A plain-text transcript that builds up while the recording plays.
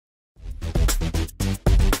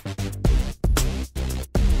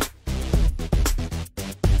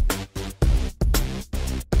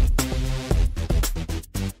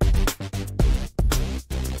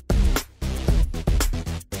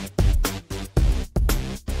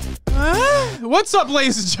What's up,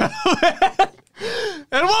 ladies and gentlemen?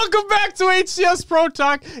 And welcome back to HCS Pro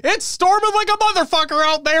Talk. It's storming like a motherfucker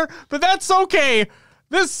out there, but that's okay.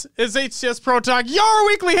 This is HCS Pro Talk, your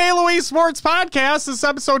weekly Halo esports podcast. This is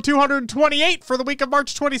episode 228 for the week of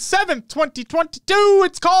March 27th, 2022.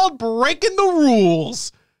 It's called Breaking the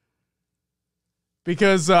Rules.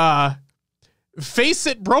 Because,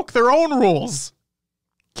 FACEIT broke their own rules.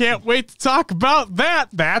 Can't wait to talk about that.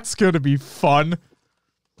 That's going to be fun.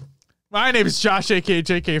 My name is Josh, aka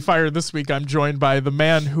JK Fire. This week I'm joined by the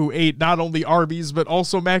man who ate not only Arby's, but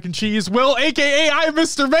also mac and cheese, Will, aka I'm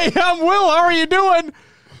Mr. Mayhem. Will, how are you doing?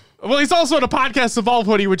 Well, he's also in a Podcast Evolve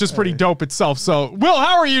hoodie, which is pretty dope itself. So, Will,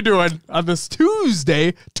 how are you doing on this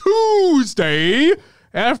Tuesday evening,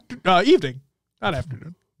 not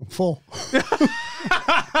afternoon? I'm full.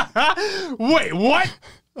 Wait, what?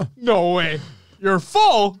 No way. You're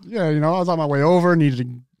full? Yeah, you know, I was on my way over,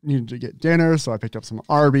 needed to get dinner, so I picked up some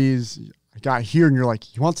Arby's. I got here, and you're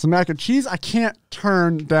like, you want some mac and cheese? I can't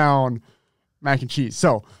turn down mac and cheese.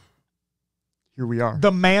 So, here we are.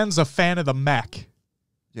 The man's a fan of the mac.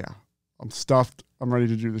 Yeah. I'm stuffed. I'm ready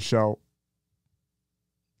to do the show.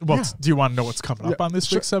 Well, Yeah. do you want to know what's coming up on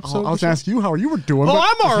this week's episode? I'll just ask you how you were doing. Oh,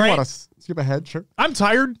 I'm all right. right. You want to skip ahead? Sure. I'm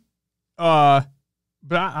tired. But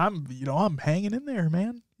I'm hanging in there,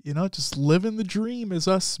 man. You know, just living the dream, as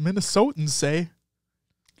us Minnesotans say.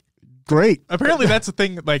 Great. Apparently that's the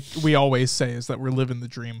thing, like, we always say, is that we're living the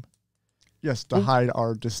dream. Yes, to hide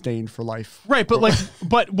our disdain for life. Right, but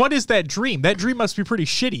but what is that dream? That dream must be pretty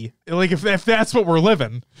shitty. Like, if that's what we're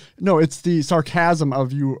living. No, it's the sarcasm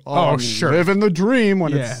of you. Oh, sure. Living the dream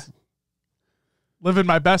when it's... Living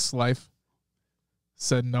my best life,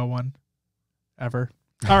 said no one ever.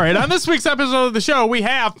 All right, on this week's episode of the show, we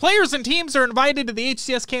have players and teams are invited to the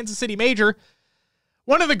HCS Kansas City Major.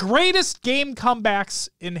 One of the greatest game comebacks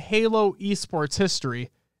in Halo esports history,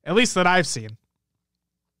 at least that I've seen.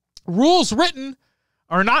 Rules written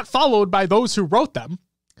are not followed by those who wrote them.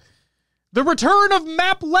 The return of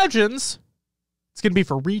map legends. It's going to be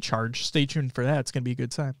for Recharge. Stay tuned for that. It's going to be a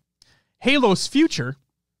good time. Halo's future.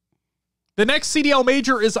 The next CDL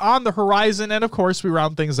Major is on the horizon, and of course, we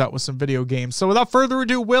round things out with some video games. So without further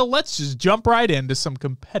ado, Will, let's just jump right into some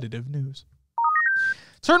competitive news.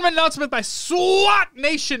 Tournament announcement by SWAT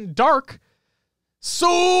Nation Dark.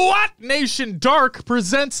 SWAT Nation Dark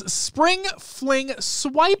presents Spring Fling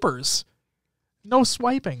Swipers. No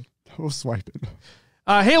swiping. No swiping.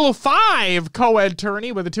 Halo 5 co-ed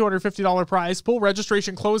tourney with a $250 prize pool.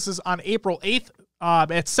 Registration closes on April 8th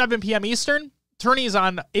at 7 p.m. Eastern. Tourney is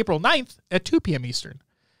on April 9th at 2 p.m. Eastern.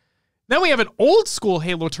 Then we have an old school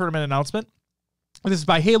Halo tournament announcement. This is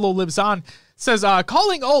by Halo Lives On. It says,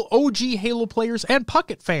 calling all OG Halo players and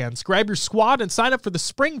Puckett fans. Grab your squad and sign up for the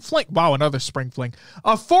Spring Fling. Wow, another Spring Fling.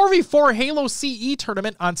 A 4v4 Halo CE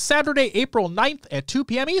tournament on Saturday, April 9th at 2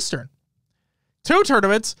 p.m. Eastern. 2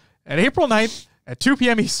 tournaments at April 9th at 2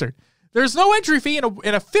 p.m. Eastern. There's no entry fee and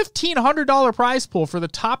a $1,500 prize pool for the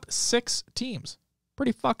top 6 teams.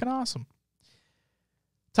 Pretty fucking awesome.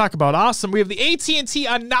 Talk about awesome. We have the AT&T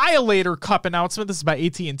Annihilator Cup announcement. This is by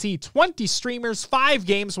AT&T. 20 streamers, 5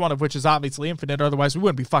 games, one of which is obviously infinite. Otherwise, we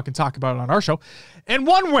wouldn't be fucking talking about it on our show. And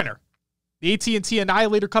 1 winner. The AT&T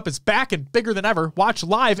Annihilator Cup is back and bigger than ever. Watch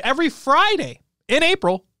live every Friday in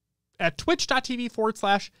April at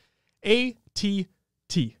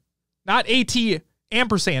twitch.tv/ATT. Not AT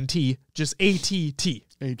ampersand T, just ATT.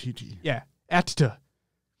 ATT. Yeah, ATT.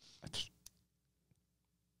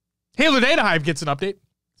 Halo Data Hive gets an update.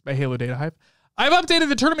 By Halo Data Hive. I've updated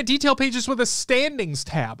the tournament detail pages with a standings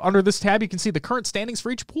tab. Under this tab, you can see the current standings for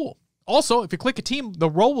each pool. Also, if you click a team, the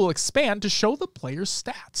row will expand to show the player's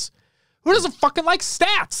stats. Who doesn't fucking like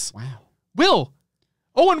stats? Wow. Will.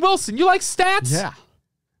 Owen Wilson, you like stats? Yeah.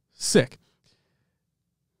 Sick.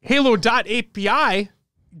 Halo.api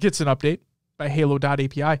gets an update by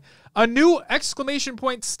Halo.api. A new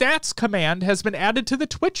 !stats command has been added to the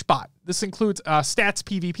Twitch bot. This includes stats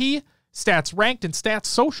PvP, stats ranked, and stats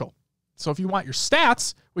social. So if you want your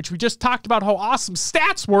stats, which we just talked about how awesome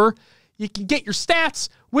stats were, you can get your stats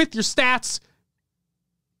with your stats.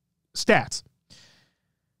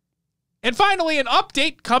 And finally, an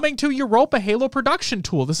update coming to Europa Halo production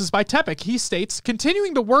tool. This is by Tepic. He states,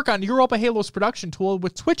 continuing to work on Europa Halo's production tool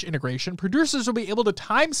with Twitch integration, producers will be able to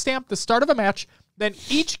timestamp the start of a match, then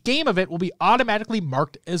each game of it will be automatically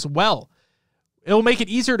marked as well. It'll make it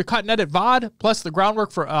easier to cut and edit VOD, plus the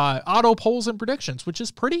groundwork for auto polls and predictions, which is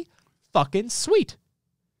pretty fucking sweet.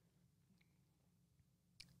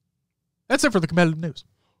 That's it for the competitive news.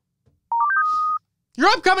 Your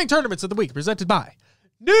upcoming tournaments of the week presented by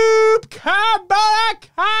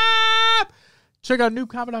NoobCombat.com. Check out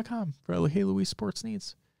NoobCombat.com for all the Halo esports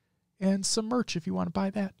needs. and some merch if you want to buy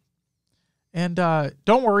that. And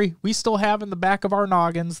don't worry, we still have in the back of our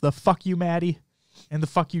noggins the fuck you Maddie and the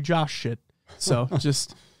fuck you Josh shit. So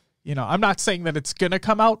just, I'm not saying that it's going to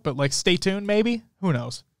come out, but like stay tuned maybe. Who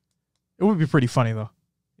knows? It would be pretty funny though,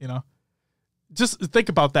 Just think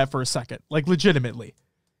about that for a second. Like legitimately.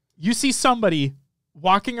 You see somebody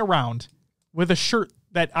walking around with a shirt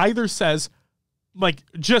that either says like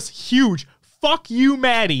just huge, fuck you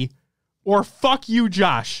Maddie or fuck you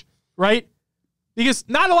Josh, right? Because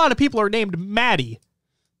not a lot of people are named Maddie.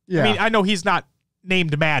 Yeah. I mean, I know he's not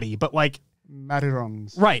named Maddie, but like Maddie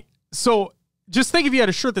runs. Right. So just think if you had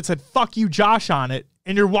a shirt that said fuck you Josh on it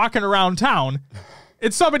and you're walking around town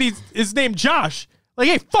and somebody is named Josh. Like,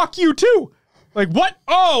 hey, fuck you too. Like, what?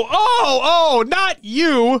 Oh, not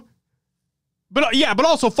you. But yeah, but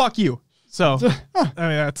also fuck you. So, I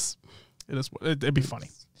mean, it'd be funny.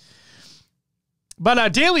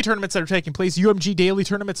 But daily tournaments that are taking place, UMG daily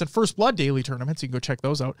tournaments and First Blood daily tournaments. You can go check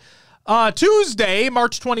those out. Tuesday,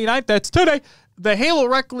 March 29th, that's today, the Halo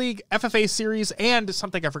Rec League FFA series and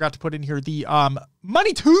something I forgot to put in here, the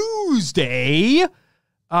Money Tuesday.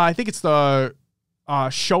 I think it's the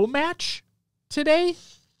show match today.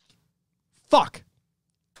 Fuck.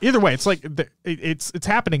 Either way, it's like it's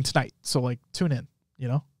happening tonight. So like tune in,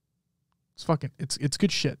 It's fucking it's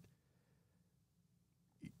good shit.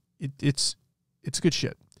 It's good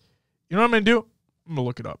shit. You know what I'm going to do? I'm going to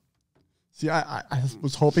look it up. See, I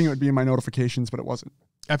was hoping it would be in my notifications, but it wasn't.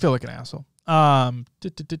 I feel like an asshole. Money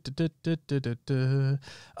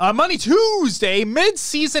Tuesday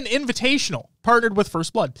mid-season invitational partnered with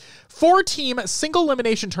First Blood. 4-team single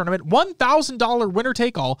elimination tournament, $1,000 winner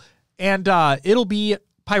take all, and it'll be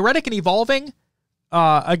Pyretic and Evolving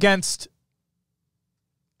against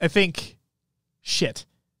I think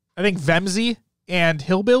Vemzy and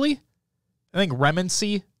Hillbilly. I think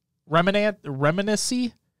Reminiscy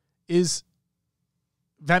is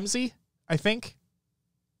Vemzy, I think.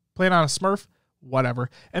 Playing on a Smurf. Whatever.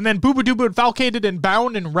 And then Booba Dooba and Falcated and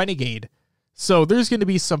Bound and Renegade. So there's going to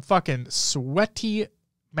be some fucking sweaty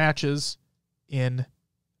matches in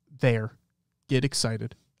there. Get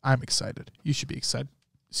excited. I'm excited. You should be excited.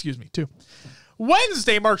 Excuse me, too.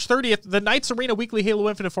 Wednesday, March 30th, the Knights Arena Weekly Halo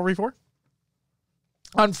Infinite 4v4.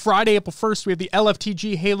 On Friday, April 1st, we have the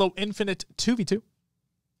LFTG Halo Infinite 2v2.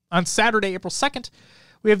 On Saturday, April 2nd,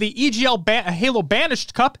 we have the EGL Halo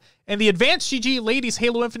Banished Cup and the Advanced GG Ladies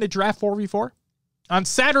Halo Infinite Draft 4v4. On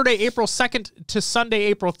Saturday, April 2nd to Sunday,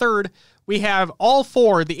 April 3rd, we have all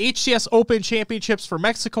four, the HCS Open Championships for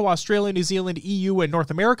Mexico, Australia, New Zealand, EU, and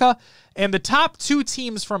North America. And the top 2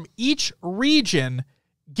 teams from each region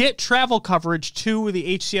get travel coverage to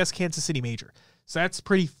the HCS Kansas City Major. So that's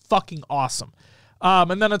pretty fucking awesome.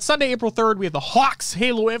 And then on Sunday, April 3rd, we have the Hawks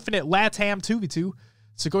Halo Infinite LATAM 2v2.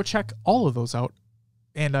 So go check all of those out.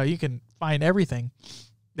 And you can find everything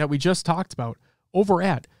that we just talked about over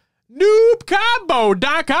at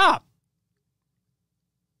noobcombo.com.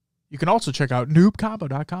 You can also check out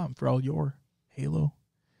noobcombo.com for all your Halo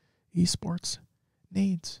esports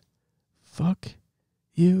needs. Fuck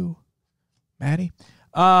you, Maddie.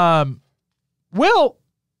 Will,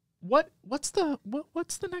 what's the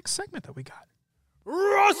next segment that we got?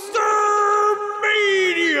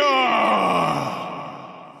 Rostermania!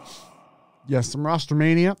 Yes, some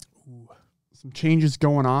Rostermania. Some changes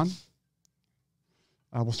going on.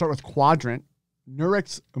 We'll start with Quadrant.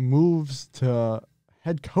 Nurex moves to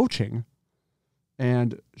head coaching,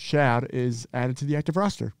 and Shad is added to the active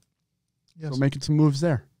roster. Yes. So making some moves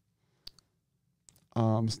there.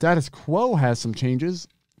 Status Quo has some changes.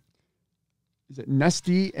 Is it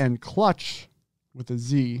Nesty and Clutch with a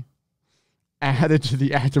Z added to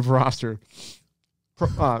the active roster?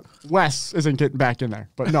 Wes isn't getting back in there,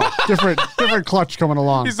 but no, different Clutch coming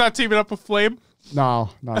along. He's not teaming up with Flame? No,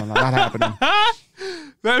 not happening.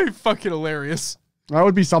 That'd be fucking hilarious. That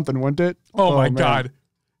would be something, wouldn't it? Oh my God.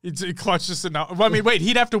 Clutch just announced. Well, I mean, wait,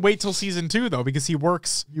 he'd have to wait till season 2 though, because he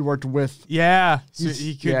works. You worked with. Yeah. So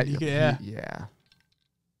he could. Yeah.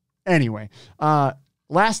 Anyway,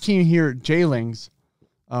 last team here, J-Lings,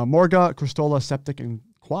 Morga, Cristola, Septic, and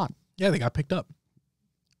Quad. Yeah, they got picked up.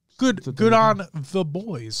 Good on the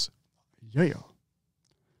boys. Yeah.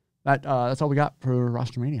 That's all we got for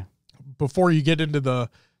Rostermania. Before you get into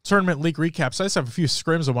the tournament league recaps, I just have a few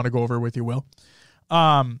scrims I want to go over with you, Will.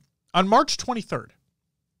 On March 23rd,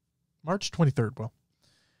 Will,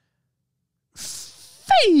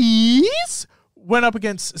 FaCEIT went up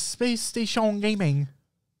against Space Station Gaming.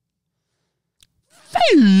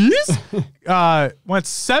 FaCEIT went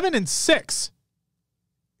 7-6.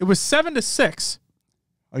 It was 7-6.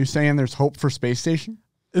 Are you saying there's hope for Space Station?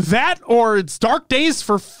 That or it's dark days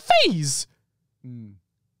for FaZe.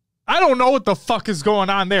 I don't know what the fuck is going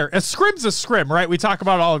on there. A scrim's a scrim, right? We talk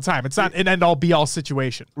about it all the time. It's not an end-all be-all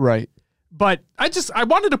situation. Right. But I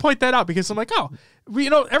wanted to point that out because I'm like,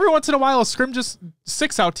 every once in a while a scrim just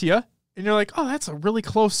sticks out to you, and you're like, oh, that's a really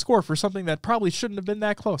close score for something that probably shouldn't have been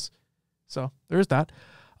that close. So there's that.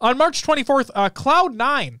 On March 24th,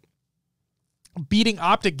 Cloud9 beating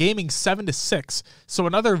Optic Gaming 7-6. So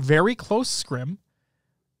another very close scrim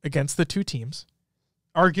against the two teams,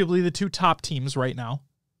 arguably the two top teams right now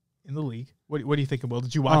in the league. What do you think, Will?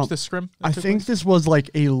 Did you watch this scrim? I think this was like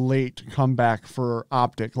a late comeback for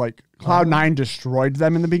Optic. Like Cloud9 destroyed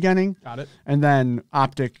them in the beginning. Got it. And then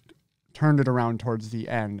Optic turned it around towards the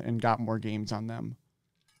end and got more games on them.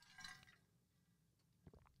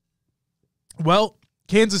 Well,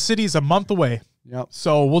 Kansas City is a month away. Yep.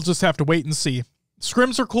 So we'll just have to wait and see.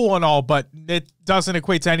 Scrims are cool and all, but it doesn't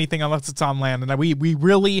equate to anything unless it's on land. And we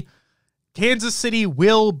really, Kansas City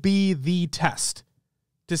will be the test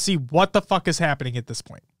to see what the fuck is happening at this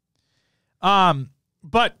point.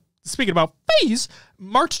 But speaking about FaZe,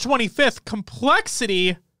 March 25th,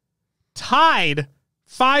 Complexity tied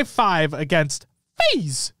 5-5 against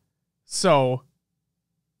FaZe. So,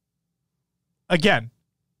 again,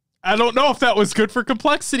 I don't know if that was good for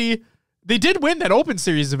Complexity. They did win that Open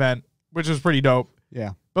Series event, which was pretty dope.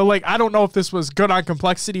 Yeah. But, I don't know if this was good on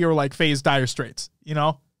Complexity or, FaZe dire straits,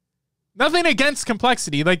 Nothing against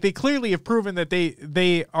Complexity. They clearly have proven that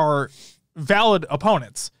they are valid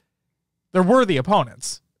opponents. They're worthy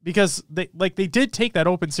opponents because they did take that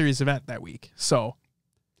Open Series event that week. So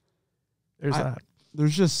there's that.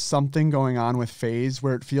 There's just something going on with FaZe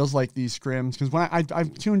where it feels like these scrims, because when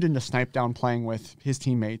I've tuned into Snipe Down playing with his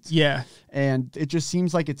teammates. Yeah. And it just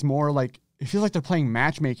seems like it's more like, it feels like they're playing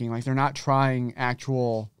matchmaking. Like they're not trying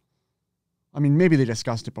actual, maybe they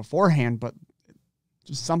discussed it beforehand, but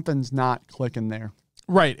just something's not clicking there.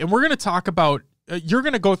 Right. And we're going to talk about, you're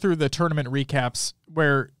going to go through the tournament recaps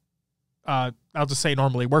where, I'll just say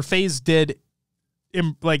normally, where FaZe did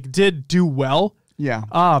do well.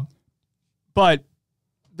 Yeah. But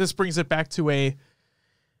this brings it back to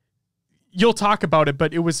you'll talk about it,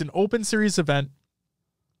 but it was an Open Series event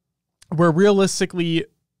where realistically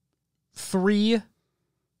 3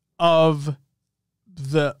 of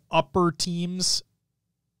the upper teams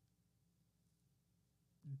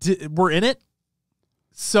were in it.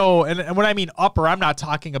 So, and when I mean upper, I'm not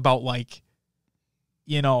talking about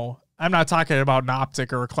I'm not talking about an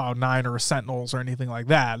Optic or a Cloud9 or a Sentinels or anything like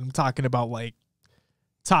that. I'm talking about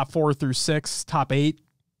top 4 through 6, top 8,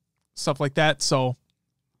 stuff like that. So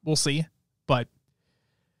we'll see. But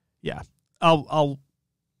yeah, I'll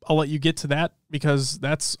let you get to that because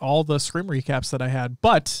that's all the scrim recaps that I had.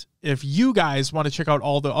 But if you guys want to check out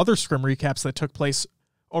all the other scrim recaps that took place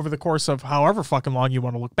over the course of however fucking long you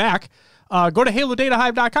want to look back, go to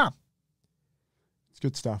HaloDataHive.com. It's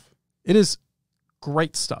good stuff. It is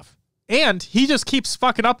great stuff. And he just keeps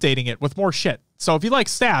fucking updating it with more shit. So if you like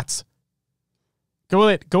stats,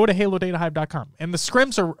 go to HaloDataHive.com. And the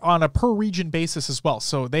scrims are on a per region basis as well.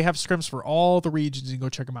 So they have scrims for all the regions. You can go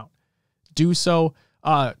check them out. Do so.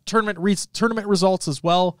 Tournament results as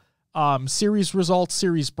well. Series results,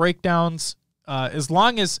 series breakdowns. As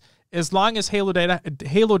long as Halo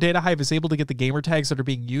Data Hive is able to get the gamer tags that are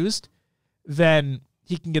being used, then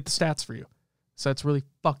he can get the stats for you. So that's really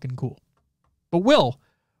fucking cool. But Will,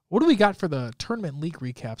 what do we got for the tournament league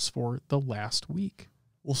recaps for the last week?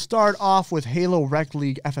 We'll start off with Halo Rec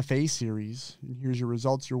League FFA series. And here's your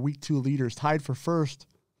results. Your week 2 leaders tied for first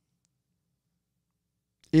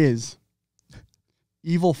is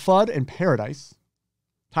Evil Fud and Paradise.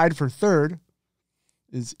 Tied for third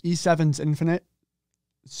is E7's Infinite,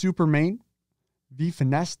 Supermain, V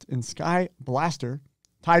Finessed, and Sky Blaster.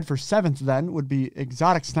 Tied for 7th then would be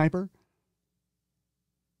Exotic Sniper,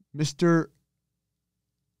 Mr.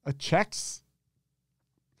 Achex,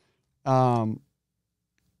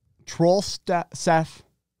 Troll Seth,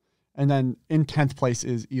 and then in 10th place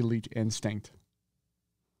is Elite Instinct.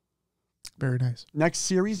 Very nice. Next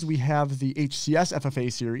series, we have the HCS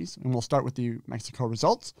FFA series, and we'll start with the Mexico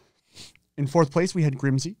results. In 4th place, we had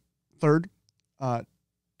Grimsy. 3rd,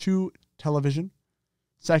 2 Television.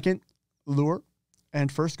 2nd, Lure. And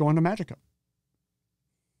 1st, going to Magica.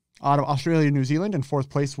 Out of Australia and New Zealand, in 4th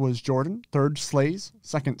place was Jordan. 3rd, Slays.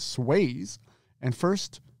 2nd, Sways. And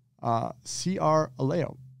 1st, CR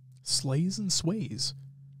Aleo. Slays and Sways.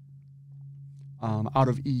 Out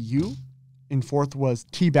of EU, in 4th was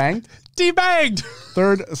T-Banged. T-Banged!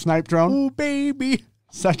 3rd, Snipe Drone. Oh, baby.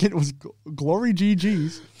 2nd was Glory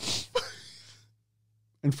GG's.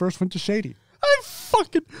 And 1st went to Shady.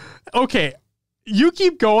 Okay. You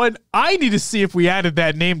keep going. I need to see if we added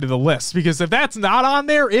that name to the list because if that's not on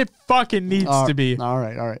there, it fucking needs to be. All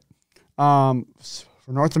right. For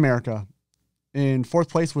North America, in fourth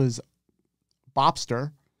place was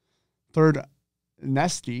Bopster, third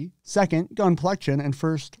Nesty, second Gunplexion, and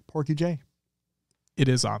first Porky J. It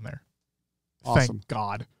is on there. Awesome. Thank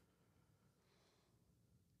God.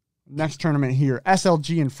 Next tournament here,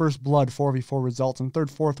 SLG and First Blood 4v4 results. In third,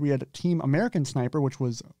 fourth, we had Team American Sniper, which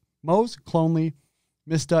was Mose, Clonely,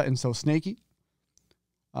 Mista, and So Snaky.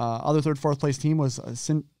 Other third, fourth place team was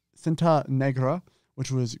Cinta Negra,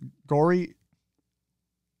 which was Gory,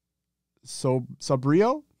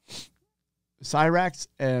 Sabrio, Cyrax,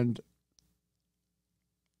 and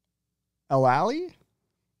Elali.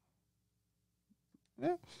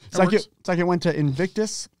 Yeah. Second went to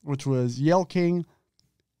Invictus, which was Yale King,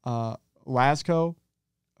 Lasco,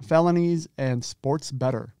 Felonies, and Sports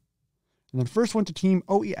Better. And then first went to Team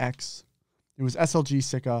OEX. It was SLG,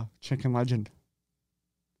 Sika, Chicken Legend.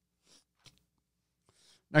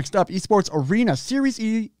 Next up, Esports Arena Series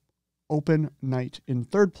E Open Night. In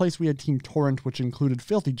third place, we had Team Torrent, which included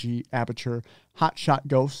Filthy G, Aperture, Hotshot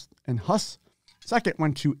Ghost, and Huss. Second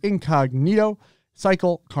went to Incognito,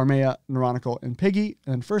 Cycle, Carmea, Neuronical, and Piggy.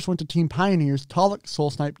 And then first went to Team Pioneers, Talik, Soul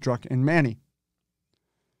Snipe, Druck, and Manny.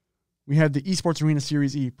 We had the Esports Arena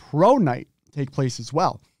Series E Pro Night take place as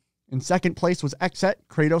well. In second place was Xset,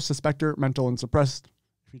 Kratos, Suspector, Mental, and Suppressed,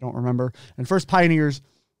 if you don't remember. And first Pioneers,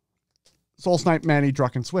 Soul Snipe, Manny,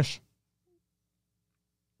 Druck, and Swish.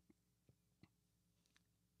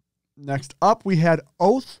 Next up, we had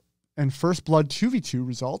Oath and First Blood 2v2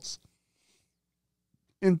 results.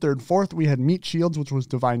 In third, fourth, we had Meat Shields, which was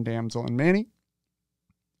Divine Damsel and Manny.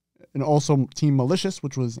 And also Team Malicious,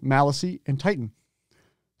 which was Malicy and Titan.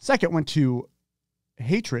 Second went to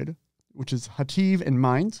Hatred, which is Hativ and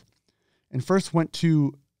Minds. And first went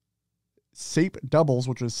to Sape Doubles,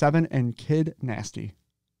 which was Seven and Kid Nasty.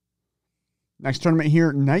 Next tournament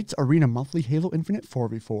here, Knights Arena Monthly Halo Infinite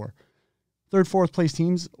 4v4. Third, fourth place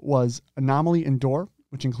teams was Anomaly and Door,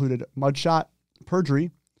 which included Mudshot,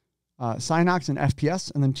 Perjury, Synox, and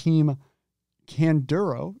FPS, and then Team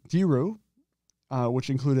Canduro, Diru, which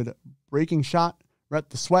included Breaking Shot, Ret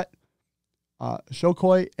the Sweat,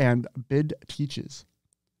 Shokoi, and Bid Teaches.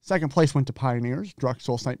 Second place went to Pioneers, Druck,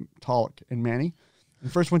 Soul Snipe, Talik, and Manny.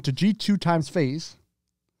 And first went to G2 times FaZe.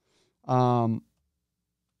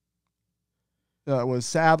 Was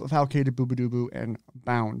Sab, Falcated, Boobadooboo, and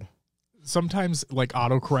Bound. Sometimes like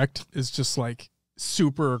autocorrect is just like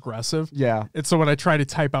super aggressive. Yeah. And so when I try to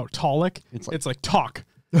type out Talik, it's like talk.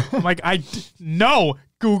 I'm like, no,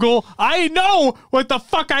 Google, I know what the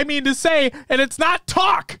fuck I mean to say, and it's not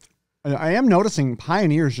talk. I am noticing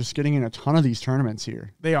Pioneers just getting in a ton of these tournaments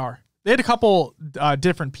here. They are. They had a couple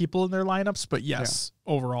different people in their lineups, but yes,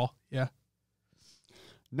 overall, yeah.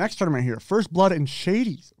 Next tournament here, First Blood and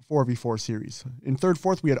Shady's 4v4 series. In third,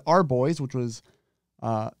 fourth, we had Our Boys, which was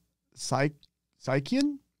Psychian.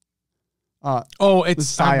 It's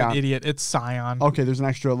Scion. I'm an idiot. It's Scion. Okay, there's an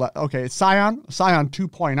extra. Okay, it's Scion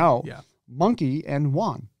 2.0. Yeah. Monkey and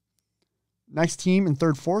Juan. Next team in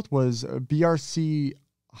third, fourth was BRC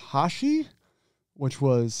Hashi, which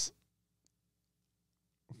was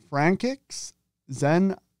Frankix,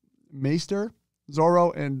 Zen, Maester,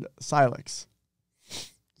 Zoro, and Silex.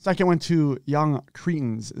 Second went to Young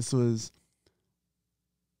Cretans. This was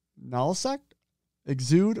Nullsect,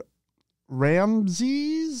 Exude,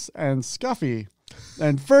 Ramses, and Scuffy.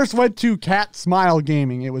 And first went to Cat Smile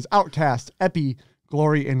Gaming. It was Outcast, Epi,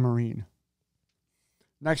 Glory, and Marine.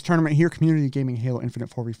 Next tournament here, Community Gaming Halo Infinite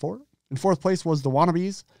 4v4. In fourth place was the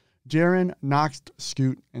Wannabes, Jaren, Nox,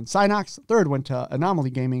 Scoot, and Synox. Third went to Anomaly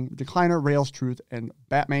Gaming, Decliner, Rails, Truth, and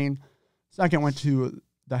Batmain. Second went to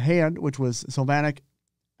The Hand, which was Sylvanic,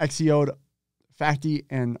 Exiode, Facti,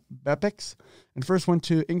 and Bepix. And first went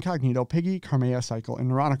to Incognito, Piggy, Carmea, Cycle,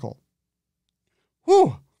 and Neuronical.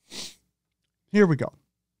 Whew! Here we go.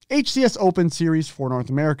 HCS Open Series for North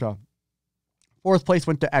America. Fourth place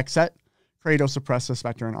went to Xset, Kratos, Suppressa,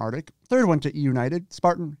 Spectre, and Arctic. Third went to E United,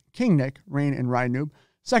 Spartan, King Nick, Rain, and Ride Noob.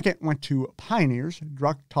 Second went to Pioneers,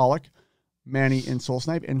 Druck, Talik, Manny, and Soul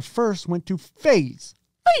Snipe. And first went to FaZe,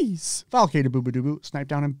 Falcated, Boobadooboo, Snipe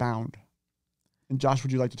Down, and Bound. And Josh,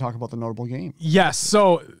 would you like to talk about the notable game? Yes.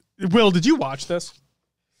 So, Will, did you watch this?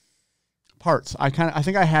 Parts. I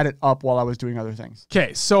think I had it up while I was doing other things.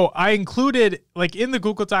 Okay, so I included, like, in the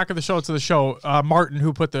Google Doc of the show to the show, Martin,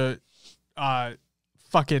 who put the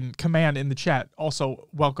fucking command in the chat. Also,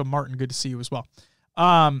 welcome, Martin. Good to see you as well.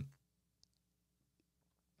 I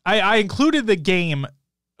included the game,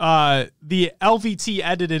 the LVT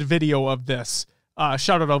edited video of this.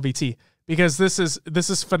 Shout out LVT, because this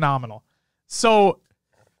is phenomenal. So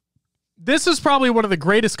this is probably one of the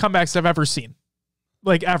greatest comebacks I've ever seen,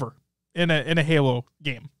 like ever in a Halo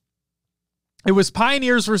game. It was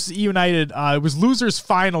Pioneers versus E United. It was losers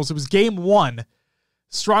finals. It was game 1.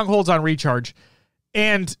 Strongholds on recharge.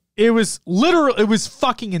 And it was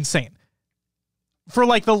fucking insane for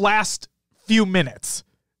like the last few minutes.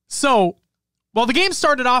 So while the game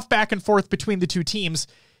started off back and forth between the two teams,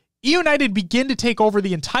 E United began to take over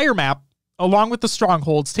the entire map along with the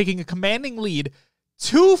Strongholds, taking a commanding lead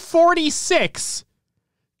 246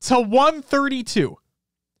 to 132.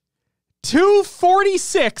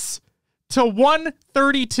 246 to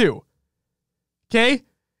 132. Okay?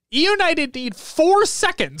 E United need 4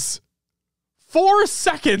 seconds. 4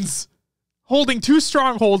 seconds holding 2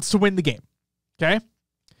 Strongholds to win the game. Okay? It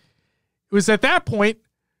was at that point,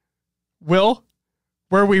 Will,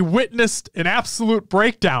 where we witnessed an absolute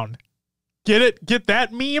breakdown. Get it? Get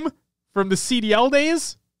that meme from the CDL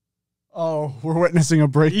days? Oh, we're witnessing a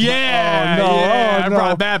breakdown. Yeah. Oh, no. Yeah, oh, no. I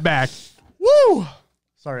brought that back. Woo!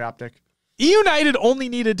 Sorry, Optic. E United only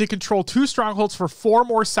needed to control 2 Strongholds for 4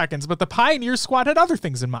 more seconds, but the Pioneers squad had other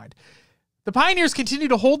things in mind. The Pioneers continued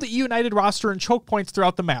to hold the E United roster and choke points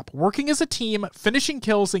throughout the map, working as a team, finishing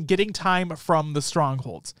kills, and getting time from the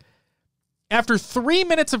Strongholds. After 3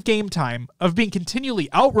 minutes of game time, of being continually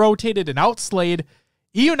out-rotated and outslayed,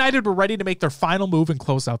 E United were ready to make their final move and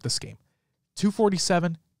close out this game.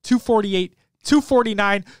 247, 248,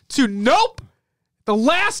 249, to nope! The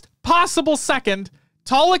last possible second,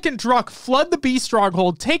 Talik and Druck flood the B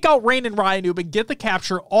Stronghold, take out Rain and Ryanoob, and get the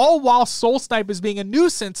capture, all while Soul Snipe is being a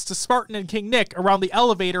nuisance to Spartan and King Nick around the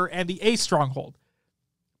elevator and the A Stronghold.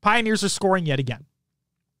 Pioneers are scoring yet again.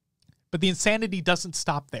 But the insanity doesn't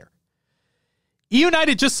stop there. E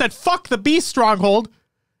United just said, fuck the B Stronghold,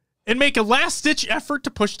 and make a last-ditch effort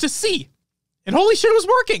to push to C. And holy shit, it was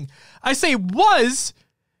working. I say was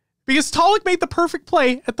because Talik made the perfect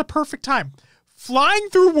play at the perfect time. Flying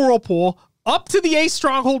through Whirlpool, up to the A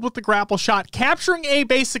Stronghold with the grapple shot, capturing A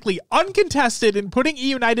basically uncontested and putting E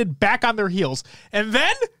United back on their heels. And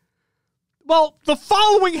then, well, the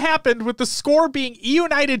following happened with the score being E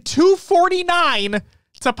United 249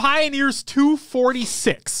 to Pioneers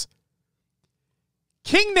 246.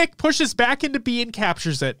 King Nick pushes back into B and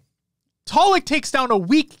captures it. Talik takes down a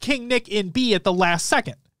weak King Nick in B at the last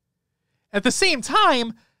second. At the same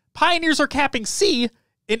time, Pioneers are capping C,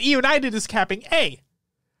 and E United is capping A.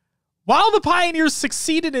 While the Pioneers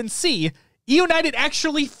succeeded in C, E United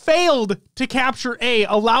actually failed to capture A,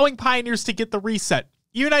 allowing Pioneers to get the reset.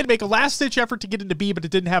 E United make a last-ditch effort to get into B, but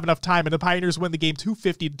it didn't have enough time, and the Pioneers win the game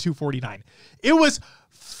 250 to 249. It was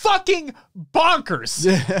fucking bonkers.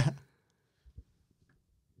 Yeah.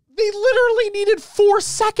 They literally needed 4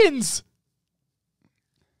 seconds.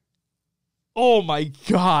 Oh my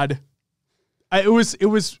God. It was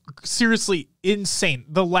seriously insane.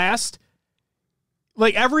 The last,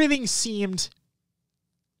 like, everything seemed,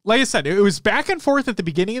 like I said, it was back and forth at the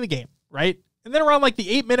beginning of the game, right? And then around like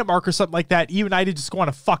the 8-minute mark or something like that, E United just go on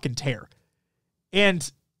a fucking tear.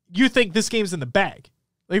 And you think this game's in the bag.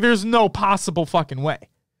 Like, there's no possible fucking way.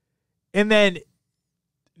 And then,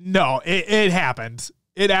 no, it happened.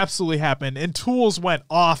 It absolutely happened, and Tools went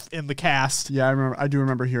off in the cast. Yeah, I do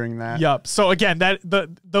remember hearing that. Yep. So again, that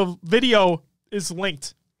the video is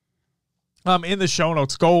linked in the show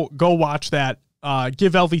notes. Go watch that.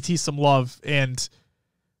 Give LVT some love, and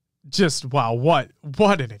just wow, what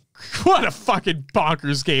a fucking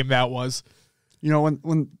bonkers game that was. You know,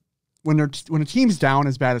 when a team's down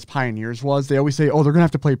as bad as Pioneers was, they always say, "Oh, they're gonna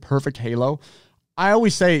have to play perfect Halo." I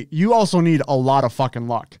always say you also need a lot of fucking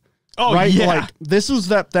luck. Oh, right? yeah. Like, this was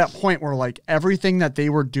that point where, like, everything that they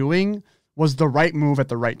were doing was the right move at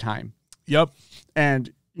the right time. Yep. And,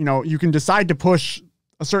 you know, you can decide to push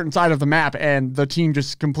a certain side of the map and the team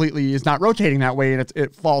just completely is not rotating that way and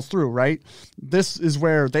it falls through, right? This is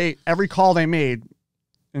where every call they made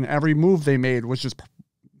and every move they made was just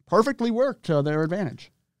perfectly worked to their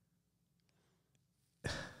advantage.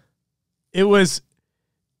 It was,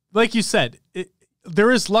 like you said,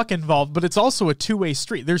 there is luck involved, but it's also a two-way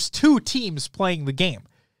street. There's 2 teams playing the game.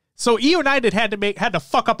 So E United had to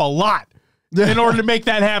fuck up a lot in order to make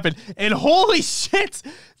that happen. And holy shit,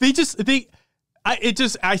 it just sits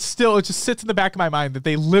in the back of my mind that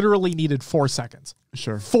they literally needed 4 seconds.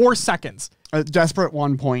 Sure. 4 seconds. A desperate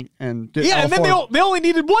 1 point and and then they only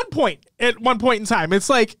needed 1 point at one point in time. It's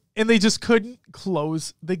like, and they just couldn't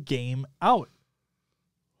close the game out.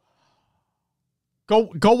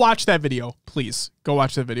 Go watch that video, please. Go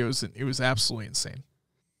watch that video. It was absolutely insane.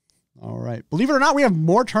 All right. Believe it or not, we have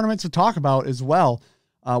more tournaments to talk about as well.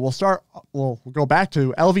 We'll go back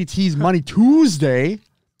to LVT's Money Tuesday,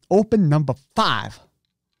 open number 5.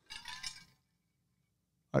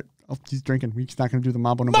 All right. Oh, he's drinking. He's not going to do the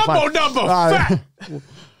Mambo number 5. Mambo number 5.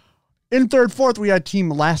 In third, fourth, we had team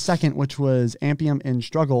last second, which was Ampium and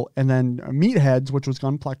Struggle, and then Meatheads, which was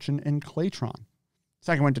Gunplexion and Claytron.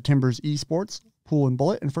 Second went to Timbers Esports, Pool and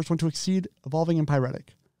Bullet, and first went to Exceed, Evolving, and Pyretic.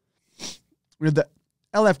 We had the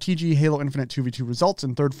LFTG Halo Infinite 2v2 results.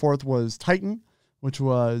 In third, fourth was Titan, which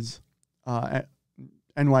was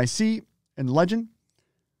NYC and Legend.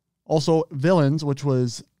 Also Villains, which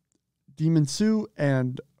was Demon Sue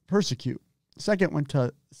and Persecute. Second went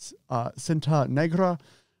to Cinta Negra,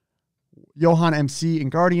 Johan MC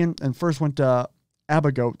and Guardian, and first went to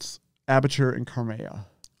Abagoats, Abature, and Carmea.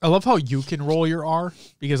 I love how you can roll your R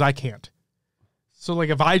because I can't. So, like,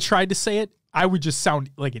 if I tried to say it, I would just sound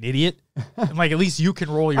like an idiot. And, like, at least you can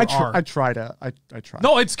roll your R. I try.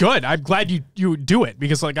 No, it's good. I'm glad you do it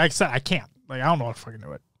because, like I said, I can't. Like, I don't know how to fucking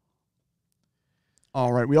do it.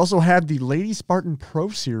 All right. We also had the Lady Spartan Pro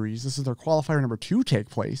Series. This is their qualifier number 2 take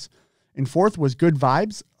place. In fourth was Good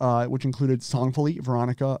Vibes, which included Songfully,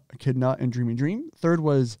 Veronica, Echidna, and Dreamy Dream. Third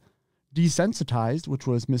was Desensitized, which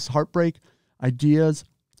was Miss Heartbreak, Ideas,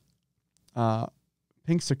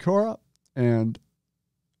 Pink Sakura, and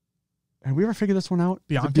have we ever figured this one out?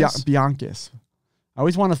 Bianchis. I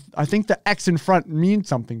always want to. I think the X in front means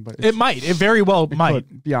something, but it might. It very well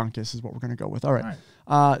might. Bianchis is what we're going to go with. All right.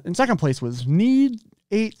 In second place was Need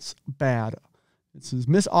 8's Bad. This is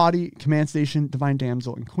Miss Audie, Command Station, Divine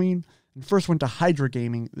Damsel, and Queen. And first went to Hydra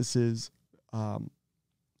Gaming. This is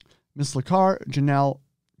Miss Lacar, Janelle,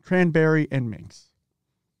 Cranberry, and Minx.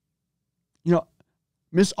 You know,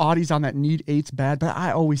 Miss Audie's on that Need 8's Bad, but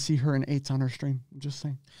I always see her in 8s on her stream. I'm just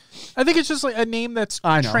saying. I think it's just like a name that's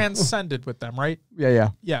transcended with them, right? Yeah.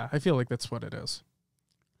 Yeah, I feel like that's what it is.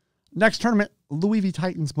 Next tournament, Louis V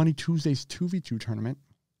Titans Money Tuesdays 2v2 tournament.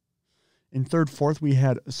 In third, fourth, we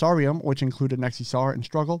had Sarium, which included Nexisar and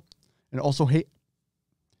Struggle, and also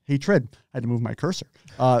Hatred. I had to move my cursor.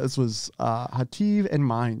 This was Hativ and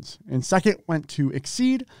Mines. And second went to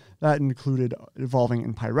Exceed. That included Evolving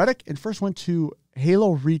and Pyretic. And first went to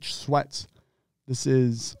Halo Reach Sweats. This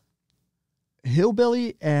is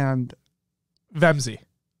Hillbilly and Vemzy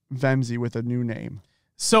with a new name.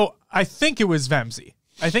 So I think it was Vemzy.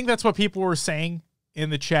 I think that's what people were saying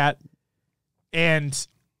in the chat. And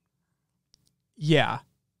yeah,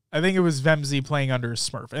 I think it was Vemzy playing under a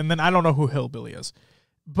Smurf. And then I don't know who Hillbilly is.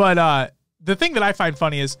 But the thing that I find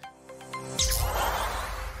funny is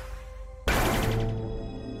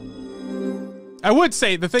I would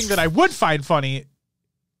say the thing that I would find funny,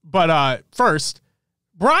 but first,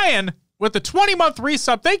 Brian with the 20-month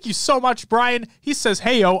resub. Thank you so much, Brian. He says,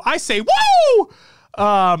 hey, yo. I say, woo!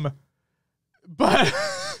 But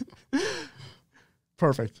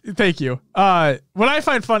perfect. Thank you. What I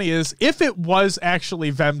find funny is if it was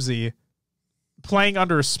actually Vemzy playing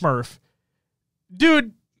under a Smurf,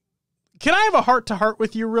 dude, can I have a heart-to-heart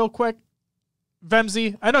with you real quick?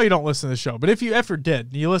 Vemzy, I know you don't listen to the show, but if you ever did,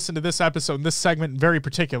 and you listen to this episode in this segment in very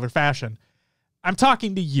particular fashion, I'm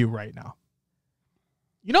talking to you right now.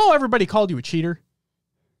 You know everybody called you a cheater?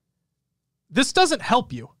 This doesn't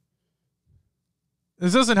help you.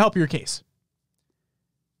 This doesn't help your case.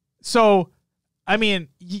 So, I mean,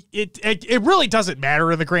 it really doesn't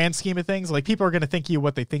matter in the grand scheme of things. Like, people are going to think you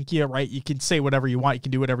what they think you, right? You can say whatever you want. You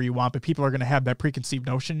can do whatever you want, but people are going to have that preconceived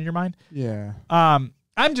notion in your mind. Yeah.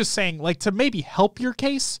 I'm just saying, like, to maybe help your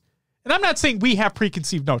case, and I'm not saying we have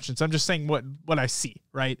preconceived notions. I'm just saying what I see,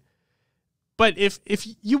 right? But if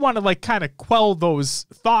you want to, like, kind of quell those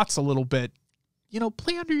thoughts a little bit, you know,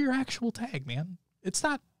 play under your actual tag, man. It's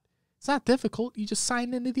not difficult. You just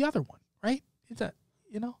sign into the other one, right? It's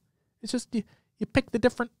it's just you pick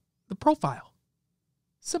the profile.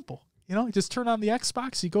 Simple. You know, you just turn on the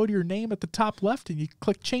Xbox, you go to your name at the top left, and you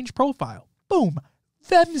click change profile. Boom.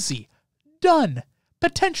 Vemzy. Done.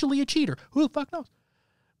 Potentially a cheater. Who the fuck knows?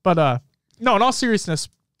 But no, in all seriousness,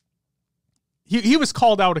 he was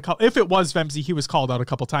called out a couple. If it was Vemzy, he was called out a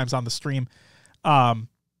couple times on the stream. I'm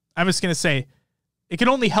just gonna say, it can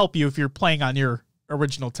only help you if you're playing on your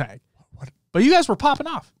original tag. But you guys were popping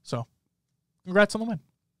off, so congrats on the win.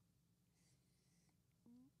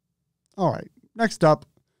 All right, next up.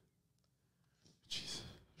 Jeez,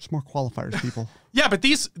 there's more qualifiers, people. Yeah, but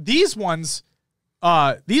these ones.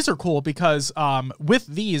 These are cool because with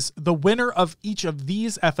these, the winner of each of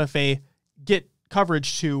these FFA get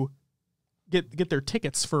coverage to get their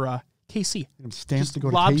tickets for KC. Stamps just to go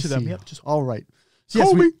to lob KC. To them. Yep, just all right.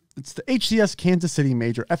 So yes, it's the HCS Kansas City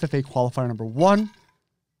Major FFA qualifier number 1,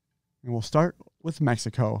 and we'll start with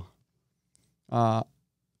Mexico. So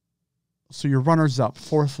your runners up,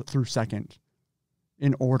 4th through 2nd,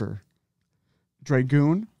 in order: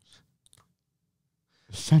 Dragoon,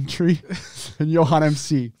 Sentry, and Johan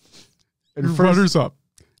MC. And runners up.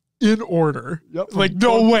 in order. Yep. Like,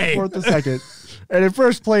 no way. Fourth to second. And in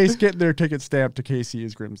first place, getting their ticket stamped to KC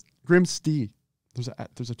is Grimsty.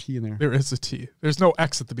 There's a T in there. There is a T. There's no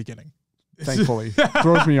X at the beginning. Thankfully.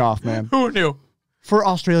 Throws me off, man. Who knew? For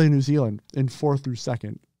Australia and New Zealand in fourth through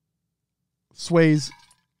second, Sways,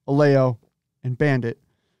 Aleo, and Bandit,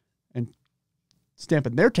 and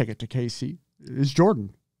stamping their ticket to KC is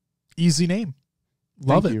Jordan. Easy name.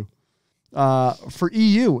 Love Thank you. For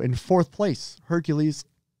EU in fourth place, Hercules.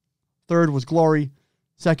 Third was Glory.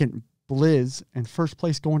 Second, Blizz. And first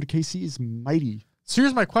place going to KC is Mighty. So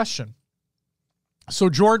here's my question. So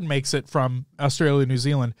Jordan makes it from Australia, New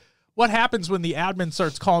Zealand. What happens when the admin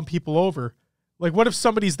starts calling people over? Like, what if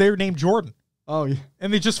somebody's there named Jordan? Oh, yeah.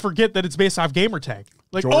 And they just forget that it's based off gamer tag?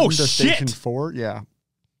 Like, Jordan oh, to shit. Station 4, yeah.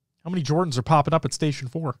 How many Jordans are popping up at Station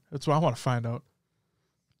 4? That's what I want to find out.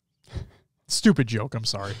 Stupid joke. I'm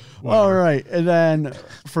sorry. Whatever. All right. And then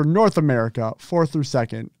for North America, fourth through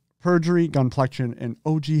second, Perjury, Gunplexion, and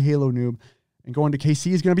OG Halo Noob. And going to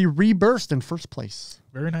KC is going to be Reburst in first place.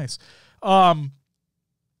 Very nice.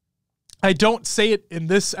 I don't say it in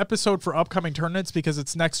this episode for upcoming tournaments because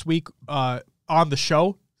it's next week on the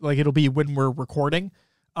show. Like, it'll be when we're recording.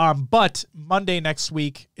 But Monday next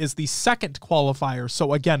week is the second qualifier.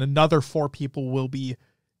 So, again, another 4 people will be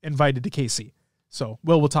invited to KC. So,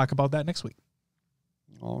 we'll talk about that next week.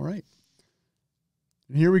 All right.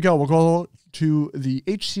 And here we go. We'll go to the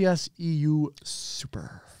HCS EU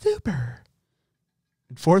Super.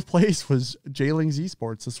 In fourth place was J-Lings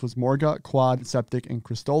Esports. This was Morga, Quad, Septic, and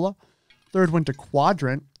Cristola. Third went to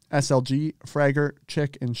Quadrant, SLG, Fragger,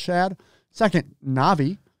 Chick, and Shad. Second,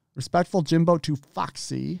 Navi, Respectful, Jimbo to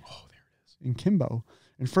Foxy. Oh, there it is. And Kimbo.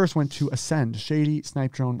 And first went to Ascend, Shady,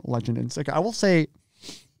 Snipe Drone, Legend, and Sick. I will say,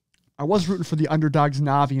 I was rooting for the underdogs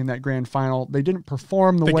Navi in that grand final. They didn't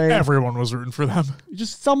perform the way everyone was rooting for them.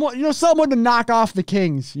 Just someone to knock off the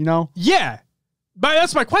Kings, you know? Yeah. But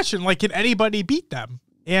that's my question. Like, can anybody beat them?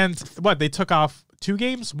 And what, they took off 2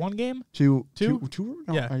 games, 1 game? Two?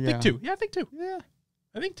 No, yeah. I think 2. Yeah, I think 2. Yeah.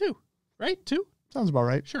 I think 2. Right? 2? Sounds about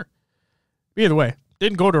right. Sure. Either way,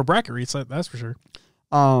 didn't go to a bracket reset, that's for sure.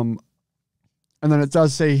 And then it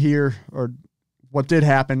does say here, or what did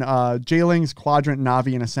happen, J-Lings, Quadrant,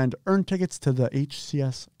 Navi, and Ascend earned tickets to the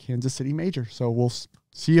HCS Kansas City Major. So we'll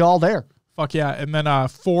see you all there. Fuck yeah. And then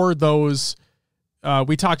for those,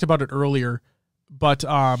 we talked about it earlier, but just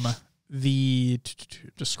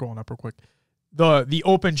scrolling up real quick, the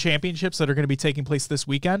Open Championships that are going to be taking place this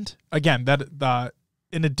weekend, again,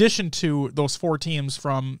 in addition to those 4 teams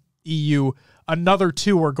from EU, another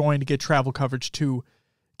 2 are going to get travel coverage to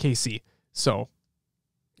KC. So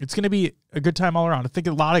it's going to be a good time all around. I think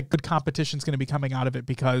a lot of good competition is going to be coming out of it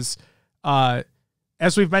because,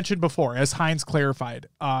 as we've mentioned before, as Heinz clarified,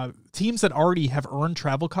 teams that already have earned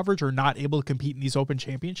travel coverage are not able to compete in these Open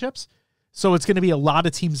Championships. So it's going to be a lot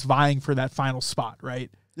of teams vying for that final spot,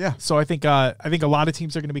 right? Yeah. So I think a lot of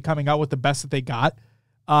teams are going to be coming out with the best that they got.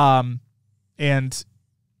 And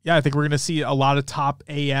yeah, I think we're going to see a lot of top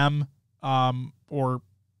AM or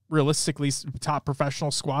realistically top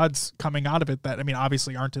professional squads coming out of it that, I mean,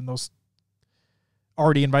 obviously aren't in those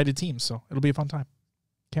already invited teams. So it'll be a fun time.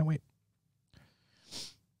 Can't wait.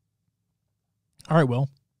 All right, Will.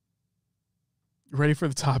 You ready for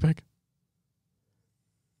the topic?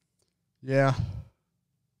 Yeah.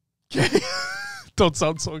 Don't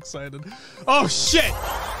sound so excited. Oh, shit.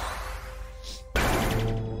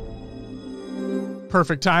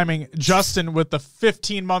 Perfect timing. Justin with the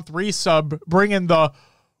 15-month resub, bringing the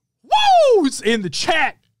woos in the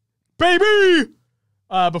chat, baby.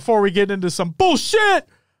 Before we get into some bullshit.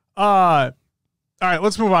 All right,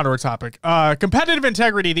 let's move on to our topic. Competitive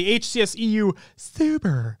integrity, the HCS EU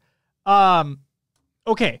Super.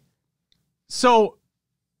 Okay. So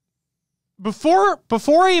before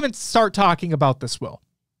I even start talking about this, Will,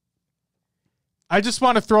 I just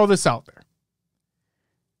want to throw this out there.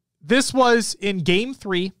 This was in game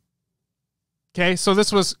 3. Okay, so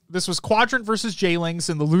this was Quadrant versus J-Lings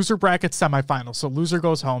in the loser bracket semifinal. So loser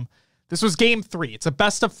goes home. This was game 3. It's a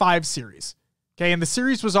best of 5 series. Okay, and the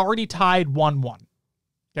series was already tied 1-1.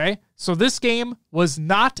 Okay, so this game was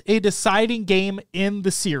not a deciding game in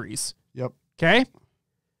the series. Yep. Okay.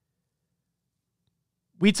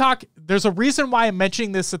 There's a reason why I'm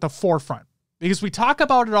mentioning this at the forefront, because we talk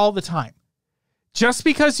about it all the time. Just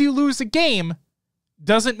because you lose a game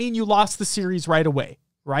doesn't mean you lost the series right away,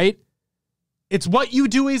 right? It's what you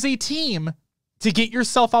do as a team to get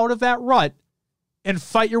yourself out of that rut and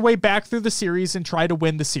fight your way back through the series and try to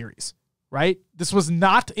win the series, right? This was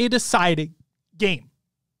not a deciding game.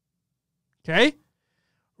 Okay?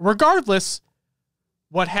 Regardless,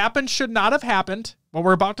 what happened should not have happened, what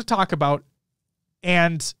we're about to talk about,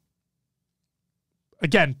 and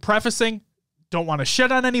Again, prefacing, don't want to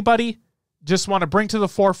shit on anybody. Just want to bring to the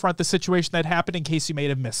forefront the situation that happened in case you may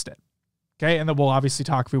have missed it. Okay, and then we'll obviously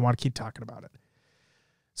talk if we want to keep talking about it.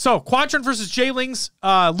 So, Quadrant versus J-Lings,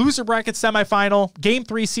 loser bracket semifinal, Game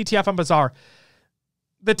 3, CTF and Bazaar.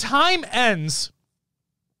 The time ends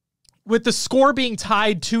with the score being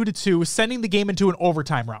tied 2-2, sending the game into an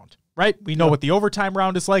overtime round, right? We know what the overtime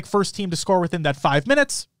round is like. First team to score within that 5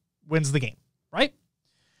 minutes wins the game, right?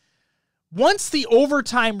 Once the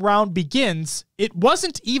overtime round begins, it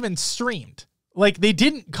wasn't even streamed. Like, they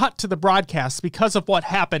didn't cut to the broadcast because of what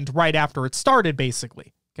happened right after it started,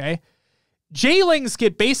 basically, okay? J-Lings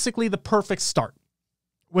get basically the perfect start.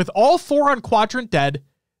 With all 4 on Quadrant dead,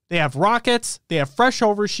 they have rockets, they have fresh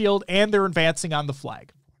overshield, and they're advancing on the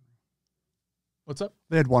flag. What's up?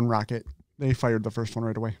 They had 1 rocket. They fired the first one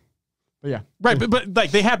right away. But yeah. Right, but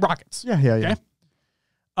like they had rockets. Yeah.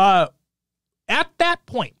 Okay? At that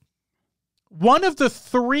point, one of the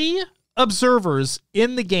 3 observers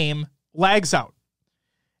in the game lags out,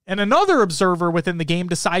 and another observer within the game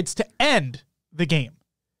decides to end the game.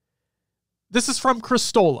 This is from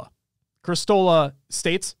Kristola. Kristola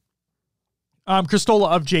states, Kristola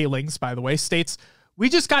of J-Lings, by the way, states, "We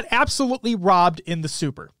just got absolutely robbed in the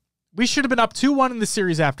Super. We should have been up 2-1 in the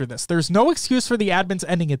series after this. There's no excuse for the admins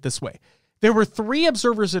ending it this way. There were 3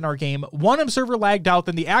 observers in our game. 1 observer lagged out,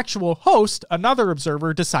 then the actual host, another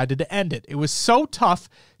observer, decided to end it. It was so tough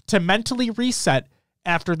to mentally reset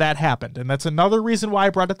after that happened." And that's another reason why I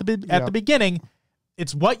brought it at the beginning.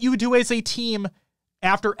 It's what you do as a team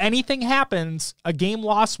after anything happens, a game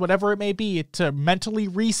loss, whatever it may be, to mentally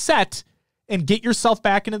reset and get yourself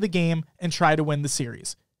back into the game and try to win the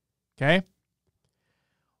series. Okay?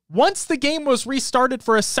 Once the game was restarted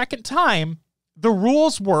for a second time, the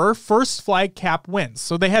rules were first flag cap wins.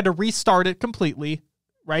 So they had to restart it completely,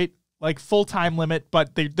 right? Like full time limit,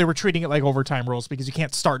 but they were treating it like overtime rules because you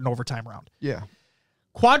can't start an overtime round. Yeah.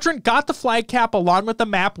 Quadrant got the flag cap along with the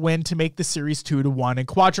map win to make the series 2-1, and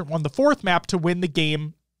Quadrant won the 4th map to win the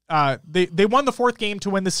game. They won the 4th game to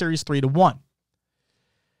win the series 3-1.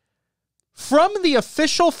 From the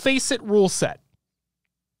official FACEIT rule set,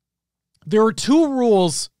 there are 2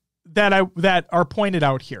 rules that are pointed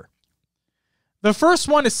out here. The first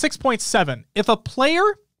one is 6.7. If a player,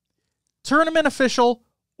 tournament official,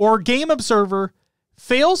 or game observer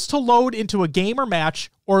fails to load into a game or match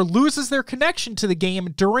or loses their connection to the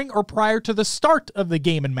game during or prior to the start of the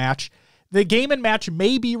game and match, the game and match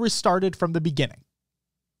may be restarted from the beginning.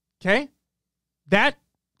 Okay? That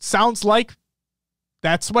sounds like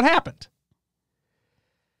that's what happened.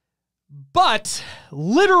 But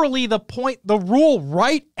literally the rule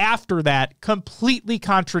right after that completely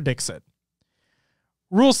contradicts it.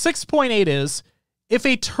 Rule 6.8 is, if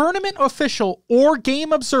a tournament official or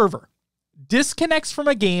game observer disconnects from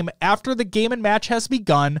a game after the game and match has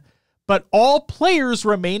begun, but all players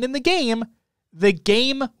remain in the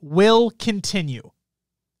game will continue.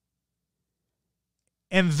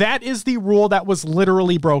 And that is the rule that was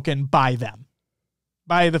literally broken by them,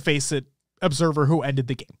 by the FACEIT observer who ended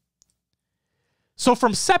the game. So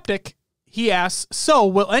from Septic, he asks, so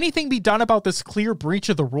will anything be done about this clear breach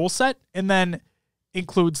of the rule set? And then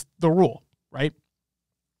includes the rule, right?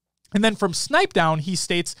 And then from Snipe Down, he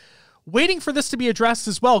states, waiting for this to be addressed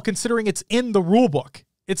as well, considering it's in the rule book.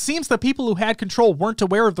 It seems the people who had control weren't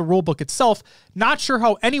aware of the rule book itself. Not sure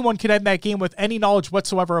how anyone could end that game with any knowledge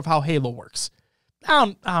whatsoever of how Halo works.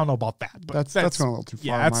 I don't know about that. But that's going a little too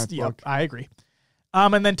far in my book. I agree.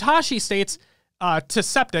 And then Tashi states to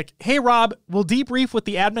Septic, hey, Rob, we'll debrief with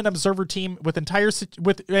the admin observer team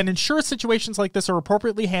and ensure situations like this are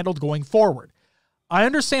appropriately handled going forward. I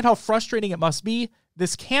understand how frustrating it must be.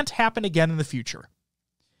 This can't happen again in the future.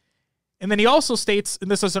 And then he also states, and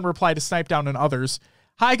this is in reply to Snipe Down and others,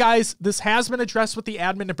 hi guys, this has been addressed with the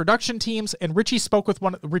admin and production teams, and Rich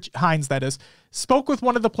Hines, that is, spoke with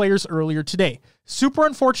one of the players earlier today. Super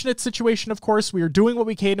unfortunate situation, of course. We are doing what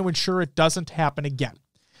we can to ensure it doesn't happen again.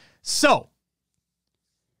 So,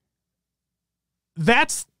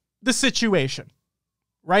 that's the situation,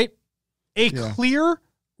 right? A clear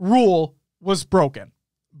rule was broken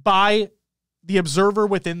by the observer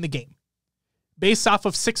within the game based off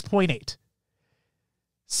of 6.8.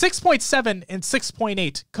 6.7 and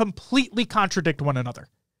 6.8 completely contradict one another.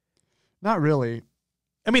 Not really.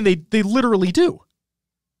 I mean, they literally do.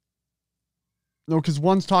 No, because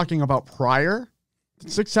one's talking about prior.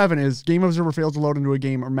 6.7 is game observer fails to load into a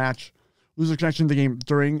game or match, loses connection to the game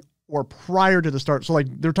during or prior to the start. So, like,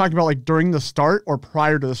 they're talking about, like, during the start or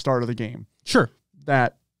prior to the start of the game. Sure.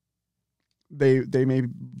 That they may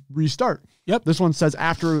restart. Yep. This one says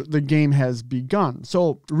after the game has begun.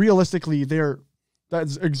 So, realistically, they're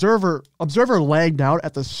That observer lagged out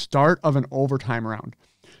at the start of an overtime round.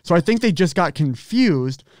 So I think they just got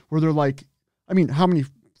confused where they're like, I mean, how many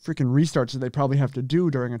freaking restarts do they probably have to do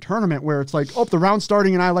during a tournament where it's like, oh, the round's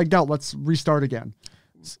starting and I lagged out. Let's restart again.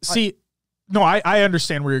 See, I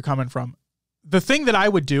understand where you're coming from. The thing that I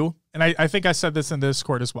would do, and I think I said this in the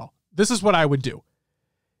Discord as well. This is what I would do.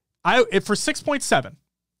 If for 6.7,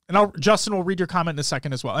 and Justin will read your comment in a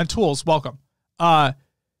second as well. And Tools, welcome. For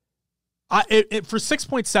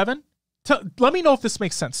 6.7, let me know if this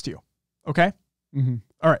makes sense to you. Okay? Mm-hmm.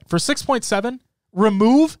 All right. For 6.7,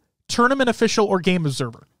 remove tournament official or game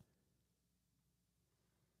observer.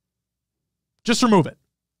 Just remove it.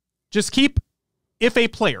 Just keep if a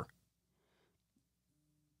player.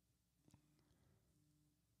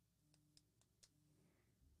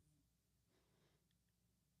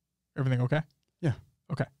 Everything okay? Yeah.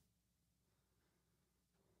 Okay.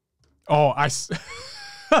 Oh, I saw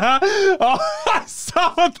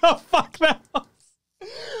what the fuck that was.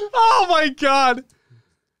 Oh my God.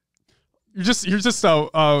 What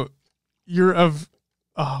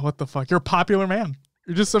the fuck? You're a popular man.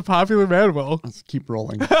 You're just a popular man, Will. Let's keep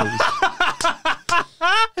rolling, please.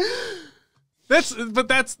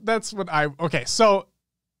 That's what okay. So,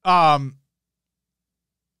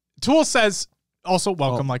 Tool says also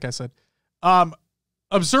welcome, like I said.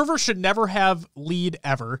 Observer should never have lead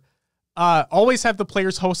ever. Always have the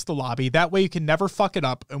players host the lobby. That way you can never fuck it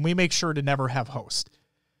up, and we make sure to never have host.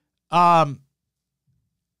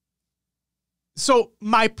 So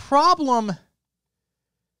my problem,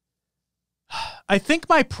 I think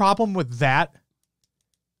my problem with that,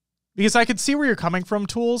 because I can see where you're coming from,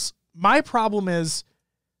 Tools. My problem is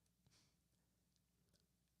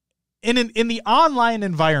in the online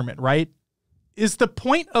environment, right? Is the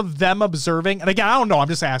point of them observing, and again, I don't know, I'm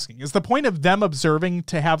just asking, is the point of them observing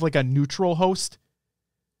to have like a neutral host?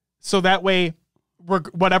 So that way,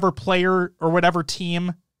 whatever player or whatever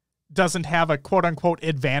team doesn't have a quote unquote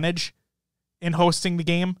advantage in hosting the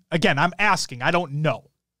game? Again, I'm asking, I don't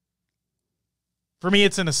know. For me,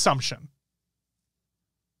 it's an assumption.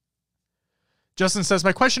 Justin says,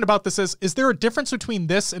 my question about this is there a difference between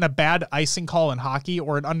this and a bad icing call in hockey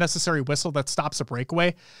or an unnecessary whistle that stops a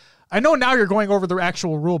breakaway? I know now you're going over the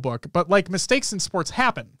actual rule book, but like mistakes in sports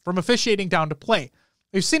happen from officiating down to play.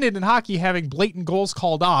 We've seen it in hockey having blatant goals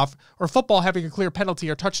called off or football having a clear penalty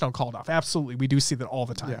or touchdown called off. Absolutely. We do see that all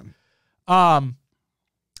the time. Yeah.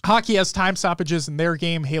 Hockey has time stoppages in their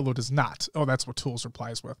game. Halo does not. Oh, that's what Tools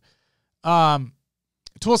replies with.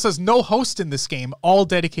 Tool says no host in this game, all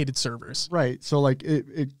dedicated servers. Right. So like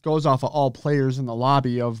it goes off of all players in the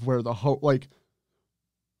lobby of where the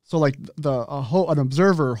so like an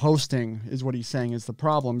observer hosting is what he's saying is the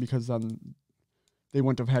problem, because then they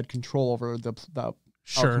wouldn't have had control over the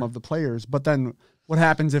outcome of the players. But then what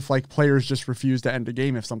happens if like players just refuse to end a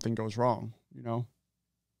game if something goes wrong, you know?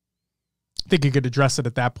 I think you could address it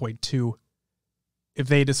at that point too, if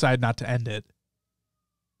they decide not to end it.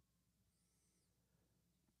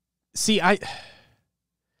 See,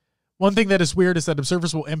 one thing that is weird is that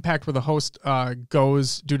observers will impact where the host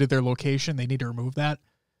goes due to their location. They need to remove that.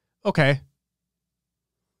 Okay.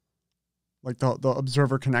 Like the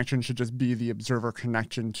observer connection should just be the observer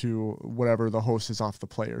connection to whatever the host is off the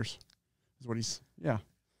players. Is what yeah.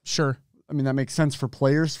 Sure. I mean, that makes sense for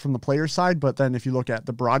players from the player side, but then if you look at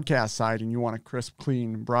the broadcast side and you want a crisp,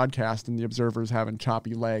 clean broadcast and the observer's having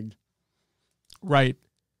choppy lagged. Right.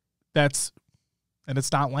 And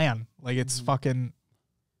it's not LAN. Like, it's fucking...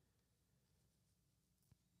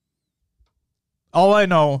 All I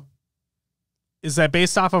know is that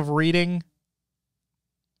based off of reading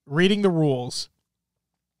the rules,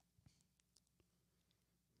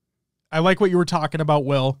 I like what you were talking about,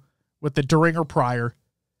 Will, with the during or prior.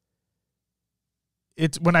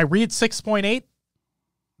 It's when I read 6.8,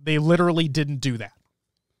 they literally didn't do that.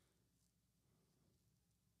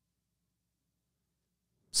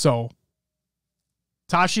 So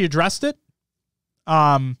Tashi addressed it.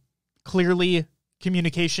 Clearly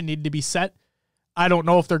communication needed to be set. I don't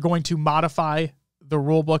know if they're going to modify the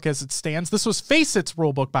rule book as it stands. This was FACEIT's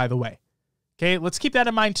rule book, by the way. Okay, let's keep that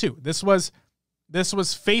in mind too. This was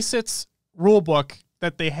FACEIT's rule book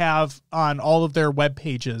that they have on all of their web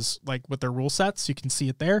pages, like with their rule sets. You can see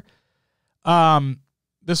it there.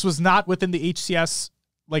 This was not within the HCS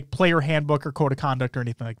like player handbook or code of conduct or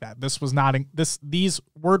anything like that. This was not these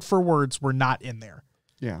word for words were not in there.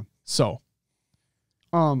 Yeah. So,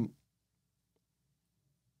 yeah,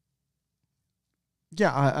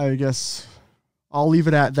 I guess I'll leave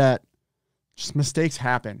it at that. Just mistakes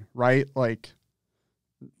happen, right? Like,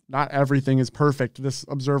 not everything is perfect. This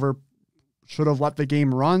observer should have let the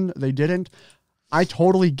game run. They didn't. I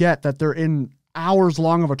totally get that they're in hours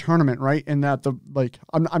long of a tournament, right? And that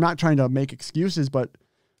I'm not trying to make excuses, but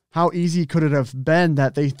how easy could it have been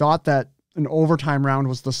that they thought that an overtime round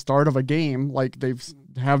was the start of a game, like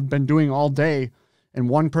have been doing all day, and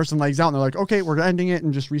one person legs out and they're like, okay, we're ending it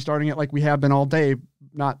and just restarting it like we have been all day,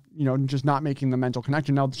 not, just not making the mental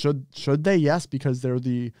connection. Now, should they? Yes, because they're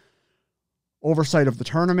the oversight of the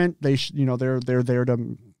tournament. They they're there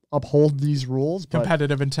to uphold these rules. But,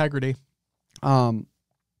 competitive integrity. Let's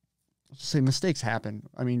say mistakes happen.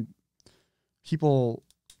 I mean,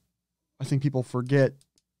 I think people forget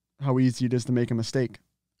how easy it is to make a mistake.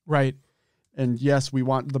 Right. And yes, we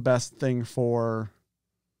want the best thing for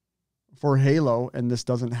Halo, and this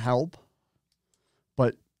doesn't help.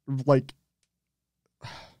 But like,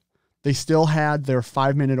 they still had their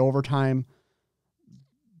 5-minute overtime.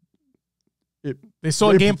 They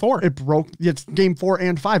still had game 4. It broke. It's game 4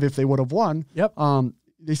 and 5 if they would have won. Yep.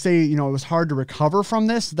 They say, it was hard to recover from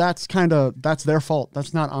this. That's their fault.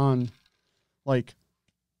 That's not on, like,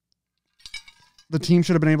 the team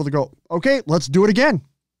should have been able to go, okay, let's do it again.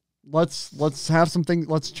 Let's have something.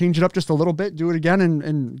 Let's change it up just a little bit, do it again,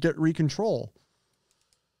 and get recontrol.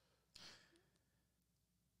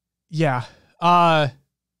 Yeah.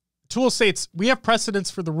 Tool states, we have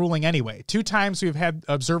precedents for the ruling anyway. 2 times we've had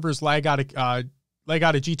observers lag out of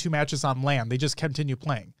G2 matches on LAN. They just continue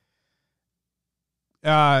playing.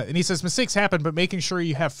 And he says, mistakes happen, but making sure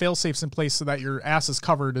you have fail safes in place so that your ass is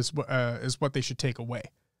covered is what they should take away.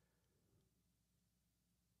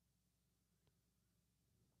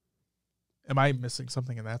 Am I missing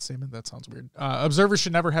something in that statement? That sounds weird. Observers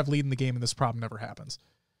should never have lead in the game, and this problem never happens.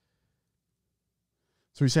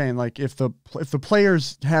 So he's saying, like, if the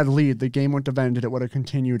players had lead, the game wouldn't have ended. It would have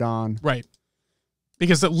continued on. Right.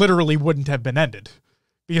 Because it literally wouldn't have been ended.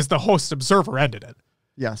 Because the host observer ended it.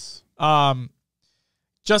 Yes.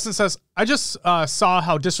 Justin says, I just saw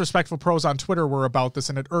how disrespectful pros on Twitter were about this,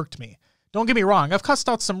 and it irked me. Don't get me wrong. I've cussed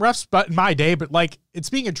out some refs in my day, but like, it's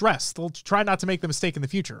being addressed. They'll try not to make the mistake in the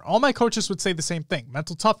future. All my coaches would say the same thing.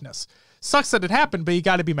 Mental toughness. Sucks that it happened, but you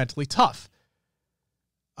got to be mentally tough.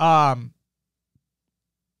 And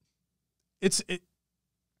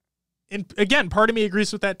again, part of me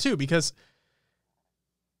agrees with that too, because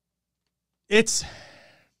it's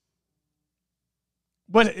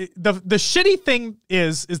what the shitty thing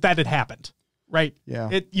is that it happened, right?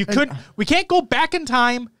 Yeah. We can't go back in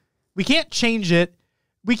time. We can't change it.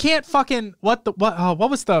 We can't fucking what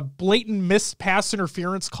was the blatant missed pass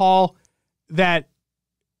interference call that,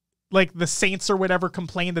 like, the Saints or whatever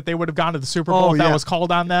complained that they would have gone to the Super Bowl if that was called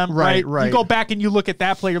on them, right? You go back and you look at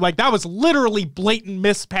that play, you're like, that was literally blatant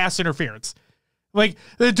missed pass interference. Like,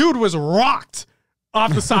 the dude was rocked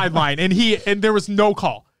off the sideline and there was no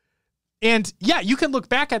call. And yeah, you can look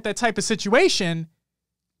back at that type of situation.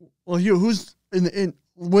 Well, who's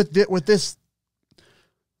with this?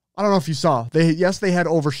 I don't know if you saw. They had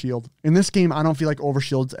Overshield. In this game, I don't feel like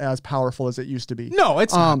Overshield's as powerful as it used to be. No,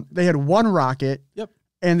 it's not. They had one rocket. Yep.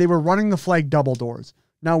 And they were running the flag double doors.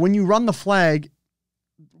 Now, when you run the flag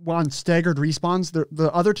on staggered respawns,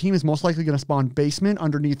 the other team is most likely going to spawn basement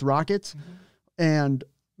underneath rockets, and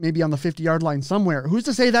maybe on the 50-yard line somewhere. Who's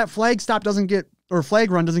to say that flag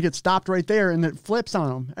run doesn't get stopped right there and it flips on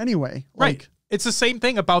them anyway? Right. It's the same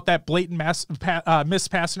thing about that blatant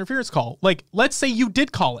missed pass interference call. Like, let's say you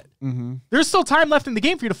did call it. Mm-hmm. There's still time left in the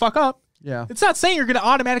game for you to fuck up. Yeah. It's not saying you're going to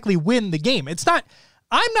automatically win the game.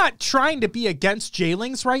 I'm not trying to be against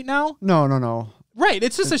jailings right now. No. Right.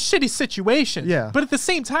 It's just a shitty situation. Yeah. But at the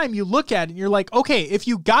same time, you look at it and you're like, okay, if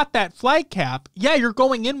you got that flag cap, yeah, you're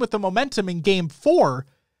going in with the momentum in game 4,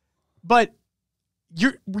 but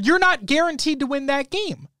you're not guaranteed to win that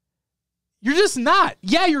game. You're just not.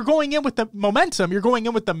 Yeah, you're going in with the momentum. You're going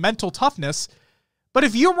in with the mental toughness. But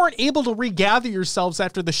if you weren't able to regather yourselves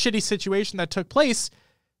after the shitty situation that took place,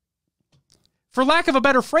 for lack of a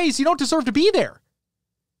better phrase, you don't deserve to be there.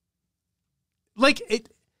 Like,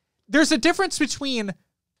 there's a difference between,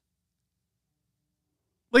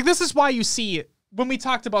 like, this is why you see, when we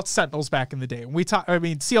talked about Sentinels back in the day,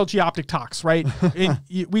 CLG Optic Talks, right?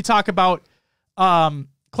 We talk about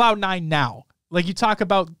Cloud9 now. Like, you talk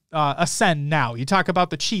about Ascend now. You talk about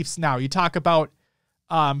the Chiefs now. You talk about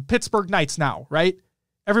Pittsburgh Knights now, right?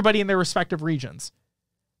 Everybody in their respective regions.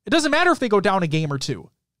 It doesn't matter if they go down a game or two.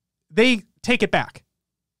 They take it back.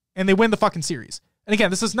 And they win the fucking series. And again,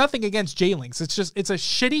 this is nothing against jailings. It's a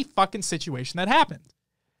shitty fucking situation that happened.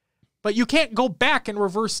 But you can't go back and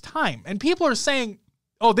reverse time. And people are saying,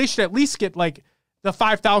 oh, they should at least get, like, the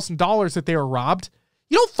 $5,000 that they were robbed.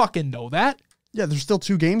 You don't fucking know that. Yeah, there's still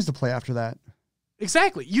 2 games to play after that.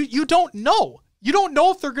 Exactly. You don't know. You don't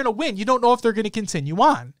know if they're going to win. You don't know if they're going to continue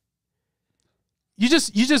on. You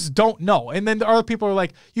just don't know. And then the other people are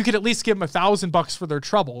like, you could at least give them $1,000 for their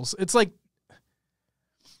troubles. It's like,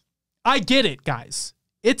 I get it, guys.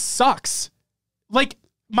 It sucks. Like,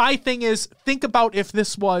 my thing is, think about if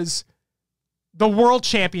this was the World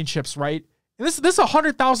Championships, right? And this is a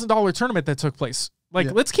 $100,000 tournament that took place.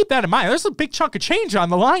 Like, let's keep that in mind. There's a big chunk of change on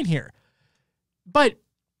the line here. But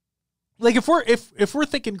like, if we're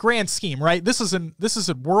thinking grand scheme, right? This is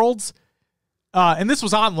at Worlds, and this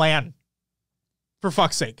was on LAN, for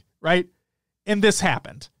fuck's sake, right? And this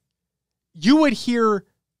happened. You would hear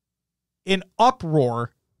an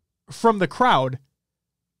uproar from the crowd,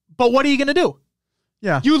 but what are you going to do?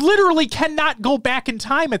 Yeah. You literally cannot go back in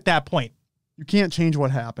time at that point. You can't change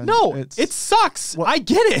what happened. No, it sucks. Well, I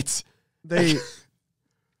get it.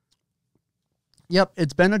 Yep,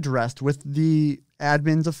 it's been addressed with the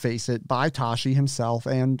admins of FACEIT by Tashi himself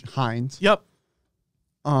and Hines. Yep.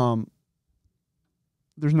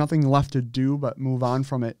 There's nothing left to do but move on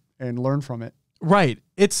from it and learn from it. Right.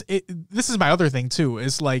 This is my other thing too,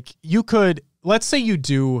 is like, you could, let's say you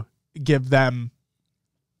do give them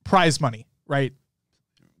prize money, right?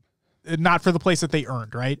 Not for the place that they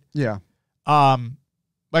earned, right? Yeah.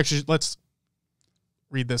 Actually, let's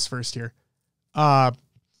read this first here.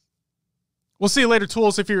 We'll see you later,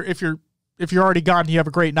 Tools. If you're already gone, you have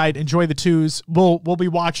a great night. Enjoy the twos. We'll be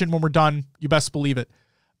watching when we're done. You best believe it.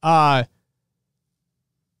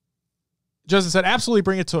 Justin said, absolutely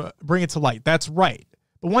bring it to light. That's right.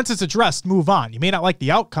 But once it's addressed, move on. You may not like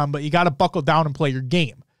the outcome, but you got to buckle down and play your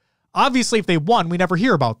game. Obviously, if they won, we never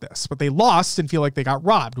hear about this, but they lost and feel like they got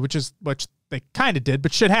robbed, which they kind of did,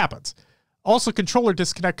 but shit happens. Also, controller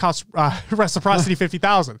disconnect costs reciprocity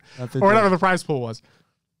 $50,000 or whatever the prize pool was.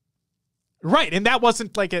 Right, and that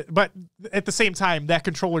wasn't like it, but at the same time, that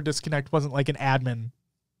controller disconnect wasn't like an admin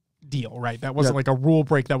deal, right? That wasn't like a rule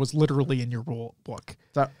break that was literally in your rule book.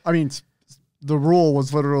 The rule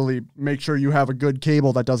was literally make sure you have a good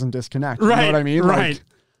cable that doesn't disconnect. You know what I mean? Right. Like,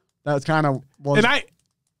 that's kind of was. And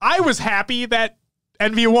I was happy that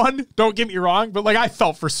Envy won. Don't get me wrong, but like, I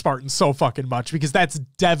felt for Spartan so fucking much because that's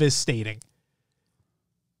devastating.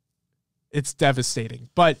 It's devastating,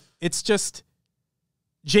 but it's just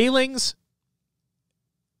Jaylings.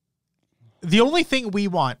 The only thing we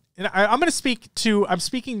want, and I'm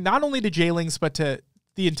speaking not only to Jaylings, but to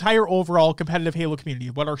the entire overall competitive Halo community,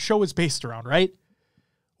 what our show is based around, right?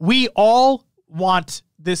 We all want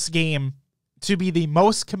this game to be the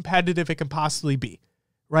most competitive it can possibly be,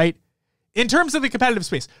 right? In terms of the competitive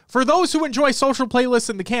space. For those who enjoy social playlists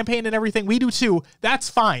and the campaign and everything, we do too. That's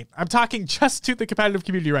fine. I'm talking just to the competitive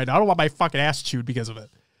community right now. I don't want my fucking ass chewed because of it.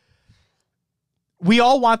 We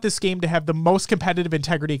all want this game to have the most competitive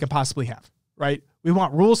integrity it can possibly have, right? We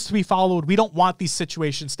want rules to be followed. We don't want these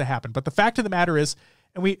situations to happen. But the fact of the matter is,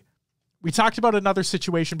 and we talked about another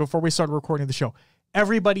situation before we started recording the show.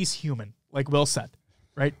 Everybody's human, like Will said,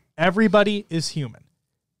 right? Everybody is human.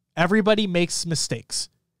 Everybody makes mistakes.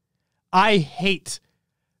 I hate,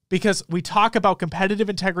 because we talk about competitive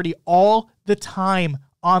integrity all the time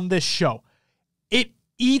on this show. It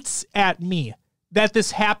eats at me that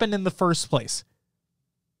this happened in the first place.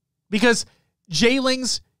 Because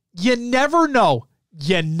Jaylings, you never know.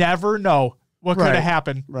 You never know what could have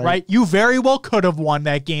happened, right? You very well could have won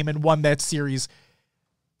that game and won that series.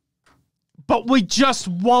 But we just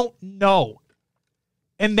won't know.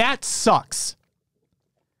 And that sucks.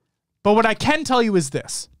 But what I can tell you is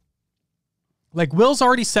this. Like Will's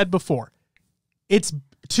already said before, it's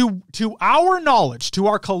to our knowledge, to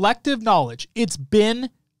our collective knowledge, it's been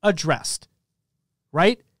addressed,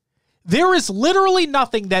 right? There is literally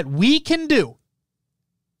nothing that we can do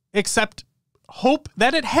except hope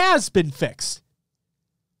that it has been fixed.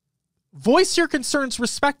 Voice your concerns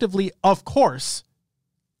respectively, of course.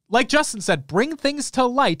 Like Justin said, bring things to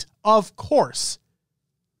light, of course.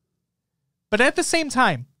 But at the same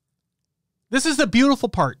time, this is the beautiful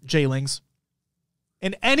part, Jaylings.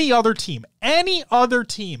 And any other team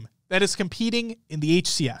that is competing in the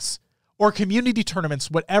HCS or community tournaments,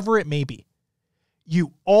 whatever it may be,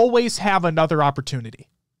 you always have another opportunity.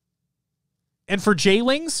 And for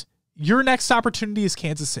Jaylings, your next opportunity is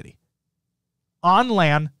Kansas City. On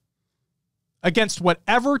LAN, against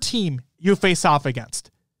whatever team you face off against.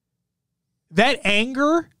 That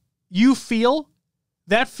anger you feel,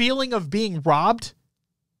 that feeling of being robbed,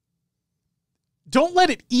 don't let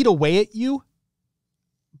it eat away at you,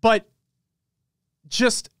 but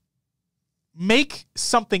just make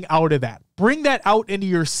something out of that. Bring that out into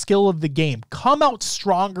your skill of the game. Come out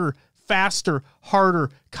stronger, faster, harder,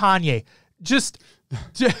 Kanye. Just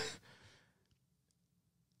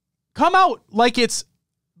come out like it's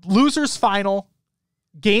losers final,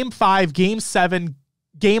 game 5, game 7,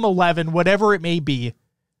 game 11, whatever it may be,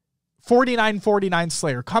 49-49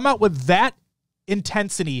 Slayer. Come out with that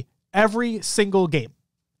intensity every single game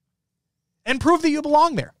and prove that you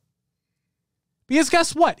belong there. Because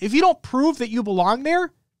guess what? If you don't prove that you belong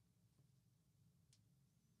there,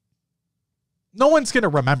 no one's going to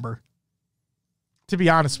remember, to be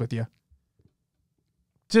honest with you.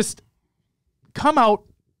 Just come out,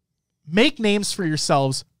 make names for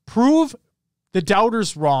yourselves, prove the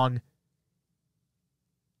doubters wrong.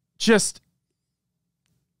 Just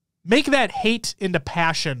make that hate into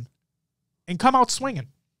passion and come out swinging.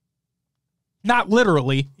 Not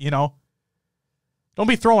literally, you know. Don't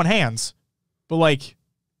be throwing hands, but like,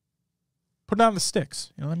 put it on the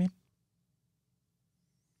sticks. You know what I mean?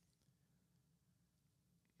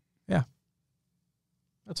 Yeah.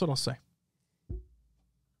 That's what I'll say.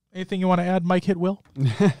 Anything you want to add, Mike Hit Will?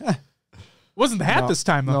 Wasn't the hat this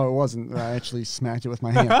time, though. No, it wasn't. I actually smacked it with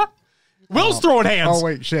my hand. Will's throwing hands. Oh,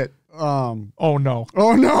 wait, shit. Oh, no.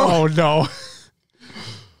 Oh, no. Oh, no.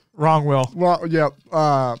 Wrong, Will. Well, yeah.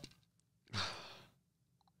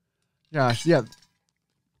 Yeah.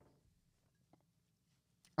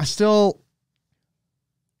 I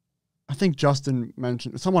think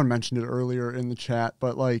someone mentioned it earlier in the chat,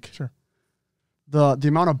 but like, sure. The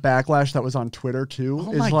amount of backlash that was on Twitter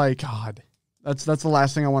too is like, God. That's the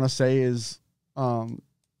last thing I want to say is, bunch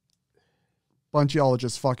of y'all are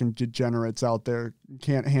just fucking degenerates out there.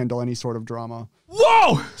 Can't handle any sort of drama.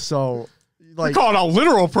 Whoa! So, like, you're calling out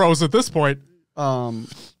literal pros at this point.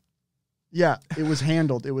 Yeah, it was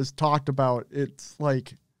handled. It was talked about. It's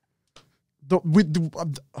like the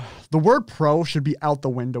word pro should be out the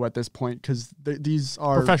window at this point because these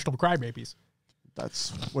are professional crybabies. That's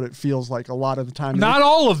what it feels like a lot of the time. Not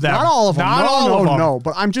all of them. Not all of them. Not all of them. No.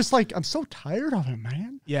 But I'm just like, I'm so tired of it,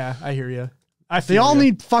 man. Yeah, I hear you. They all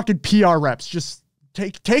need fucking PR reps. Just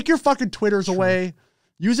take your fucking Twitters away.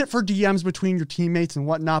 Use it for DMs between your teammates and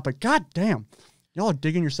whatnot. But goddamn, y'all are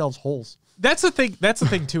digging yourselves holes. That's the thing. That's the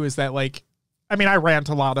thing too. Is that like, I mean, I rant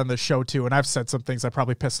a lot on this show too, and I've said some things that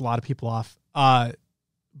probably piss a lot of people off.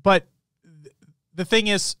 But the thing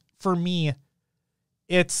is, for me,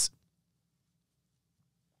 it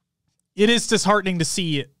is disheartening to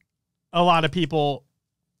see a lot of people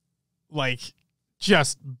like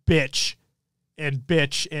just bitch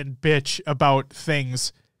about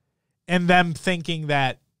things and them thinking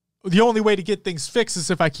that the only way to get things fixed is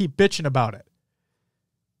if I keep bitching about it.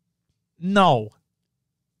 No.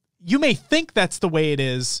 You may think that's the way it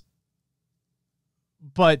is,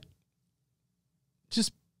 but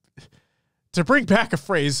just to bring back a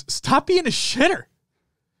phrase, stop being a shitter.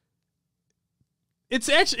 It's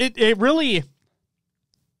actually, it really,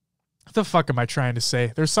 what the fuck am I trying to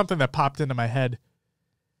say? There's something that popped into my head.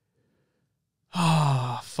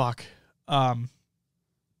 Oh, fuck.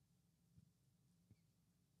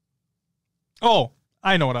 Oh,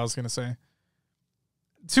 I know what I was going to say.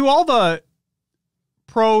 To all the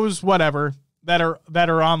pros, whatever, that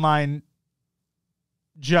are online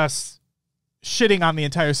just shitting on the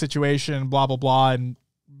entire situation, blah, blah, blah, and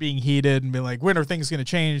being heated and being like, when are things going to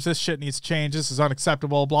change? This shit needs to change. This is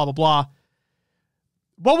unacceptable, blah, blah, blah.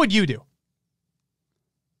 What would you do?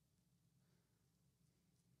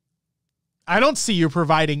 I don't see you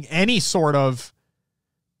providing any sort of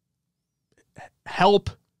help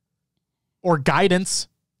or guidance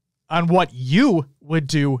on what you would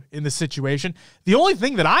do in the situation. The only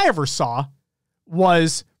thing that I ever saw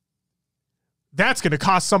was that's going to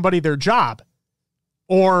cost somebody their job,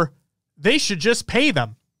 or they should just pay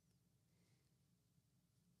them.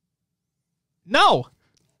 No.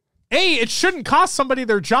 It shouldn't cost somebody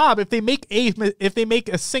their job if they make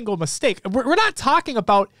a single mistake. We're not talking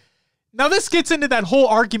about, now this gets into that whole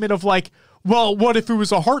argument of like, well, what if it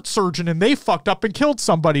was a heart surgeon and they fucked up and killed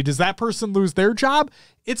somebody? Does that person lose their job?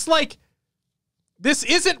 It's like, this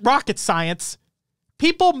isn't rocket science.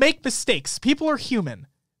 People make mistakes. People are human.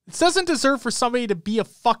 It doesn't deserve for somebody to be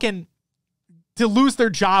to lose their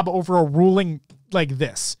job over a ruling like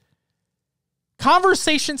this.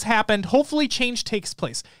 Conversations happened. Hopefully change takes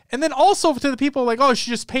place. And then also to the people like, oh, you should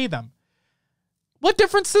just pay them. What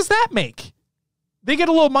difference does that make? They get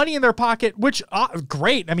a little money in their pocket, which,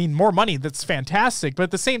 great. I mean, more money, that's fantastic. But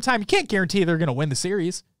at the same time, you can't guarantee they're going to win the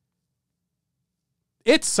series.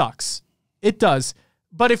 It sucks. It does.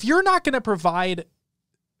 But if you're not going to provide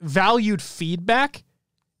valued feedback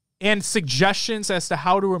and suggestions as to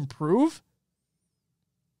how to improve,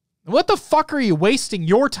 what the fuck are you wasting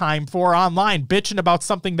your time for online bitching about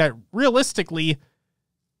something that realistically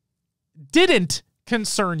didn't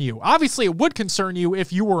concern you? Obviously, it would concern you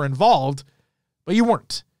if you were involved, but you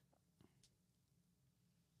weren't.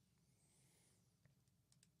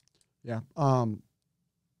 Yeah.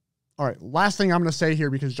 All right, last thing I'm going to say here,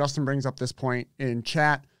 because Justin brings up this point in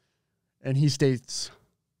chat, and he states,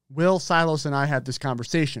 Will, Silos, and I had this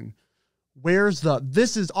conversation. Where's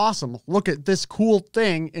this is awesome. Look at this cool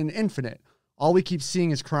thing in Infinite. All we keep seeing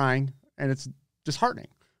is crying, and it's disheartening.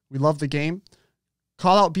 We love the game.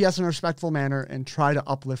 Call out BS in a respectful manner and try to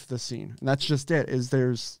uplift the scene. And that's just it, is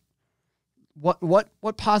there's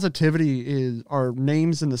what positivity are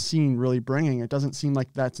names in the scene really bringing? It doesn't seem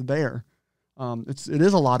like that's there. It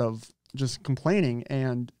is a lot of just complaining,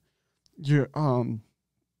 and you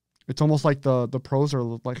it's almost like the pros are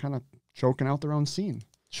like kind of choking out their own scene.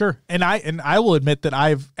 Sure. And I will admit that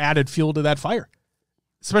I've added fuel to that fire,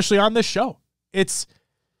 especially on this show. It's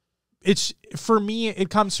for me,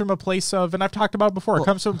 it comes from a place of, and I've talked about it before, it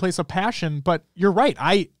comes from a place of passion, but you're right.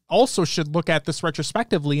 I also should look at this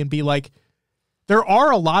retrospectively and be like, there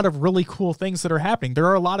are a lot of really cool things that are happening. There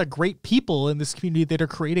are a lot of great people in this community that are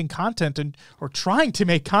creating content or trying to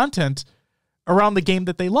make content around the game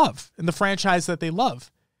that they love and the franchise that they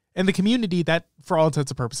love and the community that, for all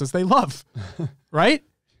intents and purposes, they love. Right?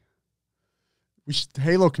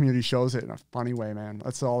 Halo community shows it in a funny way, man.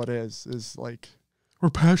 That's all it is like, we're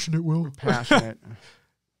passionate, Will. We're passionate.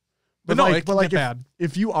 but no, it can get bad.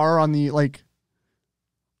 If you are on the, like,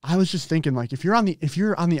 I was just thinking, like, if you're on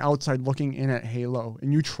the outside looking in at Halo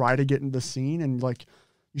and you try to get into the scene and, like,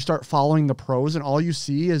 you start following the pros and all you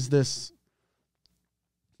see is this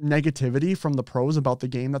negativity from the pros about the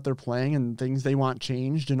game that they're playing and things they want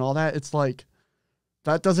changed and all that, it's like,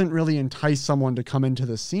 that doesn't really entice someone to come into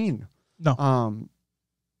the scene. No.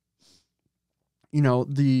 You know,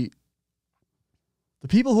 the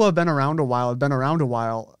people who have been around a while, and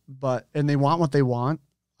they want what they want.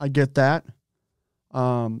 I get that.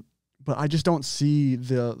 But I just don't see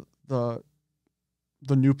the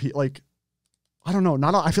new people. Like, I don't know.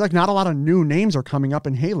 I feel like not a lot of new names are coming up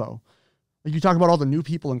in Halo. Like, you talk about all the new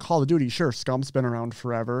people in Call of Duty. Sure, Scump's been around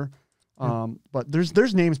forever. But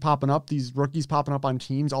there's names popping up, these rookies popping up on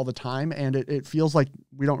teams all the time, and it feels like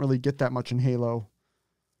we don't really get that much in Halo.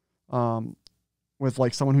 With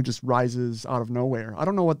like someone who just rises out of nowhere. I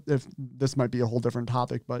don't know if this might be a whole different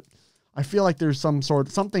topic, but I feel like there's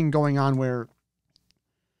something going on where,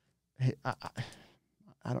 hey, I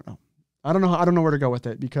don't know. I don't know where to go with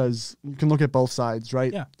it, because you can look at both sides,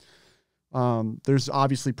 right? Yeah. There's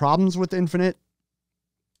obviously problems with Infinite.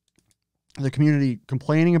 The community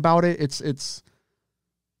complaining about it.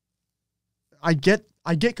 I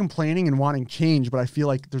get complaining and wanting change, but I feel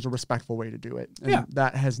like there's a respectful way to do it. And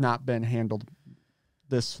that has not been handled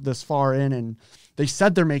this far in, and they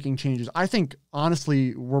said they're making changes. I think,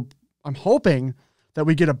 honestly, I'm hoping that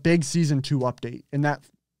we get a big season 2 update, and that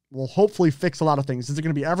will hopefully fix a lot of things. Is it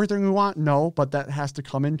going to be everything we want? No, but that has to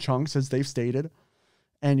come in chunks, as they've stated.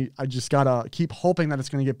 And I just got to keep hoping that it's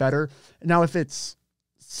going to get better. Now, if it's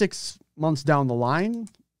 6 months down the line,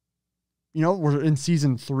 you know, we're in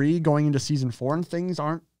season 3 going into season 4 and things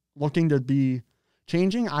aren't looking to be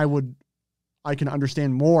changing, I can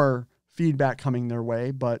understand more feedback coming their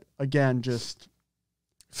way. But again, just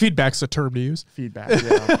feedback's a term to use. Feedback,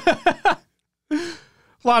 yeah.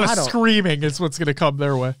 A lot of screaming is what's going to come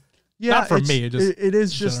their way. Yeah, not from me. It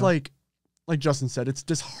is just like Justin said, it's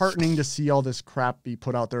disheartening to see all this crap be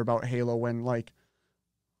put out there about Halo when, like,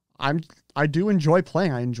 I do enjoy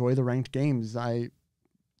playing. I enjoy the ranked games. I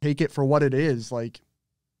take it for what it is, like,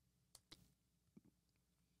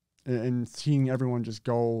 and seeing everyone just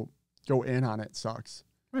go in on it sucks.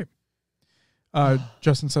 Right.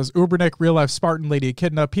 Justin says, Ubernick, Real Life Spartan, Lady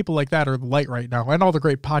Echidna, people like that are the light right now. And all the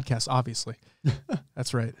great podcasts, obviously.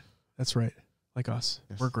 That's right. That's right. Like us.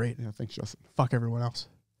 Yes. We're great. Yeah, thanks, Justin. Fuck everyone else.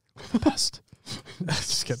 The best.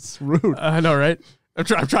 Just kidding. It's rude. I know, right? I'm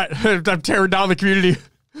trying. I'm tearing down the community.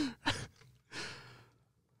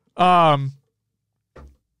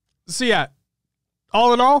 So yeah,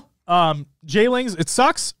 all in all, J-Lings, it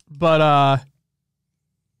sucks, but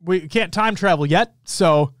we can't time travel yet,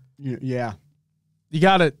 so yeah, you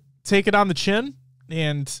gotta take it on the chin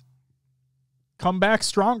and come back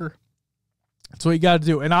stronger. That's what you gotta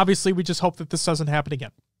do, and obviously we just hope that this doesn't happen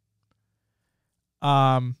again.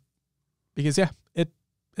 Because yeah,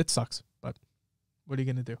 it sucks, but what are you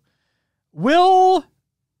gonna do?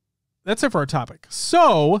 That's it for our topic.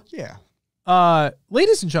 So yeah,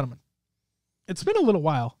 ladies and gentlemen, it's been a little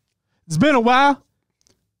while. It's been a while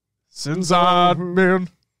since I've been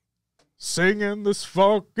singing this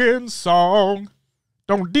fucking song.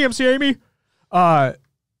 Don't DMCA me.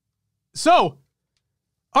 So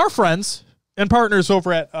our friends and partners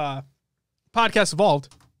over at Podcast Evolved,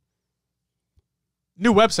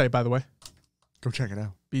 new website, by the way. Go check it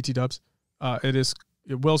out. BT Dubs.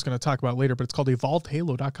 Will's going to talk about it later, but it's called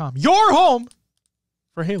evolvedhalo.com. Your home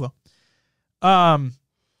for Halo.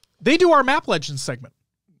 They do our Map Legends segment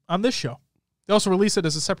on this show. They also release it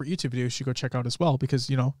as a separate YouTube video you should go check out as well because,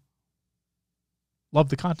 love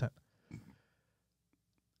the content.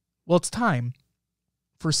 Well, it's time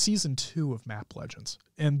for Season 2 of Map Legends.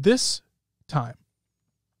 And this time,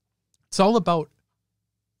 it's all about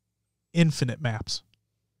infinite maps.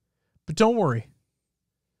 But don't worry.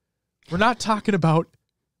 We're not talking about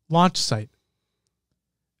Launch Site.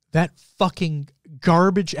 That fucking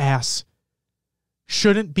garbage ass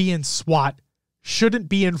shouldn't be in SWAT, shouldn't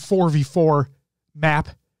be in 4v4 map.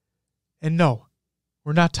 And no,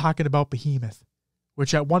 we're not talking about Behemoth,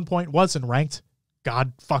 which at one point was in ranked.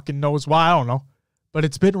 God fucking knows why, I don't know. But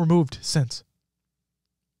it's been removed since.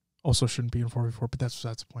 Also shouldn't be in 4v4, but that's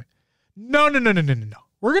the point. No.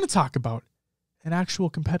 We're going to talk about an actual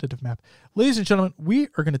competitive map. Ladies and gentlemen, we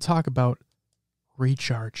are going to talk about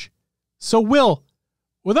Recharge. So, Will,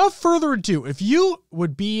 without further ado, if you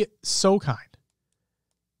would be so kind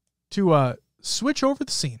to switch over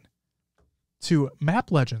the scene to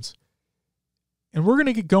Map Legends, and we're going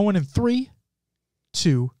to get going in 3,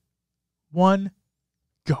 2, 1,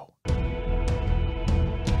 go.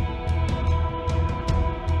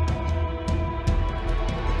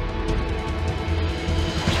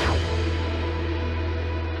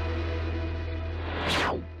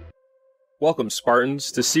 Welcome,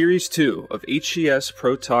 Spartans, to Series 2 of HCS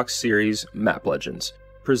Pro Talk Series Map Legends,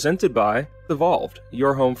 presented by Evolved,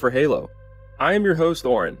 your home for Halo. I am your host,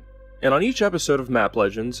 Oren, and on each episode of Map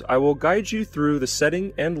Legends, I will guide you through the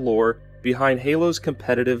setting and lore behind Halo's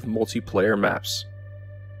competitive multiplayer maps.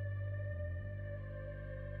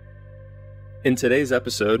 In today's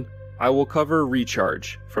episode, I will cover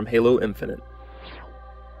Recharge from Halo Infinite.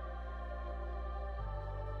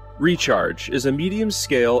 Recharge is a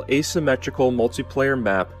medium-scale asymmetrical multiplayer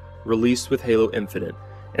map released with Halo Infinite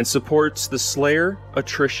and supports the Slayer,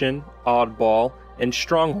 Attrition, Oddball, and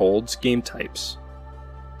Strongholds game types.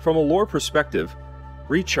 From a lore perspective,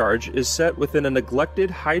 Recharge is set within a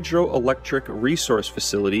neglected hydroelectric resource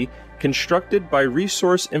facility constructed by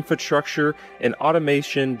resource infrastructure and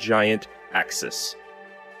automation giant HCS.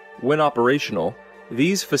 When operational,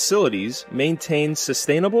 these facilities maintain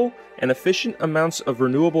sustainable and efficient amounts of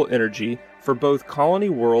renewable energy for both colony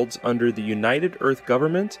worlds under the United Earth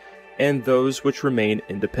government and those which remain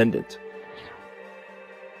independent.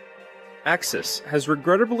 HCS has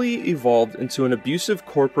regrettably evolved into an abusive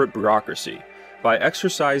corporate bureaucracy by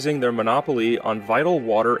exercising their monopoly on vital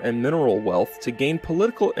water and mineral wealth to gain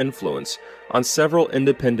political influence on several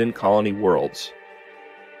independent colony worlds.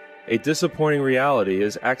 A disappointing reality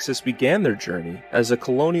as HCS began their journey as a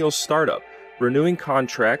colonial startup, renewing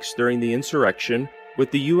contracts during the insurrection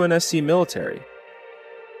with the UNSC military.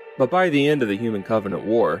 But by the end of the Human Covenant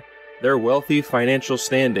War, their wealthy financial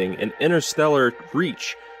standing and interstellar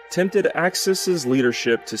reach tempted HCS's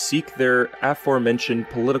leadership to seek their aforementioned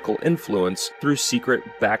political influence through secret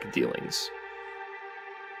backdealings.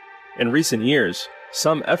 In recent years,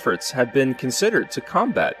 some efforts have been considered to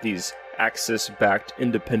combat these HCS-backed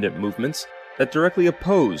independent movements that directly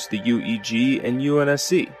oppose the UEG and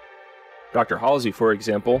UNSC. Dr. Halsey, for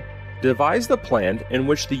example, devised a plan in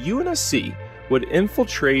which the UNSC would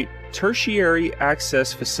infiltrate tertiary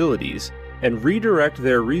HCS facilities and redirect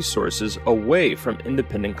their resources away from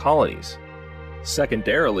independent colonies.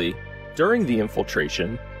 Secondarily, during the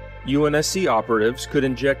infiltration, UNSC operatives could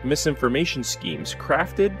inject misinformation schemes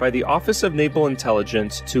crafted by the Office of Naval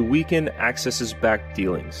Intelligence to weaken HCS's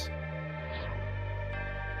backdealings.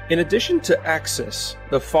 In addition to HCS,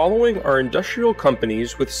 the following are industrial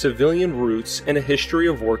companies with civilian roots and a history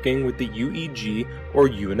of working with the UEG or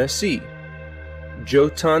UNSC.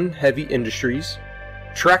 Jotun Heavy Industries,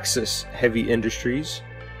 Traxxas Heavy Industries,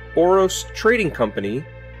 Oros Trading Company,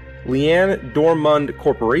 Leanne Dormund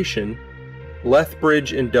Corporation,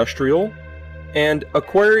 Lethbridge Industrial, and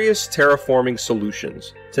Aquarius Terraforming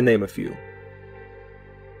Solutions, to name a few.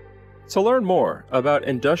 To learn more about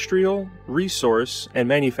industrial, resource, and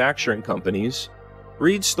manufacturing companies,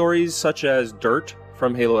 read stories such as Dirt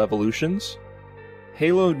from Halo Evolutions,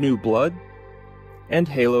 Halo New Blood, and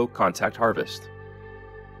Halo Contact Harvest.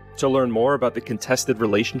 To learn more about the contested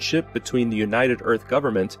relationship between the United Earth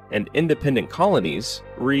government and independent colonies,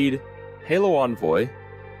 read Halo Envoy,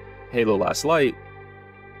 Halo Last Light,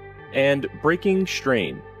 and Breaking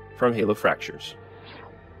Strain from Halo Fractures.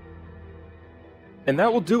 And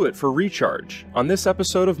that will do it for Recharge on this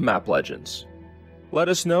episode of Map Legends. Let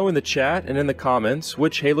us know in the chat and in the comments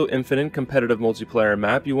which Halo Infinite competitive multiplayer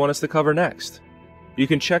map you want us to cover next. You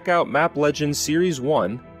can check out Map Legends Series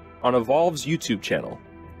 1 on Evolve's YouTube channel.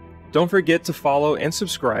 Don't forget to follow and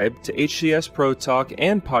subscribe to HCS Pro Talk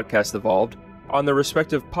and Podcast Evolved on their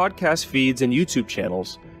respective podcast feeds and YouTube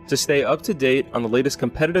channels to stay up to date on the latest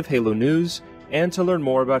competitive Halo news and to learn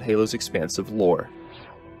more about Halo's expansive lore.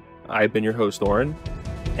 I've been your host, Oren,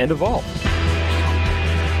 and Evolve.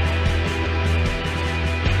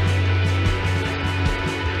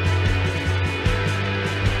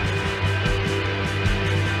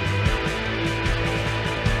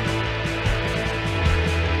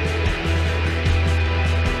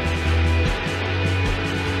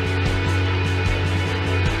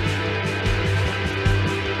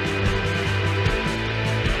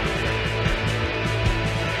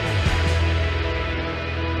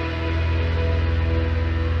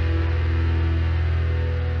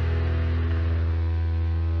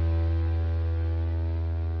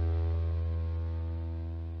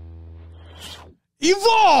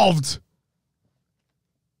 Evolved!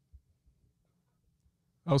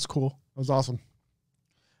 That was cool. That was awesome.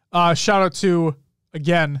 Shout out to,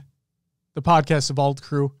 again, the Podcast Evolved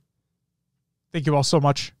crew. Thank you all so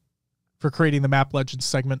much for creating the Map Legends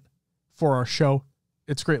segment for our show.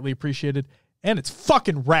 It's greatly appreciated. And it's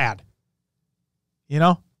fucking rad. You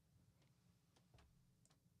know?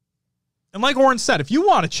 And like Oren said, if you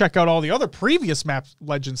want to check out all the other previous Map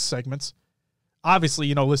Legends segments, obviously,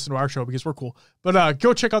 you know, listen to our show because we're cool. But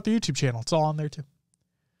go check out the YouTube channel. It's all on there, too.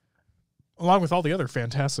 Along with all the other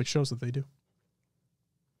fantastic shows that they do.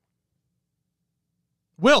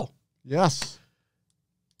 Will. Yes.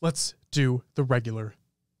 Let's do the regular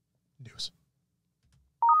news.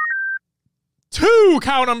 2,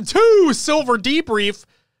 count them, 2 Silver Debrief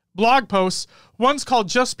blog posts. One's called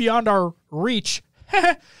Just Beyond Our Reach.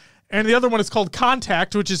 And the other one is called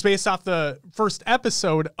Contact, which is based off the first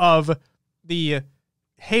episode of the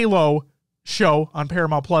Halo show on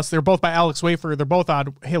Paramount Plus. They're both by Alex Wafer. They're both on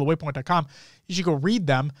HaloWaypoint.com. You should go read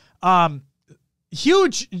them.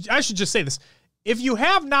 Huge. I should just say this. If you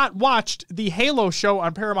have not watched the Halo show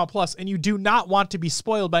on Paramount Plus and you do not want to be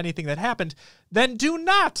spoiled by anything that happened, then do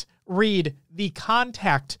not read the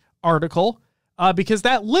Contact article because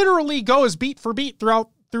that literally goes beat for beat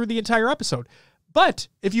through the entire episode. But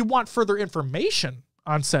if you want further information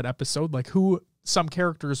on said episode, like who some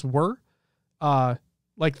characters were,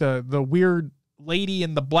 like the weird lady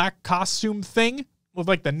in the black costume thing with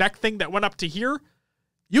like the neck thing that went up to here,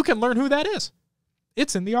 you can learn who that is.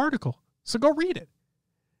 It's in the article. So go read it.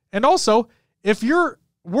 And also, if you're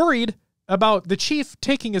worried about the chief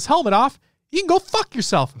taking his helmet off, you can go fuck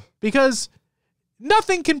yourself because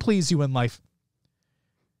nothing can please you in life.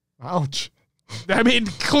 Ouch. I mean,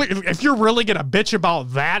 if you're really going to bitch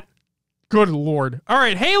about that, good Lord. All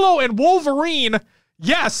right, Halo and Wolverine.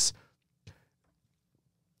 Yes.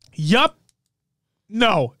 Yup.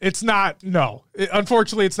 No, it's not. No.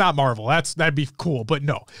 Unfortunately, it's not Marvel. That'd be cool, but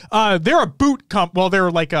no. They're a boot well,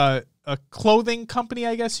 they're like a clothing company,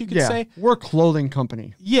 I guess you could say. We're a clothing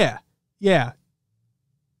company. Yeah. They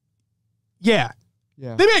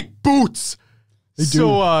make boots. They do.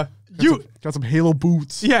 So got some Halo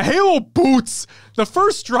boots. Yeah, Halo boots. The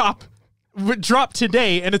first drop dropped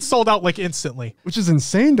today, and it sold out like instantly. Which is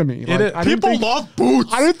insane to me. Like, people love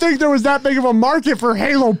boots. I didn't think there was that big of a market for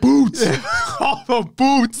Halo boots. All the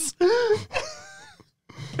boots.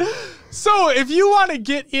 So if you want to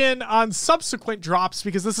get in on subsequent drops,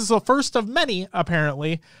 because this is the first of many,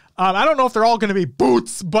 apparently. I don't know if they're all going to be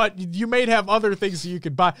boots, but you may have other things that you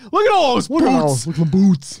could buy. Look at all those boots. Look at the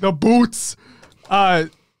boots. The boots.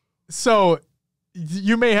 So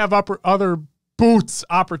you may have other boots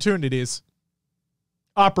opportunities.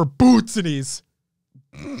 Opportunities.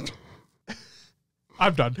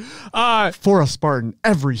 I'm done. For a Spartan,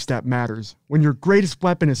 every step matters. When your greatest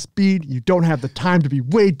weapon is speed, you don't have the time to be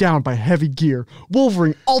weighed down by heavy gear.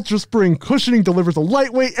 Wolverine Ultra Spring Cushioning delivers a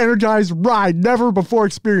lightweight, energized ride never before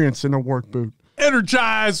experienced in a work boot.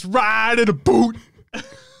 Energized ride in a boot.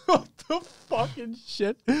 What the fucking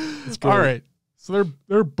shit? All right. So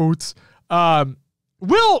they're boots.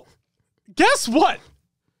 Will, guess what?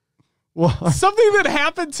 What? Something that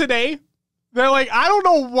happened today. They're like, I don't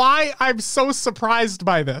know why I'm so surprised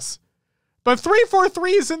by this. But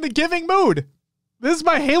 343 is in the giving mood. This is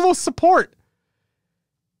my Halo support.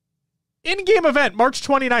 In-game event, March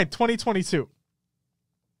 29th, 2022.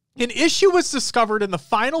 An issue was discovered in the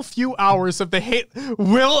final few hours of the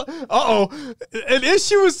An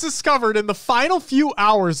issue was discovered in the final few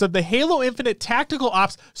hours of the Halo Infinite Tactical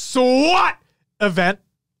Ops SWAT event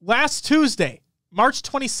last Tuesday, March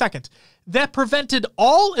 22nd, that prevented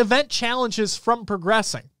all event challenges from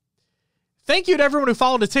progressing. Thank you to everyone who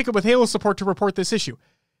followed a ticket with Halo support to report this issue.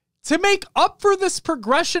 To make up for this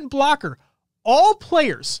progression blocker, all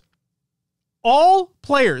players who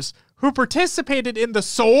participated in the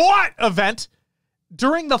SWAT event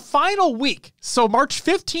during the final week, so March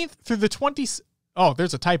 15th through the 20th. Oh,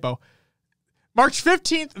 there's a typo. March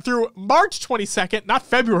 15th through March 22nd, not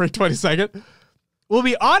February 22nd, will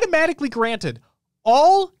be automatically granted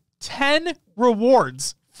all 10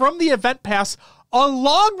 rewards from the event pass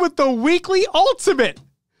along with the weekly ultimate.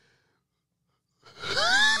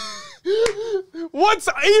 What's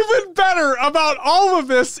even better about all of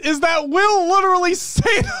this is that Will literally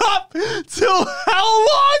stayed up till how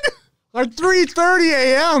long? Like 3:30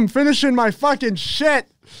 a.m. finishing my fucking shit.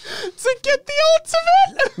 To get the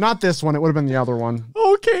ultimate? Not this one. It would have been the other one.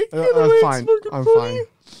 Okay. I'm fine. I'm fine.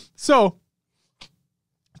 So,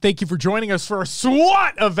 thank you for joining us for our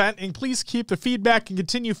SWAT event, and please keep the feedback and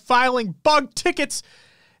continue filing bug tickets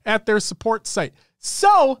at their support site.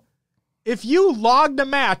 So, if you logged a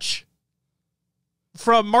match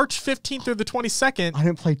from March 15th through the 22nd. I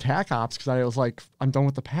didn't play TAC Ops because I was like, I'm done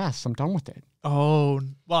with the pass. I'm done with it. Oh,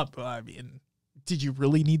 well, I mean, did you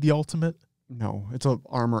really need the ultimate? No, it's an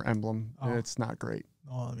armor emblem. Oh. It's not great.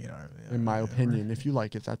 Oh, I mean, in my opinion. If you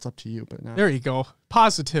like it, that's up to you. But no. There you go.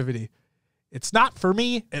 Positivity. It's not for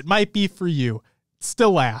me. It might be for you. It's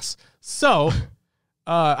still ass. So,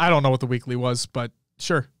 I don't know what the weekly was, but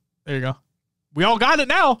sure. There you go. We all got it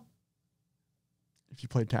now. If you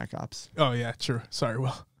played TAC Ops. Oh, yeah, true. Sorry,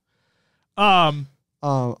 Will. No,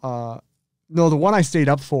 the one I stayed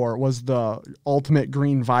up for was the ultimate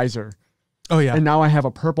green visor. Oh, yeah. And now I have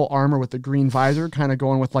a purple armor with the green visor, kind of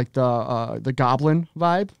going with like the goblin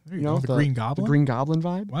vibe. There you know, the Green Goblin? The Green Goblin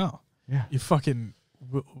vibe. Wow. Yeah. You fucking,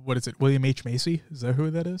 what is it? William H. Macy? Is that who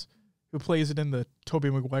that is? Who plays it in the Tobey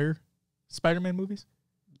Maguire Spider-Man movies?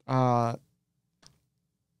 I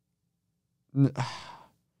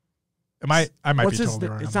might What's be his totally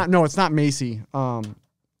name? wrong. It's not Macy. I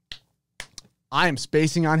am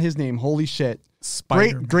spacing on his name. Holy shit.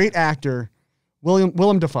 Spider-Man. Great actor.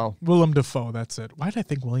 Willem Dafoe. Willem Dafoe, that's it. Why did I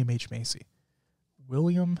think William H. Macy?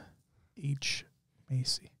 William H.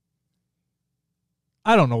 Macy.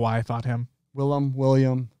 I don't know why I thought him.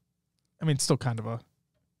 William. I mean, still kind of a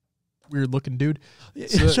weird looking dude.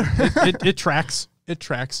 So, sure. It tracks. It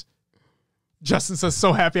tracks. Justin says,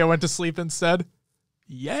 so happy I went to sleep instead.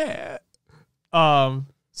 Yeah. So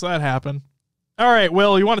that happened. All right,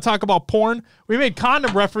 Will, you want to talk about porn? We made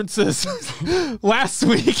condom references last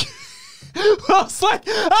week. I was like,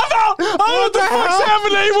 I'm out. I don't know what the fuck's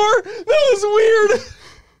happening anymore. That was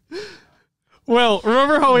weird. Well,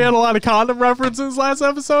 remember how we had a lot of condom references last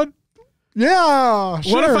episode? Yeah,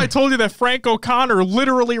 sure. What if I told you that Frank O'Connor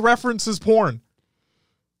literally references porn?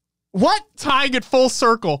 What? Tying it full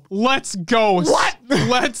circle. Let's go. What?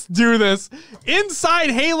 Let's do this.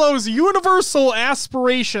 Inside Halo's Universal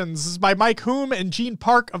Aspirations. This is by Mike Hume and Gene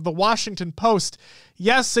Park of the Washington Post.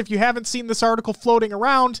 Yes, if you haven't seen this article floating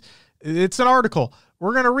around, it's an article.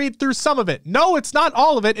 We're going to read through some of it. No, it's not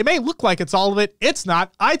all of it. It may look like it's all of it. It's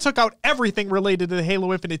not. I took out everything related to the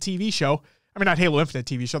Halo Infinite TV show. I mean, not Halo Infinite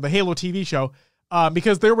TV show, the Halo TV show,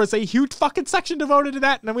 because there was a huge fucking section devoted to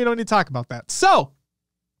that, and we don't need to talk about that. So,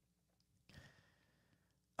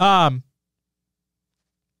 by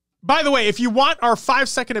the way, if you want our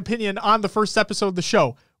 5-second opinion on the first episode of the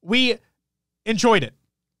show, we enjoyed it.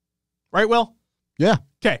 Right, Will? Yeah.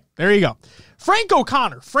 Okay, there you go. Frank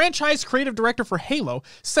O'Connor, franchise creative director for Halo,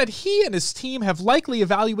 said he and his team have likely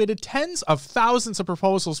evaluated tens of thousands of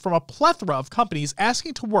proposals from a plethora of companies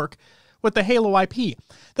asking to work with the Halo IP.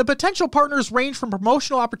 The potential partners range from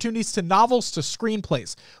promotional opportunities to novels to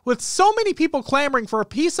screenplays. With so many people clamoring for a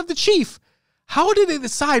piece of the chief, how do they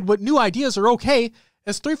decide what new ideas are okay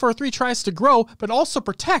as 343 tries to grow but also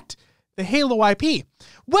protect the Halo IP?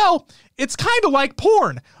 Well, it's kind of like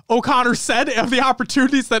porn, O'Connor said, of the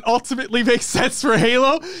opportunities that ultimately make sense for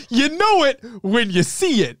Halo. You know it when you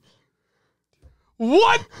see it.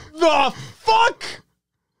 What the fuck?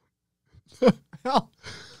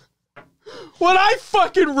 When I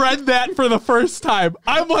fucking read that for the first time,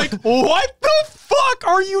 I'm like, what the fuck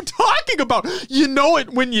are you talking about? You know it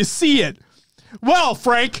when you see it. Well,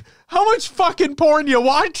 Frank, how much fucking porn you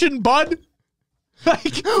watching, bud?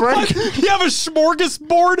 Like, what? You have a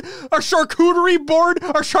smorgasbord, a charcuterie board,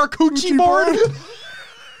 a charcuterie board?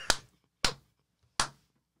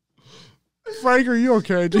 Frank, are you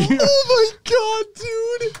okay, dude? Oh my god,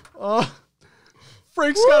 dude.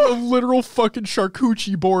 Frank's got a literal fucking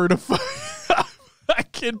charcuterie board of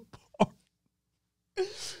fucking porn.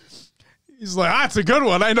 He's like, that's a good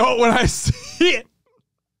one. I know it when I see it.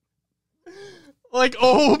 Like,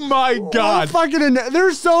 oh my god.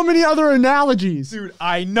 There's so many other analogies. Dude,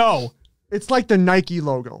 I know. It's like the Nike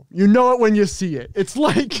logo. You know it when you see it. It's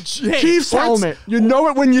like Chiefs helmet. You know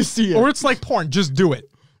it when you see it. Or it's like porn. Just do it.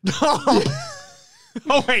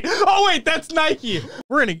 Oh wait, that's Nike.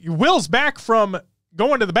 Will's back from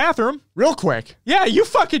going to the bathroom. Real quick. Yeah, you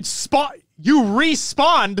fucking respawned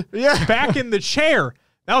back in the chair.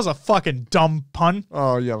 That was a fucking dumb pun.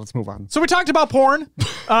 Oh, yeah, let's move on. So we talked about porn.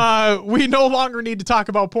 We no longer need to talk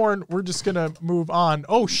about porn. We're just going to move on.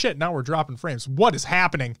 Oh, shit, now we're dropping frames. What is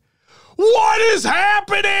happening? What is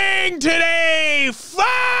happening today?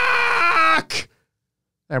 Fuck!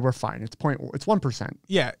 Yeah, we're fine. It's 1%.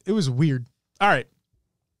 Yeah, it was weird. All right.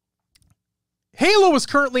 Halo is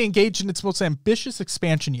currently engaged in its most ambitious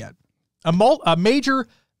expansion yet. A major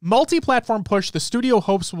multi-platform push the studio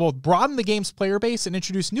hopes will broaden the game's player base and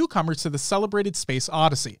introduce newcomers to the celebrated Space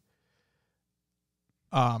Odyssey.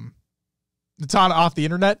 It's off the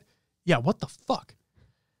internet. Yeah, what the fuck?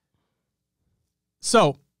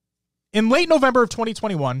 So, in late November of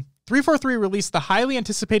 2021, 343 released the highly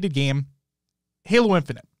anticipated game Halo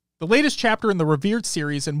Infinite, the latest chapter in the revered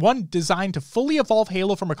series and one designed to fully evolve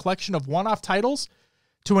Halo from a collection of one-off titles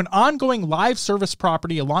to an ongoing live service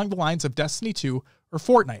property along the lines of Destiny 2 or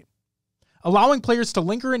Fortnite, allowing players to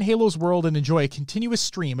linger in Halo's world and enjoy a continuous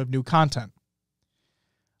stream of new content.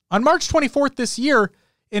 On March 24th this year,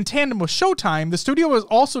 in tandem with Showtime, the studio has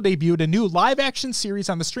also debuted a new live-action series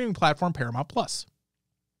on the streaming platform Paramount+.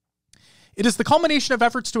 It is the culmination of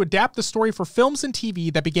efforts to adapt the story for films and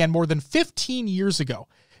TV that began more than 15 years ago,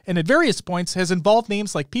 and at various points has involved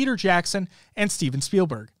names like Peter Jackson and Steven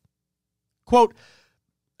Spielberg. Quote,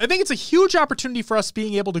 I think it's a huge opportunity for us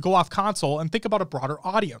being able to go off console and think about a broader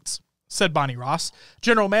audience, said Bonnie Ross,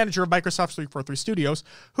 general manager of Microsoft's 343 Studios,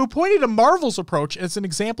 who pointed to Marvel's approach as an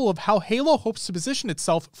example of how Halo hopes to position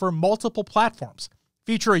itself for multiple platforms,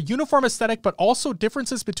 feature a uniform aesthetic but also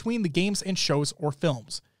differences between the games and shows or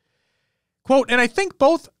films. Quote, and I think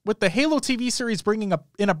both with the Halo TV series bringing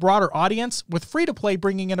in a broader audience, with free-to-play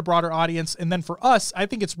bringing in a broader audience, and then for us, I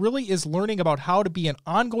think it's really is learning about how to be an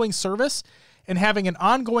ongoing service and having an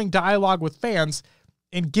ongoing dialogue with fans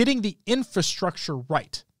and getting the infrastructure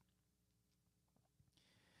right.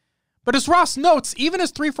 But as Ross notes, even as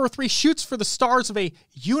 343 shoots for the stars of a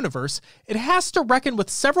universe, it has to reckon with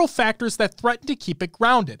several factors that threaten to keep it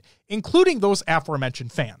grounded, including those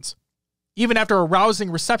aforementioned fans. Even after a rousing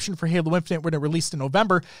reception for Halo Infinite when it released in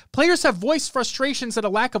November, players have voiced frustrations at a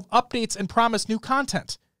lack of updates and promised new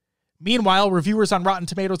content. Meanwhile, reviewers on Rotten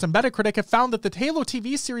Tomatoes and Metacritic have found that the Halo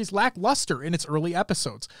TV series lacked luster in its early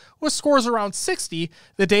episodes, with scores around 60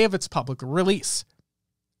 the day of its public release.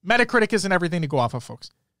 Metacritic isn't everything to go off of,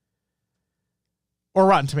 folks. Or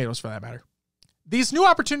Rotten Tomatoes, for that matter. These new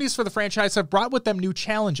opportunities for the franchise have brought with them new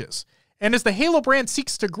challenges. And as the Halo brand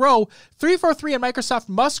seeks to grow, 343 and Microsoft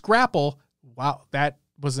must grapple, wow, that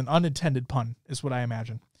was an unintended pun, is what I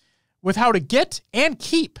imagine, with how to get and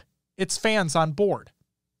keep its fans on board.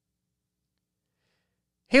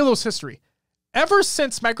 Halo's history. Ever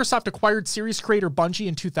since Microsoft acquired series creator Bungie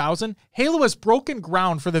in 2000, Halo has broken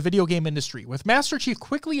ground for the video game industry, with Master Chief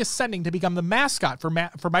quickly ascending to become the mascot for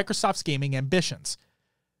Microsoft's gaming ambitions.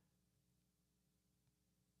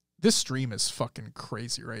 This stream is fucking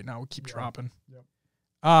crazy right now. We'll keep dropping.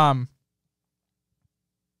 Yep.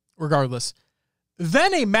 Regardless.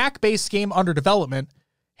 Then a Mac-based game under development,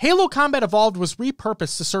 Halo Combat Evolved was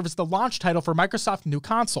repurposed to serve as the launch title for Microsoft's new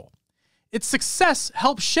console. Its success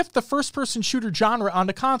helped shift the first-person shooter genre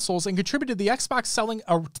onto consoles and contributed to the Xbox selling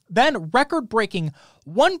a then record-breaking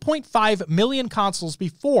 1.5 million consoles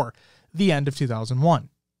before the end of 2001.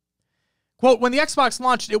 Quote, when the Xbox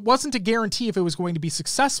launched, it wasn't a guarantee if it was going to be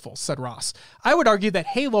successful, said Ross. I would argue that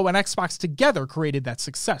Halo and Xbox together created that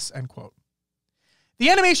success, end quote. The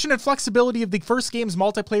animation and flexibility of the first game's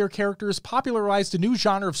multiplayer characters popularized a new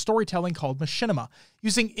genre of storytelling called machinima,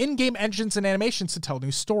 using in-game engines and animations to tell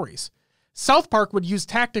new stories. South Park would use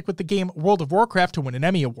tactic with the game World of Warcraft to win an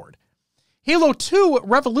Emmy Award. Halo 2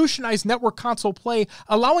 revolutionized network console play,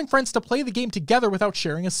 allowing friends to play the game together without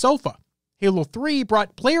sharing a sofa. Halo 3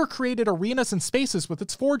 brought player-created arenas and spaces with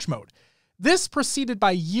its Forge mode. This preceded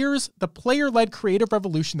by years the player-led creative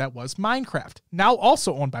revolution that was Minecraft, now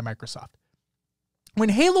also owned by Microsoft. When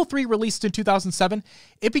Halo 3 released in 2007,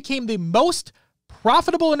 it became the most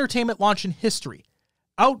profitable entertainment launch in history,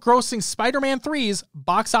 outgrossing Spider-Man 3's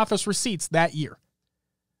box office receipts that year.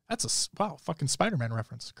 That's a, wow, fucking Spider-Man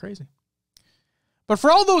reference. Crazy. But for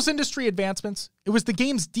all those industry advancements, it was the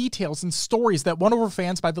game's details and stories that won over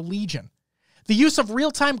fans by the legion. The use of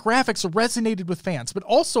real-time graphics resonated with fans, but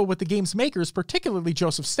also with the game's makers, particularly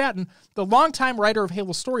Joseph Staten, the longtime writer of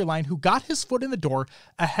Halo storyline who got his foot in the door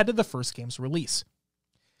ahead of the first game's release.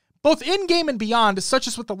 Both in-game and beyond, such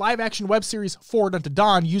as with the live-action web series Forward Unto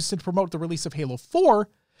Dawn used to promote the release of Halo 4,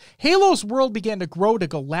 Halo's world began to grow to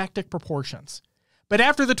galactic proportions. But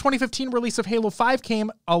after the 2015 release of Halo 5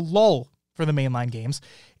 came a lull for the mainline games.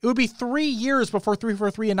 It would be 3 years before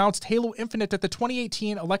 343 announced Halo Infinite at the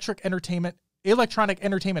 2018 Electronic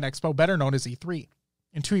Entertainment Expo, better known as E3.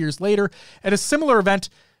 And 2 years later, at a similar event,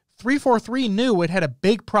 343 knew it had a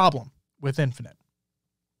big problem with Infinite.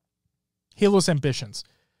 Halo's ambitions.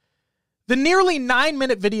 The nearly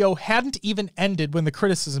 9-minute video hadn't even ended when the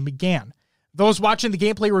criticism began. Those watching the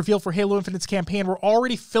gameplay reveal for Halo Infinite's campaign were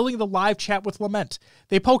already filling the live chat with lament.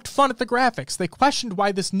 They poked fun at the graphics. They questioned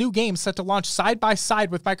why this new game set to launch side by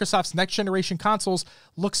side with Microsoft's next-generation consoles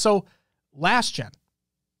looked so last-gen.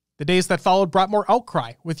 The days that followed brought more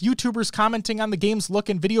outcry, with YouTubers commenting on the game's look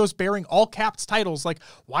and videos bearing all-caps titles like,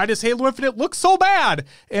 "Why does Halo Infinite look so bad?"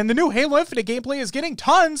 And the new Halo Infinite gameplay is getting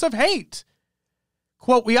tons of hate.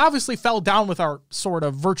 Quote, "We obviously fell down with our sort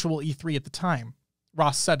of virtual E3 at the time,"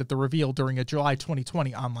 Ross said at the reveal during a July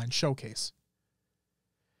 2020 online showcase.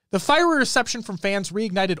 The fiery reception from fans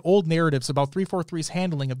reignited old narratives about 343's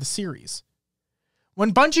handling of the series.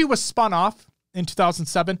 When Bungie was spun off in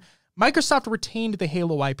 2007, Microsoft retained the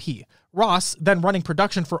Halo IP. Ross, then running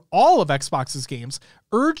production for all of Xbox's games,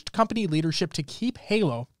 urged company leadership to keep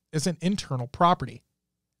Halo as an internal property.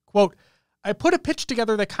 Quote, "I put a pitch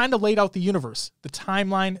together that kind of laid out the universe, the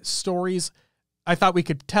timeline, stories I thought we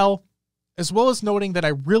could tell, as well as noting that I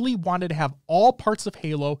really wanted to have all parts of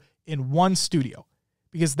Halo in one studio,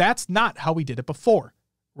 because that's not how we did it before,"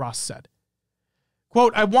 Ross said.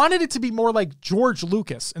 Quote, "I wanted it to be more like George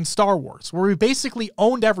Lucas in Star Wars, where we basically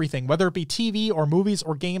owned everything, whether it be TV or movies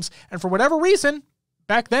or games, and for whatever reason,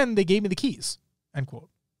 back then they gave me the keys," end quote.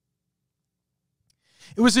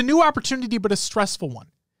 It was a new opportunity, but a stressful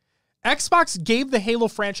one. Xbox gave the Halo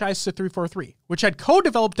franchise to 343, which had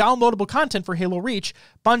co-developed downloadable content for Halo Reach,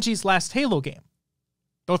 Bungie's last Halo game.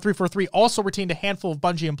 Though 343 also retained a handful of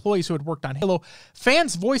Bungie employees who had worked on Halo,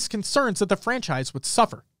 fans voiced concerns that the franchise would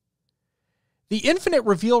suffer. The Infinite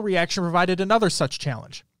reveal reaction provided another such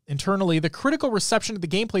challenge. Internally, the critical reception of the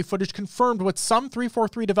gameplay footage confirmed what some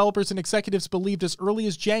 343 developers and executives believed as early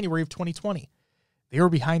as January of 2020. They were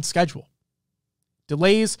behind schedule.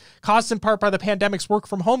 Delays, caused in part by the pandemic's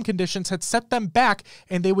work-from-home conditions, had set them back,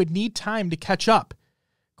 and they would need time to catch up.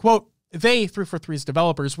 Quote, "They, 343's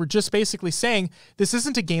developers, were just basically saying, this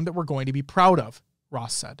isn't a game that we're going to be proud of,"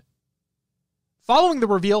 Ross said. Following the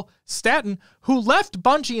reveal, Staten, who left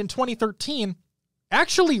Bungie in 2013,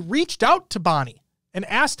 actually reached out to Bonnie and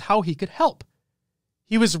asked how he could help.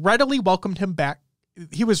 He was readily welcomed back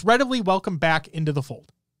into the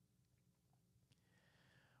fold.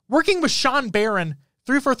 Working with Sean Barron,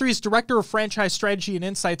 343's Director of Franchise Strategy and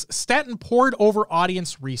Insights, Staten pored over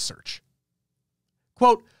audience research.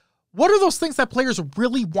 Quote, "What are those things that players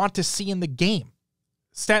really want to see in the game?"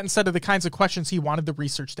 Staten said of the kinds of questions he wanted the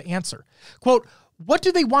research to answer. Quote, "What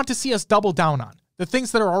do they want to see us double down on? The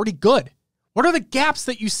things that are already good? What are the gaps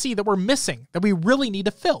that you see that we're missing that we really need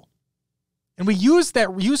to fill?" And we used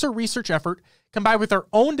that user research effort, combined with our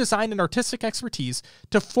own design and artistic expertise,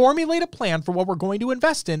 to formulate a plan for what we're going to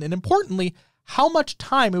invest in, and importantly, how much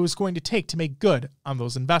time it was going to take to make good on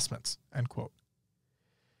those investments, end quote.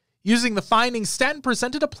 Using the findings, Staten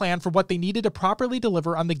presented a plan for what they needed to properly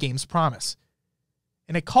deliver on the game's promise.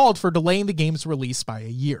 And it called for delaying the game's release by a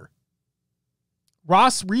year.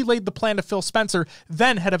 Ross relayed the plan to Phil Spencer,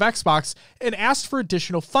 then head of Xbox, and asked for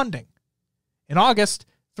additional funding. In August,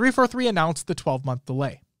 343 announced the 12-month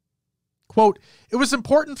delay. Quote, "It was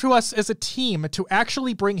important to us as a team to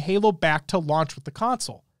actually bring Halo back to launch with the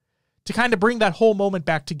console, to kind of bring that whole moment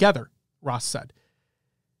back together," Ross said.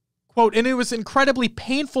 Quote, "And it was an incredibly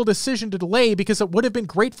painful decision to delay because it would have been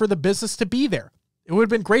great for the business to be there. It would have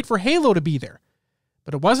been great for Halo to be there.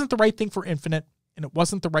 But it wasn't the right thing for Infinite, and it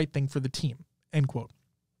wasn't the right thing for the team," end quote.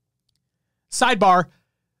 Sidebar,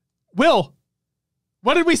 Will,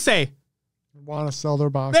 what did we say? They want to sell their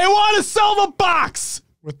box. They want to sell the box!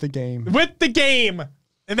 With the game. With the game!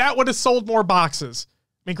 And that would have sold more boxes.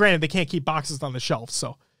 I mean, granted, they can't keep boxes on the shelf,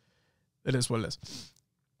 so it is what it is.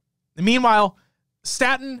 And meanwhile,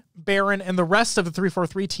 Staten, Barron, and the rest of the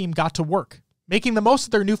 343 team got to work, making the most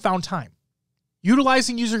of their newfound time.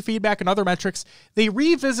 Utilizing user feedback and other metrics, they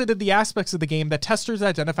revisited the aspects of the game that testers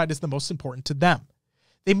identified as the most important to them.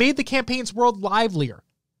 They made the campaign's world livelier,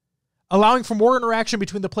 allowing for more interaction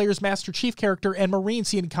between the player's Master Chief character and Marines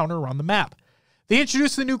he encounter around the map. They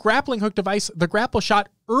introduced the new grappling hook device, the Grapple Shot,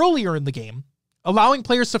 earlier in the game, allowing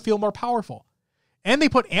players to feel more powerful. And they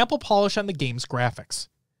put ample polish on the game's graphics.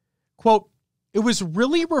 Quote, "It was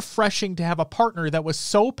really refreshing to have a partner that was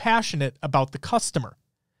so passionate about the customer,"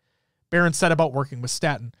 Barron said about working with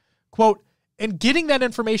Staten. Quote, and getting that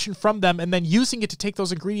information from them and then using it to take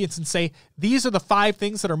those ingredients and say, these are the 5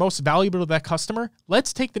 things that are most valuable to that customer.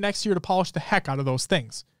 Let's take the next year to polish the heck out of those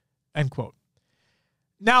things. End quote.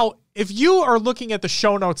 Now, if you are looking at the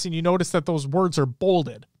show notes and you notice that those words are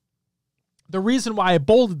bolded, the reason why I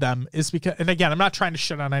bolded them is because, and again, I'm not trying to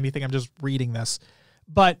shit on anything. I'm just reading this,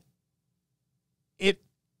 but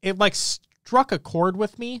it like struck a chord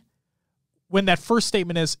with me when that first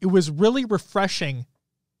statement is, it was really refreshing.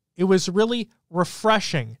 It was really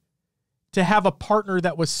refreshing to have a partner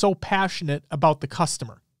that was so passionate about the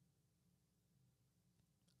customer.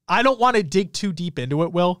 I don't want to dig too deep into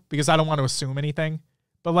it, Will, because I don't want to assume anything.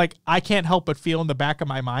 But like, I can't help but feel in the back of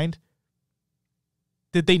my mind,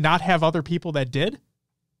 did they not have other people that did?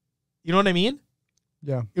 You know what I mean?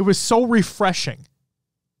 Yeah. It was so refreshing.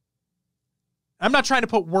 I'm not trying to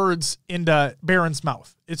put words into Barron's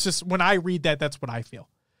mouth. It's just when I read that, that's what I feel.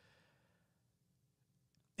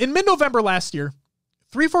 In mid-November last year,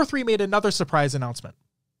 343 made another surprise announcement.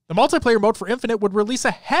 The multiplayer mode for Infinite would release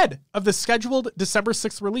ahead of the scheduled December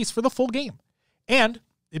 6th release for the full game. And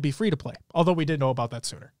it'd be free to play, although we did know about that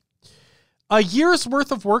sooner. A year's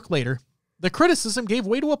worth of work later, the criticism gave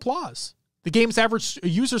way to applause. The game's average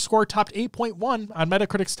user score topped 8.1 on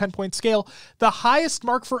Metacritic's 10-point scale, the highest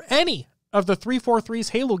mark for any of the 343's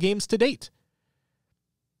Halo games to date.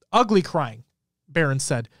 Ugly crying, Barron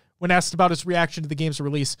said. When asked about his reaction to the game's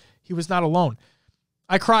release, he was not alone.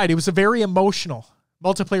 I cried. It was a very emotional.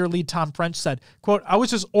 Multiplayer lead Tom French said, quote, I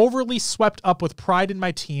was just overly swept up with pride in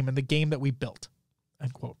my team and the game that we built,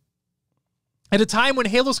 end quote. At a time when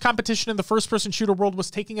Halo's competition in the first-person shooter world was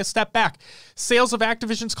taking a step back, sales of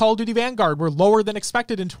Activision's Call of Duty Vanguard were lower than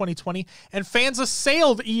expected in 2020, and fans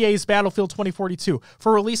assailed EA's Battlefield 2042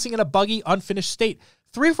 for releasing in a buggy, unfinished state.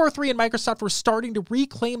 343 and Microsoft were starting to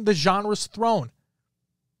reclaim the genre's throne.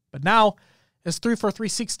 But now, as 343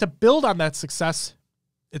 seeks to build on that success,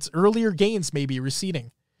 its earlier gains may be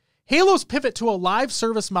receding. Halo's pivot to a live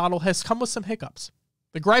service model has come with some hiccups.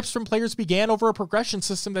 The gripes from players began over a progression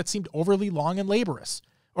system that seemed overly long and laborious.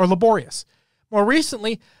 More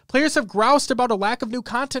recently, players have groused about a lack of new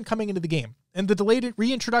content coming into the game and the delayed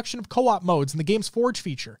reintroduction of co-op modes and the game's Forge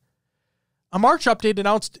feature. A March update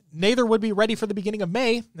announced neither would be ready for the beginning of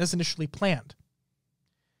May as initially planned.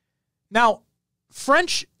 Now,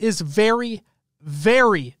 French is very,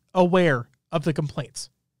 very aware of the complaints.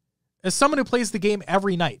 As someone who plays the game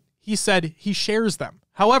every night, he said he shares them.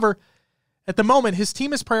 However, at the moment, his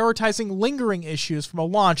team is prioritizing lingering issues from a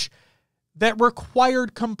launch that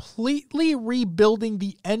required completely rebuilding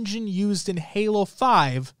the engine used in Halo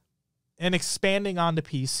 5 and expanding onto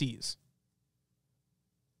PCs.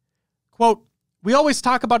 Quote, we always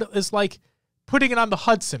talk about it as like putting it on the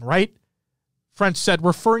Hudson, right? French said,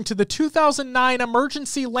 referring to the 2009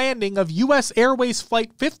 emergency landing of U.S. Airways Flight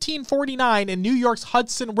 1549 in New York's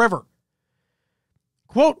Hudson River.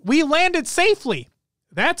 Quote, we landed safely.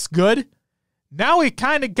 That's good. Now we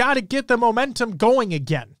kind of got to get the momentum going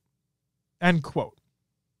again. End quote.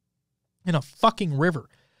 In a fucking river.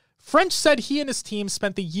 French said he and his team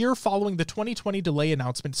spent the year following the 2020 delay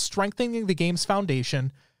announcement strengthening the game's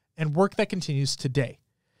foundation and work that continues today.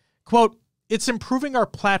 Quote, it's improving our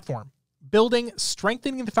platform, building,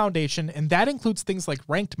 strengthening the foundation, and that includes things like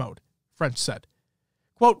ranked mode, French said.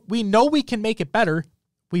 Quote, we know we can make it better.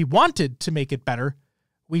 We wanted to make it better.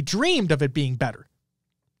 We dreamed of it being better.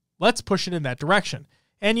 Let's push it in that direction.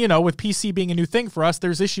 And, you know, with PC being a new thing for us,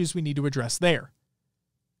 there's issues we need to address there.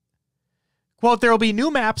 Quote, there will be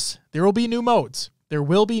new maps, there will be new modes, there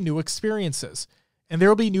will be new experiences, and there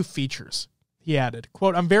will be new features, he added.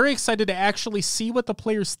 Quote, I'm very excited to actually see what the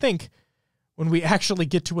players think when we actually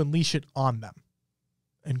get to unleash it on them,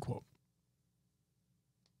 end quote.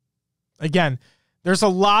 Again, there's a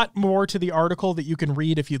lot more to the article that you can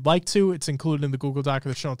read if you'd like to. It's included in the Google Doc or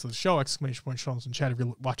the show notes of the show, ! Show notes in chat if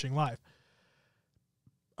you're watching live.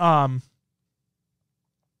 But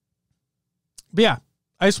yeah,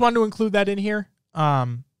 I just wanted to include that in here.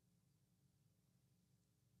 Kind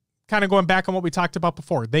of going back on what we talked about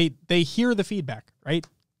before. They hear the feedback, right?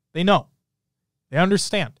 They know. They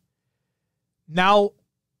understand. Now,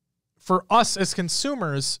 for us as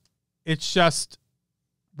consumers, it's just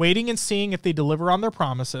waiting and seeing if they deliver on their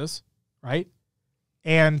promises, right?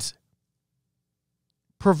 And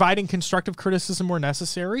providing constructive criticism where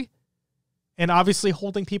necessary. And obviously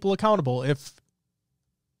holding people accountable if,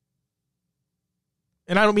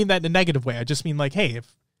 and I don't mean that in a negative way. I just mean like, hey,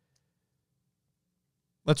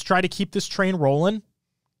 let's try to keep this train rolling,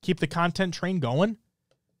 keep the content train going. And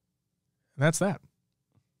that's that.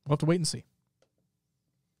 We'll have to wait and see.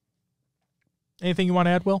 Anything you want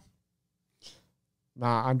to add, Will?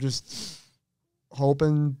 Nah, I'm just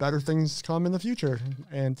hoping better things come in the future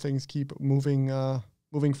and things keep moving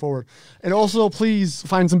forward. And also, please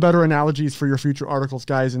find some better analogies for your future articles,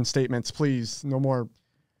 guys, and statements. Please, no more.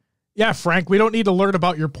 Yeah, Frank, we don't need to learn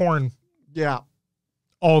about your porn. Yeah.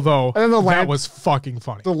 Although, and then that was fucking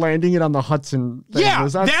funny. The landing it on the Hudson thing. Yeah,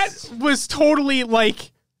 that was totally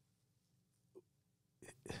like...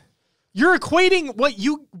 You're equating what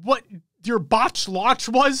your botched launch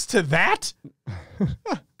was to that?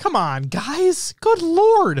 Come on, guys. Good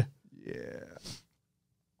Lord. Yeah.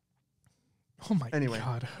 Oh, my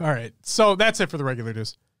God. All right. So that's it for the regular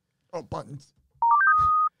news. Oh, buttons.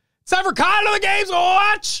 It's time for Con of the Games to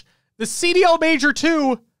watch. The CDL Major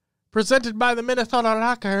 2, presented by the Minnesota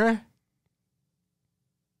Locker.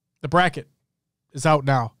 The bracket is out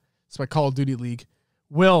now. It's my Call of Duty League.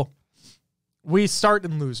 Will we start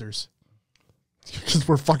in losers? Because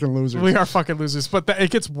we're fucking losers. We are fucking losers, but it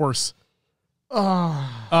gets worse.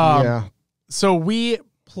 Yeah. So we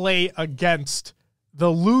play against the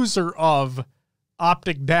loser of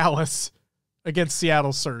Optic Dallas against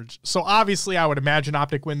Seattle Surge. So obviously I would imagine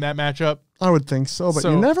Optic win that matchup. I would think so, but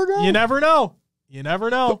you never know. You never know. You never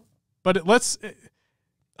know. But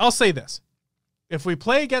I'll say this. If we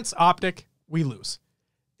play against Optic, we lose.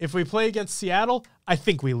 If we play against Seattle, I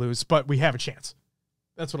think we lose, but we have a chance.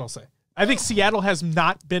 That's what I'll say. I think Seattle has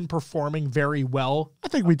not been performing very well. I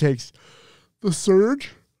think we take the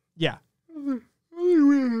Surge. Yeah.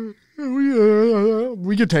 We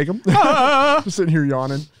could take them. Just sitting here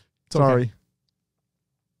yawning. Sorry. Okay.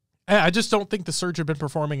 I just don't think the Surge have been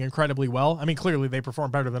performing incredibly well. I mean, clearly they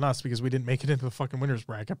perform better than us because we didn't make it into the fucking winners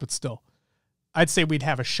bracket, but still. I'd say we'd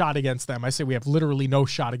have a shot against them. I say we have literally no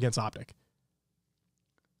shot against Optic.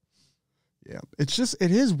 Yeah. It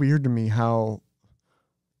is weird to me how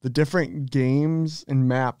the different games and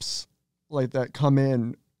maps like that come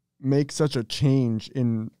in make such a change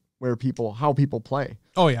in how people play.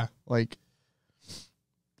 Oh yeah. Like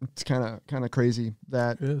it's kind of crazy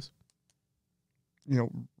that it is. You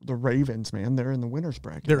know, the Ravens, man, they're in the winners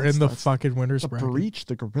bracket. They're in the fucking winners bracket. Breach,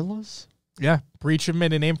 the Gorillas. Yeah, Breach have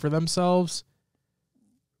made a name for themselves.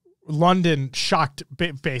 London shocked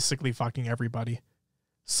basically fucking everybody.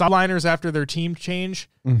 Subliners after their team change.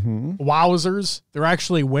 Mm-hmm. Wowzers. They're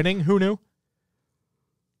actually winning. Who knew?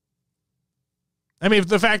 I mean,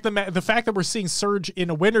 the fact that we're seeing Surge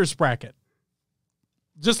in a winners bracket.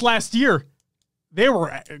 Just last year, they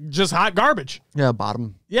were just hot garbage. Yeah,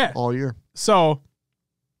 bottom. Yeah. All year. So,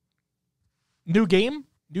 new game,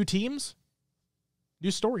 new teams,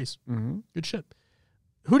 new stories. Mm-hmm. Good shit.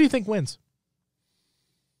 Who do you think wins?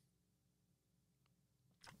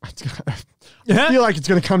 I feel like it's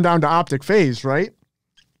going to come down to Optic FaZe, right?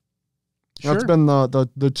 Sure. That's been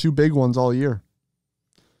the two big ones all year.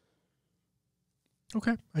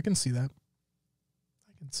 Okay, I can see that.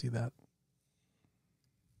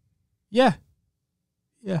 Yeah.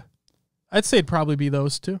 I'd say it'd probably be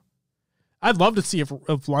those two. I'd love to see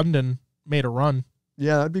if London made a run.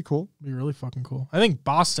 Yeah, that'd be cool. It'd be really fucking cool. I think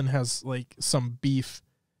Boston has like some beef.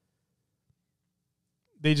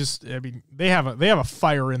 They have a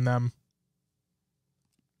fire in them.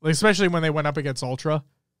 Like, especially when they went up against Ultra.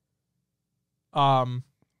 In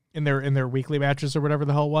their weekly matches or whatever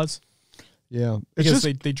the hell it was. Yeah. Because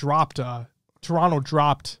they dropped Toronto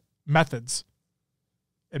dropped Methods.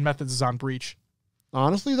 And Methods is on Breach.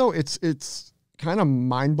 Honestly though, it's kind of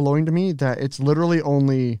mind blowing to me that it's literally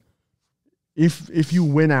only if you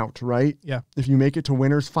win out, right? Yeah. If you make it to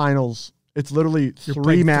winners finals, it's literally You're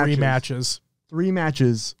three matches. matches. 3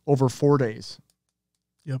 matches over 4 days.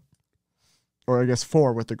 Yep. Or I guess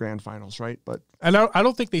 4 with the grand finals, right? But I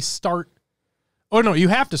don't think they start. Oh no, you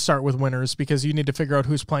have to start with winners because you need to figure out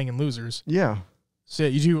who's playing in losers. Yeah. So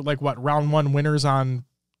you do like what, round 1 winners on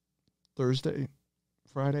Thursday,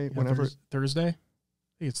 Friday, whenever. Thursday? I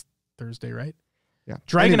think it's Thursday, right? Yeah.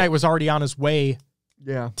 Dragonite was already on his way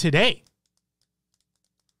today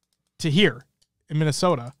to here in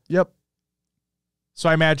Minnesota. Yep. So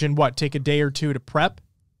I imagine take a day or two to prep.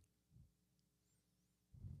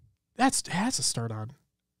 It has to start on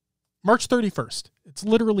March 31st. It's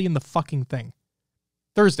literally in the fucking thing.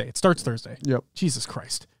 Thursday. It starts Thursday. Yep. Jesus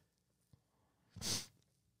Christ.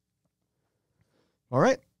 All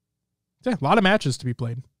right. Yeah, a lot of matches to be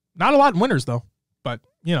played. Not a lot in winners, though. But,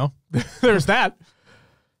 there's that.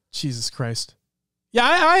 Jesus Christ. Yeah,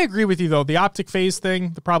 I agree with you, though. The Optic FaZe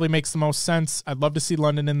thing that probably makes the most sense. I'd love to see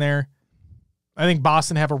London in there. I think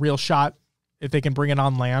Boston have a real shot if they can bring it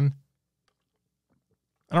on LAN.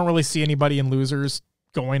 I don't really see anybody in losers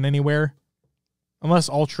going anywhere. Unless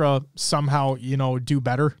Ultra somehow, do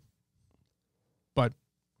better. But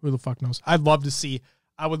who the fuck knows? I would love to see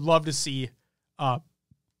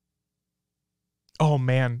Oh,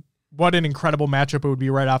 man. What an incredible matchup it would be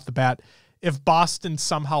right off the bat. If Boston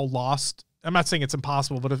somehow lost, I'm not saying it's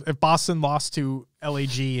impossible, but if Boston lost to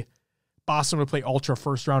LAG, Boston would play Ultra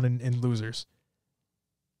first round in losers.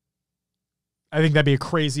 I think that'd be a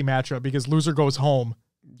crazy matchup because loser goes home.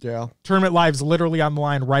 Yeah. Tournament live's literally on the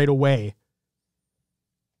line right away.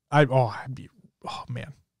 Oh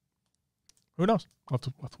man. Who knows? We'll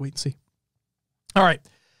have to wait and see. All right.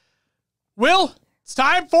 Will, it's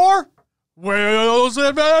time for Will's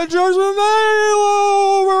Adventures with Mailovers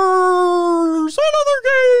and other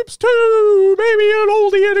games too. Maybe an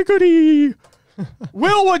oldie and a goodie.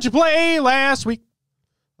 Will, what'd you play last week?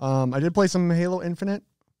 I did play some Halo Infinite.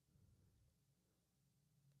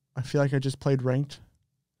 I feel like I just played ranked.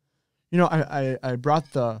 You know, I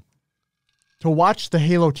brought to watch the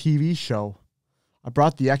Halo TV show, I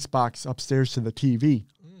brought the Xbox upstairs to the TV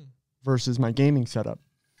versus my gaming setup.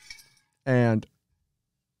 And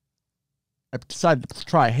I decided to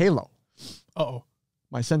try Halo. Uh-oh.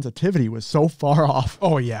 My sensitivity was so far off.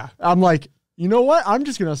 Oh, yeah. I'm like, you know what? I'm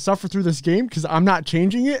just going to suffer through this game because I'm not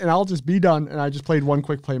changing it, and I'll just be done. And I just played one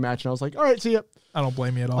quick play match, and I was like, all right, see ya. I don't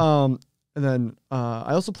blame you at all. And then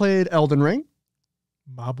I also played Elden Ring.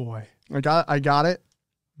 My boy. I got it.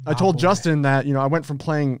 I told Justin that, I went from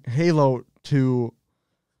playing Halo to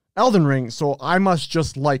Elden Ring, so I must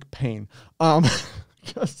just like pain.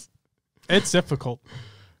 It's difficult.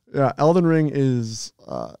 Yeah, Elden Ring is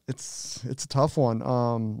it's a tough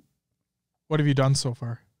one. What have you done so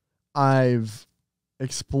far? I've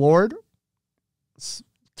explored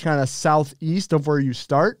kind of southeast of where you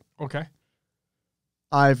start. Okay.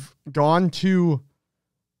 I've gone to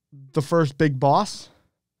the first big boss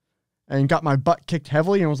and got my butt kicked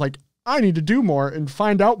heavily and was like, I need to do more and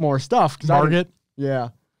find out more stuff. Margit? I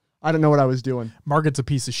didn't know what I was doing. Margit's a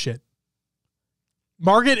piece of shit.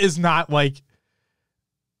 Margit is not like...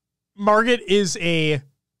 Margit is a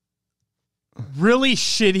really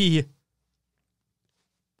shitty...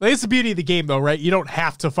 Like, it's the beauty of the game, though, right? You don't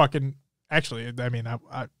have to fucking... Actually, I mean,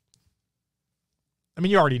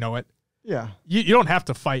 you already know it. Yeah. You don't have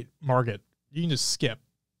to fight Margit. You can just skip.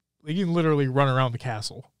 Like, you can literally run around the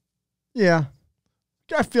castle. Yeah.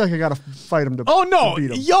 I feel like I gotta fight him to beat him.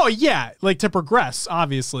 Oh, yeah. Like, to progress,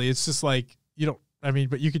 obviously. It's just like, you don't...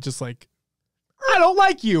 but you could just like, I don't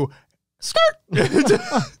like you. Skirt!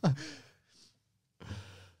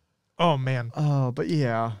 Oh, man. But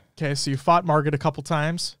yeah. Okay, so you fought Margit a couple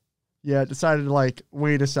times. Yeah, decided to,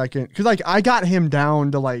 wait a second. Because, I got him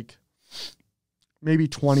down to, maybe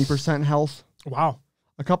 20% health. Wow.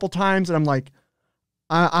 A couple times, and I'm like,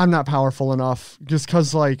 I'm not powerful enough just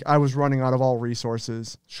because, I was running out of all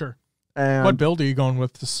resources. Sure. And what build are you going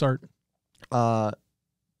with to start?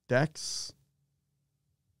 Dex.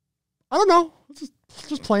 I don't know.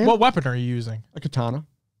 Just playing. What weapon are you using? A katana.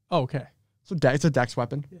 Oh, okay. So it's a dex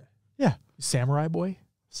weapon. Yeah. Samurai boy?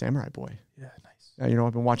 Samurai boy. Yeah, nice.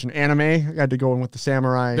 I've been watching anime. I had to go in with the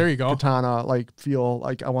samurai. There you go. Katana, feel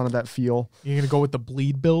like I wanted that feel. You're going to go with the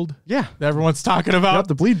bleed build? Yeah. That everyone's talking about? Yep,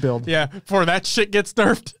 the bleed build. Yeah, before that shit gets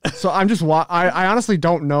nerfed. So I'm just, I honestly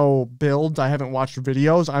don't know builds. I haven't watched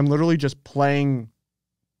videos. I'm literally just playing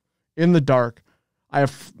in the dark. I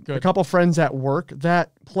have a couple friends at work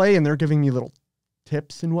that play, and they're giving me little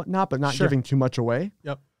tips and whatnot, but not giving too much away.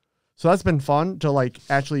 Yep. So that's been fun to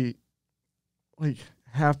actually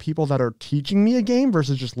have people that are teaching me a game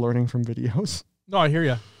versus just learning from videos. No, I hear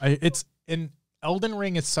you. It's in Elden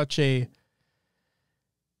Ring is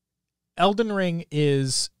Elden Ring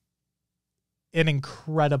is an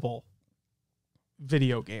incredible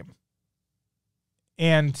video game.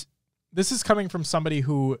 And this is coming from somebody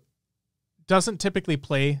who doesn't typically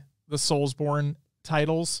play the Soulsborne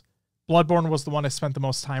titles. Bloodborne was the one I spent the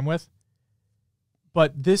most time with.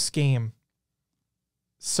 But this game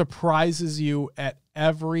surprises you at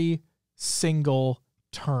every single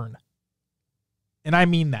turn. And I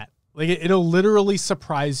mean that. It'll literally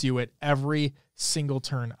surprise you at every single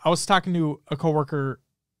turn. I was talking to a coworker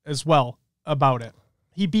as well about it.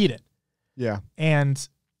 He beat it. Yeah. And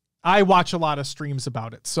I watch a lot of streams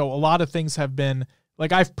about it. So a lot of things have been,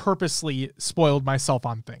 I've purposely spoiled myself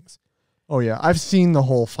on things. Oh, yeah. I've seen the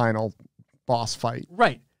whole final boss fight.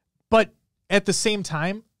 Right. But at the same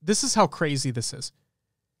time, this is how crazy this is.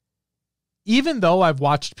 Even though I've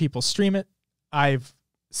watched people stream it, I've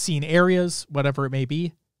seen areas, whatever it may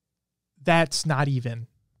be, that's not even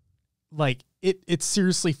it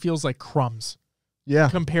seriously feels like crumbs. Yeah.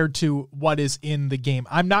 Compared to what is in the game.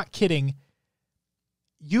 I'm not kidding.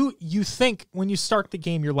 You think when you start the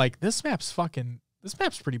game, you're like, this map's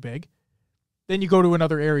pretty big. Then you go to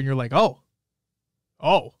another area and you're like,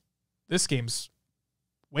 oh, this game's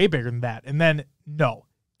way bigger than that. And then no,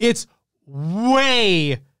 it's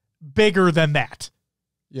way bigger than that.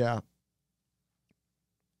 Yeah.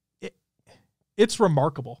 It's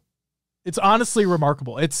remarkable. It's honestly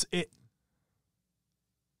remarkable.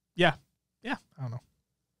 Yeah. I don't know.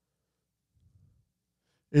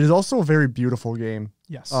 It is also a very beautiful game.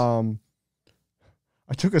 Yes. I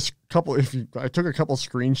took a couple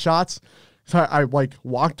screenshots. So I like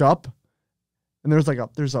walked up, and there's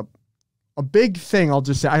a big thing. I'll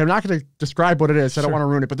just say, I'm not going to describe what it is. I don't want to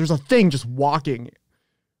ruin it, but there's a thing just walking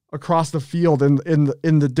across the field in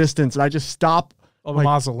the distance, and I just stop. Oh, the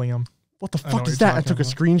mausoleum. What the fuck is that? I took a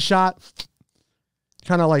screenshot.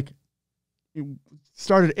 Kind of like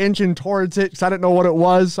started inching towards it because I didn't know what it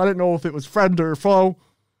was. I didn't know if it was friend or foe.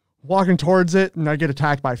 Walking towards it, and I get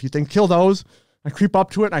attacked by a few things. Kill those. I creep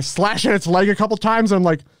up to it, and I slash at its leg a couple times. And I'm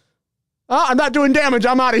like, oh, I'm not doing damage.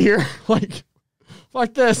 I'm out of here.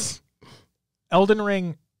 Like this. Elden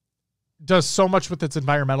Ring does so much with its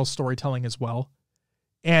environmental storytelling as well,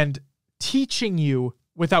 and teaching you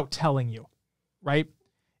without telling you, right?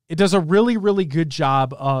 It does a really, really good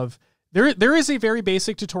job of there is a very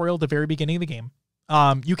basic tutorial at the very beginning of the game.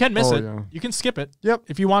 You can miss it. Yeah. You can skip it. Yep.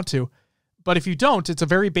 If you want to. But if you don't, it's a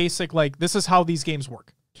very basic, like, this is how these games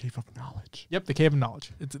work. Cave of Knowledge. Yep, the Cave of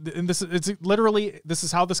Knowledge. It's literally, this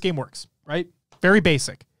is how this game works, right? Very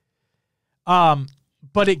basic. But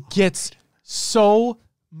it gets so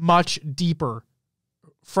much deeper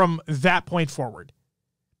from that point forward.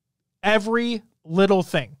 Every little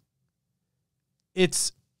thing.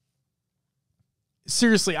 It's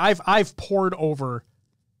seriously, I've poured over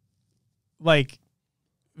like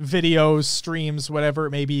videos, streams, whatever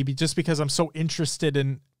it may be, just because I'm so interested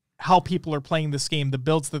in how people are playing this game, the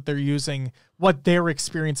builds that they're using, what they're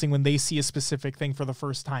experiencing when they see a specific thing for the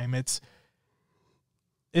first time. It's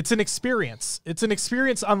an experience. It's an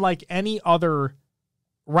experience unlike any other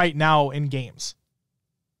right now in games.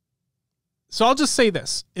 So I'll just say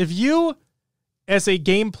this. If you, as a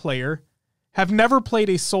game player, have never played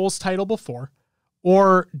a Souls title before,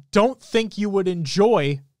 or don't think you would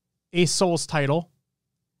enjoy a Souls title,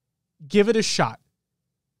 give it a shot.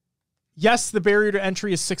 Yes, the barrier to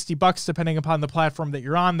entry is $60 depending upon the platform that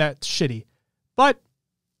you're on. That's shitty. But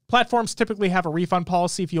platforms typically have a refund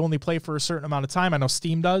policy if you only play for a certain amount of time. I know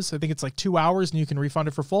Steam does. I think it's like 2 hours and you can refund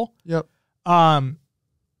it for full. Yep. And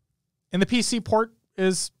the PC port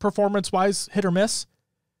is performance-wise hit or miss.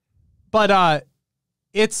 But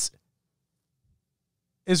it's,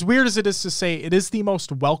 as weird as it is to say, it is the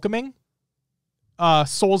most welcoming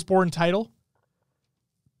Soulsborne title,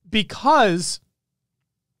 because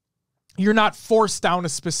you're not forced down a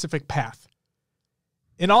specific path.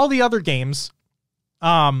 In all the other games,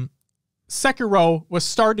 Sekiro was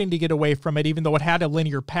starting to get away from it, even though it had a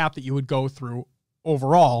linear path that you would go through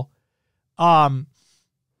overall.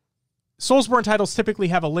 Soulsborne titles typically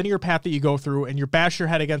have a linear path that you go through, and you bash your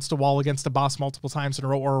head against a wall, against a boss multiple times in a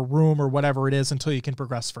row, or a room, or whatever it is, until you can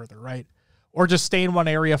progress further, right? Or just stay in one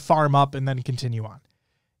area, farm up, and then continue on.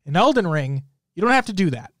 In Elden Ring, you don't have to do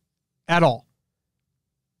that at all.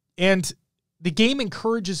 And the game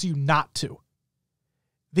encourages you not to.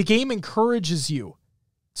 The game encourages you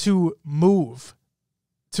to move,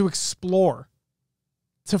 to explore,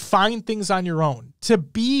 to find things on your own, to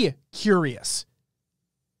be curious.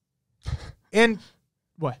 And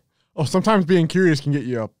what? Oh, sometimes being curious can get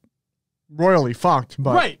you royally fucked.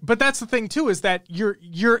 But right, but that's the thing too, is that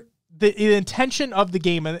the intention of the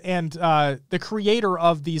game and the creator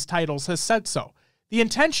of these titles has said so. The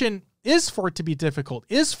intention is for it to be difficult,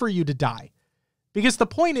 is for you to die. Because the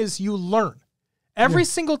point is you learn. Every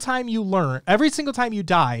single time you learn, every single time you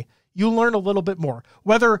die, you learn a little bit more.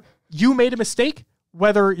 Whether you made a mistake,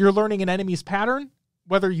 whether you're learning an enemy's pattern,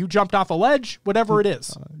 whether you jumped off a ledge, whatever it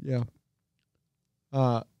is.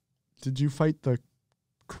 Did you fight the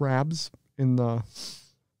crabs in the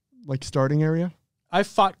starting area? I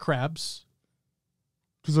fought crabs.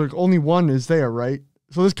 Because only one is there, right?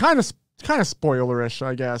 So it's kind of spoilerish,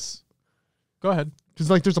 I guess. Go ahead.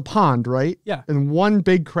 Because there's a pond, right? Yeah. And one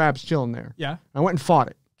big crab's chilling there. Yeah. I went and fought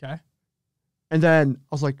it. Okay. And then I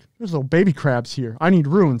was like, there's little baby crabs here. I need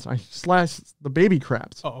runes. I slashed the baby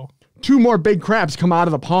crabs. Uh-oh. 2 more big crabs come out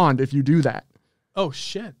of the pond if you do that. Oh,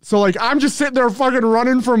 shit. So, I'm just sitting there fucking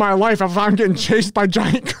running for my life if I'm getting chased by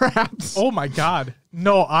giant crabs. Oh, my God.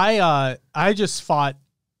 No, I just fought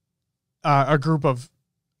a group of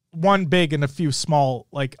one big and a few small,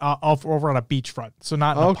 over on a beachfront. So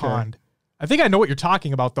not in a pond. I think I know what you're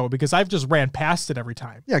talking about, though, because I've just ran past it every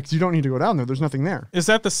time. Yeah, because you don't need to go down there. There's nothing there. Is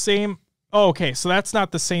that the same? Oh, okay. So that's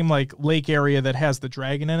not the same, lake area that has the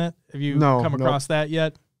dragon in it? Have you come across that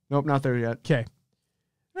yet? Nope, not there yet. Okay.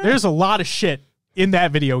 There's a lot of shit in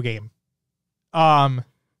that video game.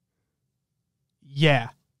 Yeah.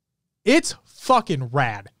 It's fucking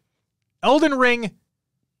rad. Elden Ring,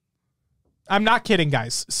 I'm not kidding,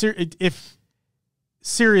 guys.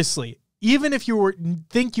 Seriously, even if you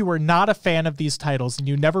think you were not a fan of these titles and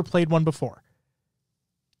you never played one before,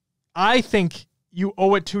 I think you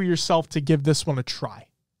owe it to yourself to give this one a try.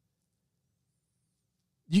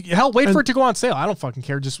 Hell, wait for it to go on sale. I don't fucking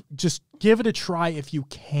care. Just give it a try if you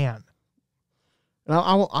can. And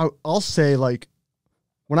I'll say, like,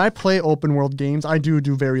 when I play open world games, I do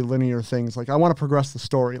very linear things. Like, I want to progress the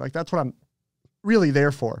story. Like, that's what I'm really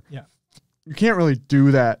there for. Yeah. You can't really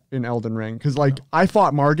do that in Elden Ring because, like, I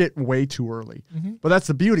fought Margit way too early. Mm-hmm. But that's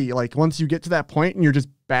the beauty. Like, once you get to that point and you're just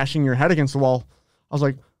bashing your head against the wall, I was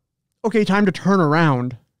like, okay, time to turn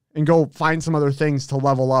around and go find some other things to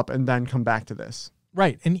level up and then come back to this.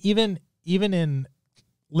 Right. And even in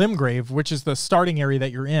Limgrave, which is the starting area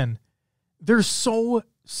that you're in, there's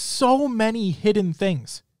so many hidden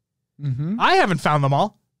things. Mm-hmm. I haven't found them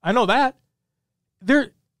all. I know that.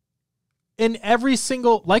 They're in every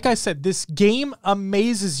single, like I said, this game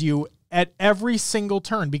amazes you at every single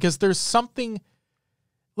turn because there's something,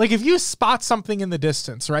 like if you spot something in the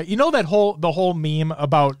distance, right? You know the whole meme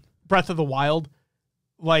about Breath of the Wild,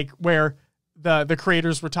 like where the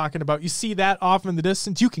creators were talking about, you see that off in the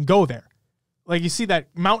distance, you can go there. Like you see that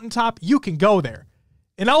mountaintop, you can go there.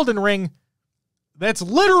 In Elden Ring, that's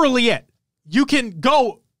literally it. You can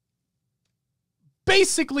go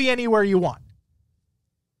basically anywhere you want.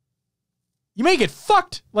 You may get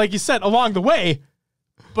fucked, like you said, along the way,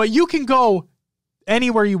 but you can go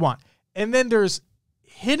anywhere you want. And then there's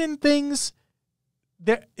hidden things.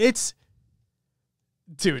 Dude,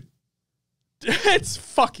 it's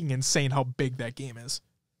fucking insane how big that game is.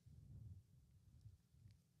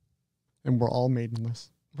 And we're all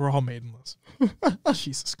maidenless. We're all maidenless.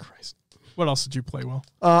 Jesus Christ. What else did you play, Will?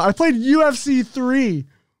 I played UFC 3.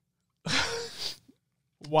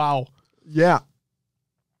 Wow. Yeah.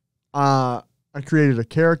 I created a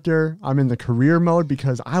character. I'm in the career mode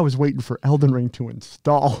because I was waiting for Elden Ring to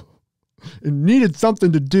install. It needed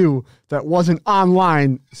something to do that wasn't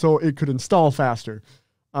online so it could install faster.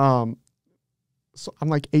 So I'm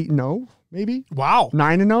like 8-0, maybe? Wow.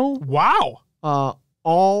 9-0. Wow.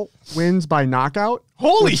 All wins by knockout.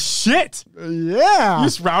 Holy shit. Yeah. You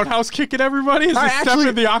just roundhouse kicking everybody as you step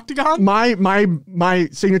in the octagon? My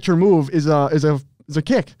signature move is a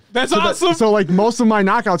kick. That's awesome. So like most of my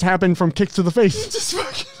knockouts happen from kicks to the face.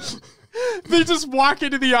 They just walk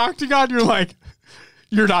into the octagon. You're like,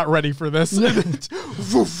 you're not ready for this.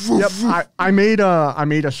 Yep. I made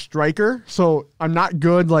a striker, so I'm not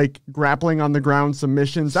good like grappling on the ground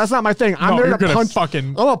submissions. That's not my thing. I'm there to punch.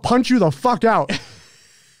 I'm gonna punch you the fuck out.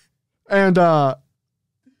 And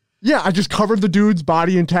yeah, I just covered the dude's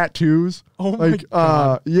body in tattoos. Oh my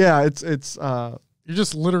God. Yeah, it's you're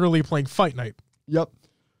just literally playing Fight Night. Yep.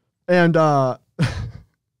 And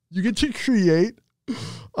you get to create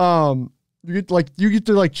you get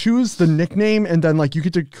to choose the nickname and then like you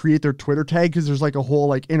get to create their Twitter tag because there's like a whole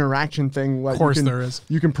like interaction thing. Like, of course there is.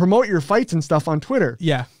 You can promote your fights and stuff on Twitter.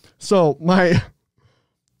 Yeah. So my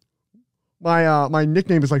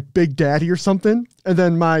nickname is like Big Daddy or something, and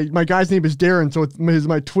then my guy's name is Darren, so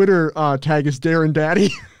my Twitter tag is Darren Daddy.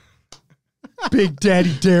 Big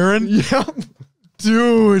Daddy Darren. Yep.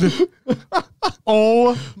 Dude.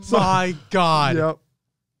 Oh my God. Yep.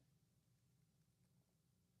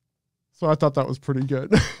 So I thought that was pretty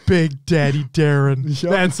good. Big Daddy Darren.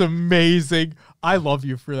 Yep. That's amazing. I love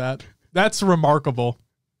you for that. That's remarkable.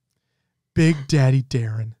 Big Daddy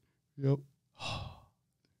Darren. Yep.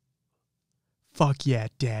 Fuck yeah,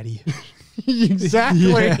 Daddy.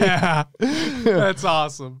 Exactly. Yeah. That's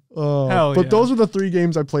awesome. Hell but yeah. those are the 3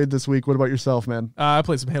 games I played this week. What about yourself, man? I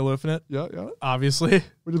played some Halo Infinite. Yeah. Obviously.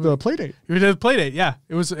 We did the Playdate. We did the Playdate, yeah.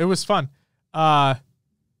 It was fun.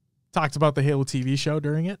 Talked about the Halo TV show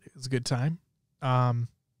during it. It was a good time. Yeah.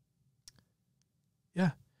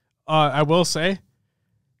 I will say,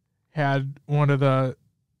 had one of the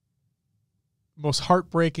most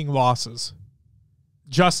heartbreaking losses.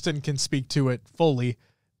 Justin can speak to it fully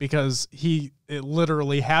because it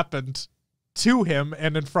literally happened to him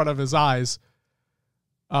and in front of his eyes.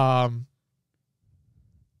 And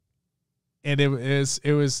it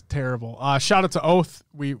was terrible. Shout out to Oath.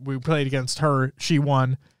 We played against her. She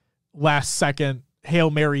won. Last second Hail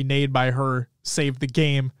Mary nade by her saved the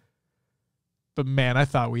game. But man, I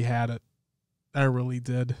thought we had it. I really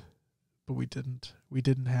did. But we didn't. We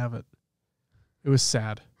didn't have it. It was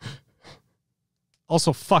sad.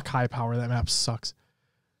 Also, fuck High Power. That map sucks.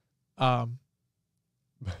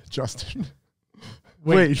 Justin.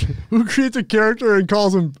 Wait, who creates a character and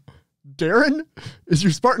calls him Darren? Is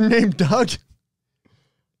your Spartan name Doug?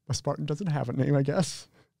 A Spartan doesn't have a name, I guess.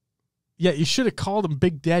 Yeah, you should have called him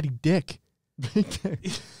Big Daddy Dick. Big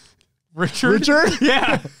Daddy. Richard?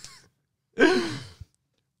 Yeah. Big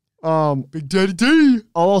Daddy D.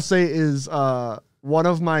 All I'll say is one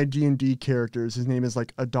of my D&D characters, his name is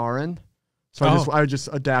like Adarin. So I just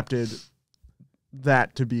adapted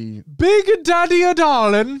that to be Big Daddy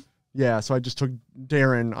Adarin. Yeah, so I just took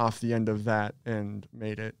Darren off the end of that and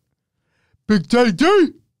made it Big Daddy D.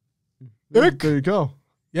 There you go.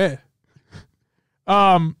 Yeah.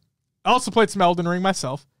 I also played some Elden Ring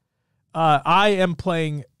myself. I am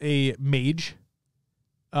playing a mage.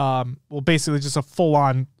 Well, basically just a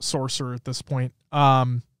full-on sorcerer at this point.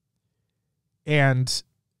 And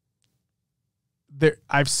there,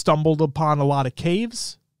 I've stumbled upon a lot of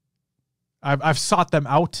caves. I've sought them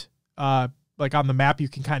out. Like on the map, you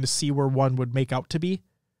can kind of see where one would make out to be.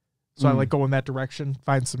 So I like go in that direction,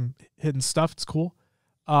 find some hidden stuff. It's cool.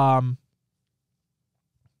 What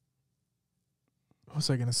was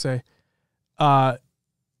I going to say?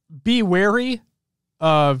 Be wary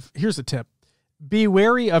of, here's a tip. Be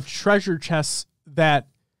wary of treasure chests that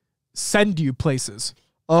send you places.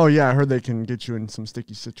 Oh, yeah. I heard they can get you in some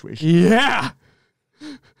sticky situations. Yeah.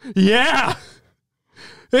 Yeah.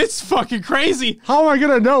 It's fucking crazy. How am I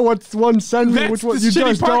going to know what's one send me, which one you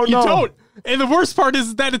just don't know? You don't. And the worst part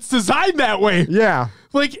is that it's designed that way. Yeah.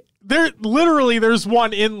 Like, there's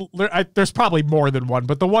one in, there's probably more than one,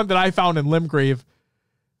 but the one that I found in Limgrave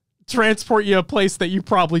transport you a place that you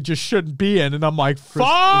probably just shouldn't be in. And I'm like,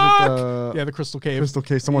 fuck. Yeah, the Crystal Cave. Crystal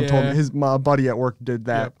Cave. Someone told me, my buddy at work did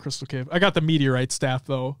that. Yep, Crystal Cave. I got the Meteorite staff,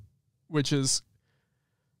 though, which is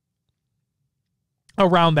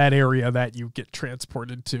around that area that you get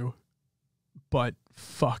transported to. But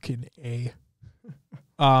fucking A.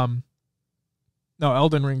 No,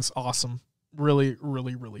 Elden Ring's awesome. Really,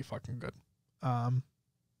 really, really fucking good. So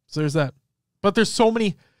there's that. But there's so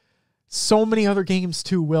many other games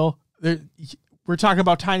too, Will. We're talking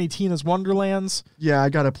about Tiny Tina's Wonderlands. Yeah, I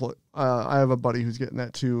gotta play. I have a buddy who's getting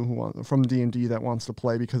that too, from D&D that wants to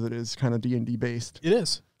play because it is kind of D&D based. It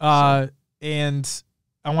is. And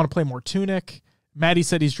I want to play more Tunic. Maddie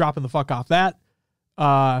said he's dropping the fuck off that.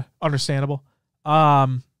 Understandable.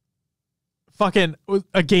 Fucking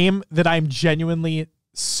a game that I'm genuinely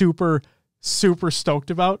super, super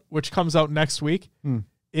stoked about, which comes out next week,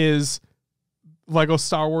 is Lego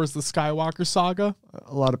Star Wars The Skywalker Saga.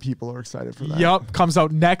 A lot of people are excited for that. Yep, comes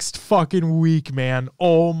out next fucking week, man.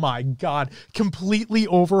 Oh my god. Completely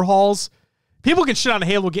overhauls. People can shit on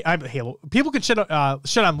People can shit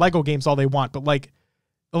on Lego games all they want, but like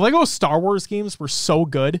the Lego Star Wars games were so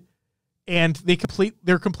good and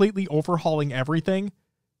they're completely overhauling everything.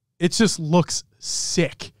 It just looks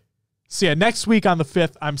sick. So yeah, next week on the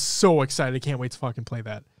 5th, I'm so excited. I can't wait to fucking play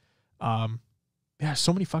that. Yeah,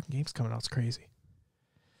 so many fucking games coming out. It's crazy.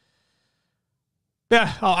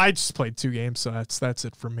 Yeah, I just played 2 games, so that's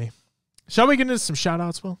it for me. Shall we get into some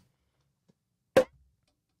shout-outs, Will? What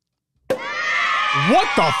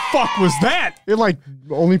the fuck was that? It like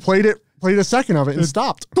only played a second of it and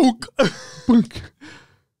stopped. Book.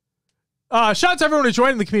 Shout out to everyone who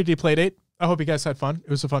joined the community playdate. I hope you guys had fun. It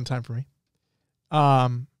was a fun time for me.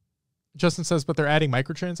 Justin says, but they're adding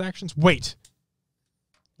microtransactions. Wait.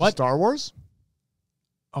 What? Star Wars?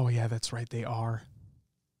 Oh yeah, that's right. They are.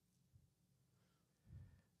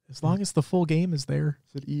 As long as the full game is there.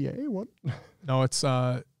 Is it EA? What? No, it's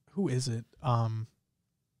who is it? Oh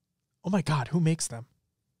my god, who makes them?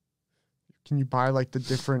 Can you buy like the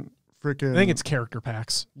different freaking? I think it's character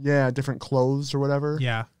packs. Yeah, different clothes or whatever.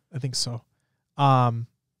 Yeah, I think so. My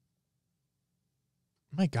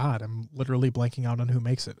god, I'm literally blanking out on who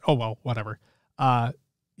makes it. Oh well, whatever.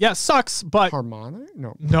 Yeah, sucks, but Harmonic?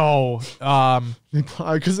 No.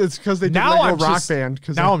 Because they did Lego Rock Band.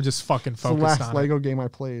 Now I'm just fucking focused on the last Lego game I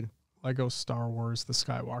played. Lego Star Wars: The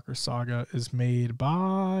Skywalker Saga is made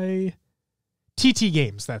by TT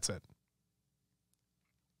Games. That's it.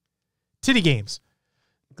 Titty Games.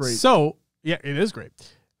 Great. So yeah, it is great.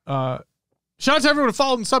 Shout out to everyone who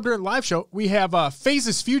followed and subbed during the live show. We have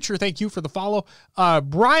Phases Future. Thank you for the follow.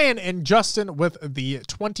 Brian and Justin with the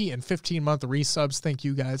 20 and 15-month resubs. Thank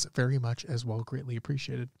you guys very much as well. Greatly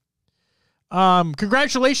appreciated.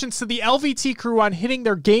 Congratulations to the LVT crew on hitting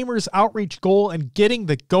their Gamers Outreach goal and getting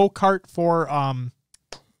the go-kart for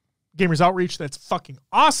Gamers Outreach. That's fucking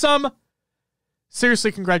awesome.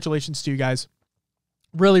 Seriously, congratulations to you guys.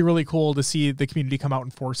 Really, really cool to see the community come out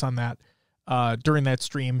in force on that. During that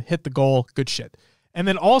stream, hit the goal, good shit. And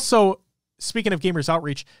then also, speaking of Gamers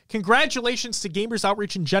Outreach, congratulations to Gamers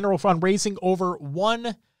Outreach in general for raising over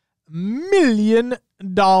 $1 million.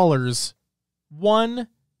 $1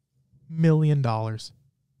 million. That's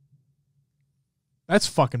That's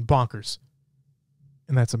fucking bonkers.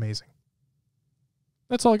 And that's amazing.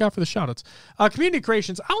 That's all I got for the shoutouts. Community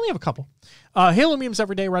creations. I only have a couple. Halo memes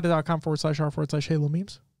every day. Reddit.com/r/Halo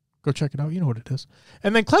memes. Go check it out. You know what it is.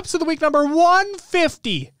 And then clips of the week number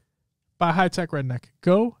 150 by High Tech Redneck.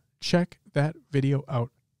 Go check that video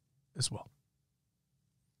out as well.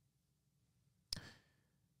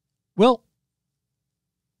 Well,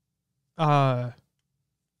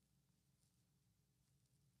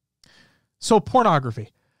 so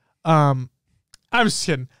pornography. I'm just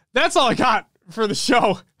kidding. That's all I got for the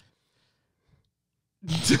show.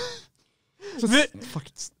 Get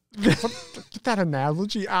that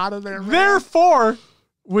analogy out of there, man. Therefore,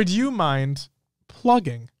 would you mind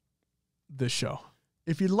plugging the show?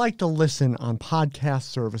 If you'd like to listen on podcast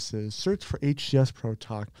services, search for HCS Pro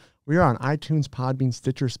Talk. We are on iTunes, Podbean,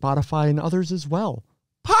 Stitcher, Spotify, and others as well.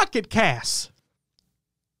 Pocket Cast.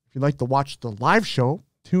 If you'd like to watch the live show,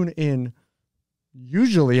 tune in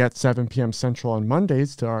usually at 7 p.m. Central on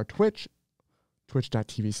Mondays to our Twitch,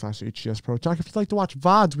 twitch.tv/HCS Pro Talk. If you'd like to watch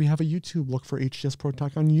VODs, we have a YouTube. Look for HCS Pro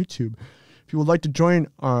Talk on YouTube. If you would like to join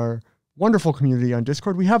our wonderful community on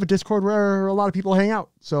Discord, we have a Discord where a lot of people hang out.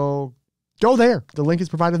 So go there. The link is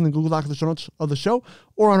provided in the Google Doc of the show notes of the show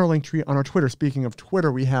or on our link tree on our Twitter. Speaking of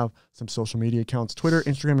Twitter, we have some social media accounts, Twitter,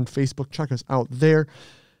 Instagram, and Facebook. Check us out there.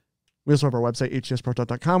 We also have our website,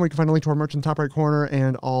 hcsprotalk.com, where you can find a link to our merch in the top right corner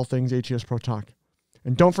and all things HCS Pro Talk.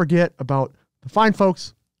 And don't forget about the fine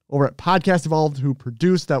folks over at Podcast Evolved who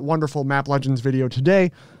produced that wonderful Map Legends video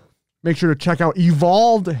today. Make sure to check out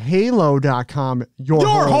evolvedhalo.com.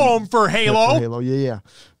 Your home for Halo. Halo. Yeah.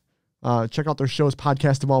 Check out their shows,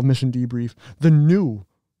 Podcast Evolved Mission Debrief, the new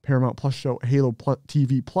Paramount Plus show, Halo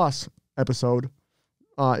TV Plus episode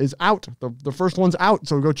is out. The first one's out,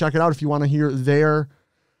 so go check it out if you want to hear their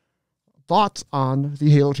thoughts on the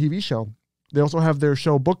Halo TV show. They also have their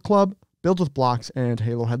show Book Club, Build with Blocks, and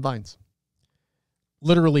Halo Headlines.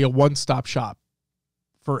 Literally a one-stop shop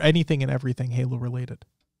for anything and everything Halo related.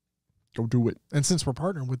 Go do it. And since we're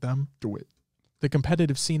partnering with them, Do it. the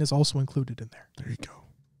competitive scene is also included in there. There you go.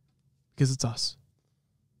 Because it's us.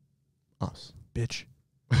 Us. Bitch.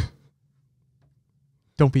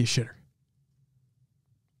 Don't be a shitter.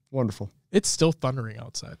 Wonderful. It's still thundering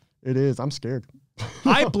outside. It is. I'm scared.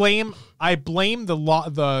 I blame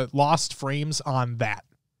the lost frames on that.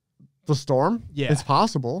 The storm? Yeah. It's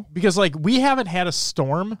possible. Because, like, we haven't had a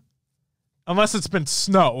storm unless it's been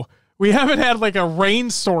snow. We haven't had, like, a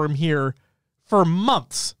rainstorm here for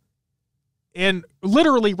months. And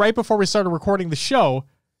literally right before we started recording the show,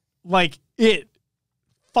 like, it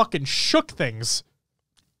fucking shook things.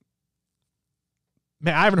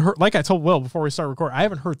 Man, I haven't heard, like I told Will before we started recording, I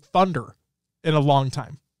haven't heard thunder in a long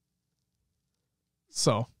time.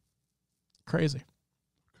 So, crazy.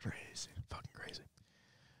 Fucking crazy.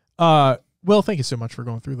 Will, thank you so much for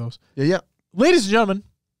going through those. Yeah. Ladies and gentlemen,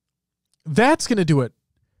 that's going to do it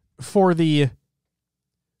for the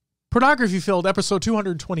pornography-filled episode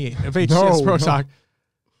 228 of HCS Pro Talk.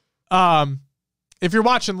 If you're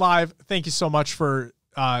watching live, thank you so much for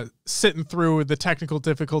sitting through the technical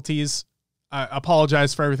difficulties. I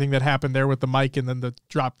apologize for everything that happened there with the mic and then the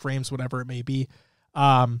drop frames, whatever it may be.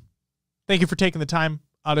 Thank you for taking the time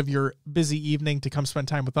out of your busy evening to come spend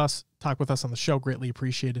time with us, talk with us on the show. Greatly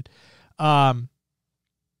appreciated.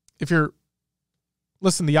 If you're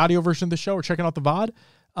listening to the audio version of the show or checking out the VOD,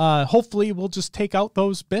 hopefully we'll just take out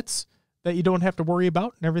those bits that you don't have to worry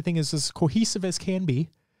about and everything is as cohesive as can be.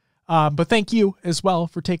 But thank you as well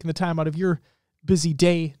for taking the time out of your busy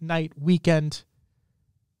day, night, weekend,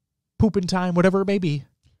 pooping time, whatever it may be,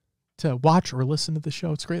 to watch or listen to the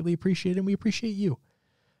show. It's greatly appreciated, and we appreciate you.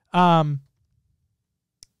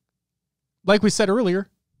 Like we said earlier,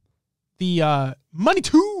 the Money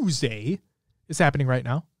Tuesday is happening right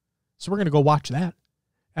now. So we're going to go watch that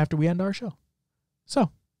after we end our show. So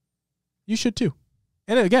you should too.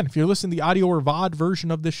 And again, if you're listening to the audio or VOD version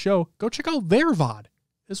of this show, go check out their VOD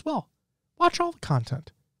as well. Watch all the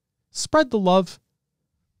content. Spread the love.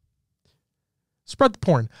 Spread the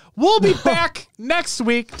porn. We'll be back next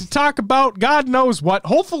week to talk about God knows what.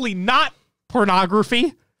 Hopefully not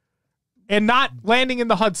pornography and not landing in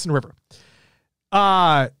the Hudson River.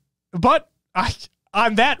 But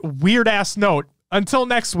on that weird ass note, until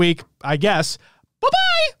next week, I guess.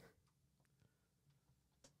 Bye-bye.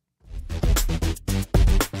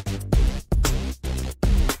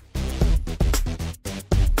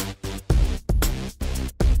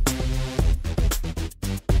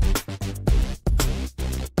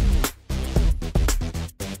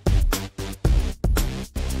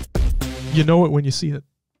 You know it when you see it.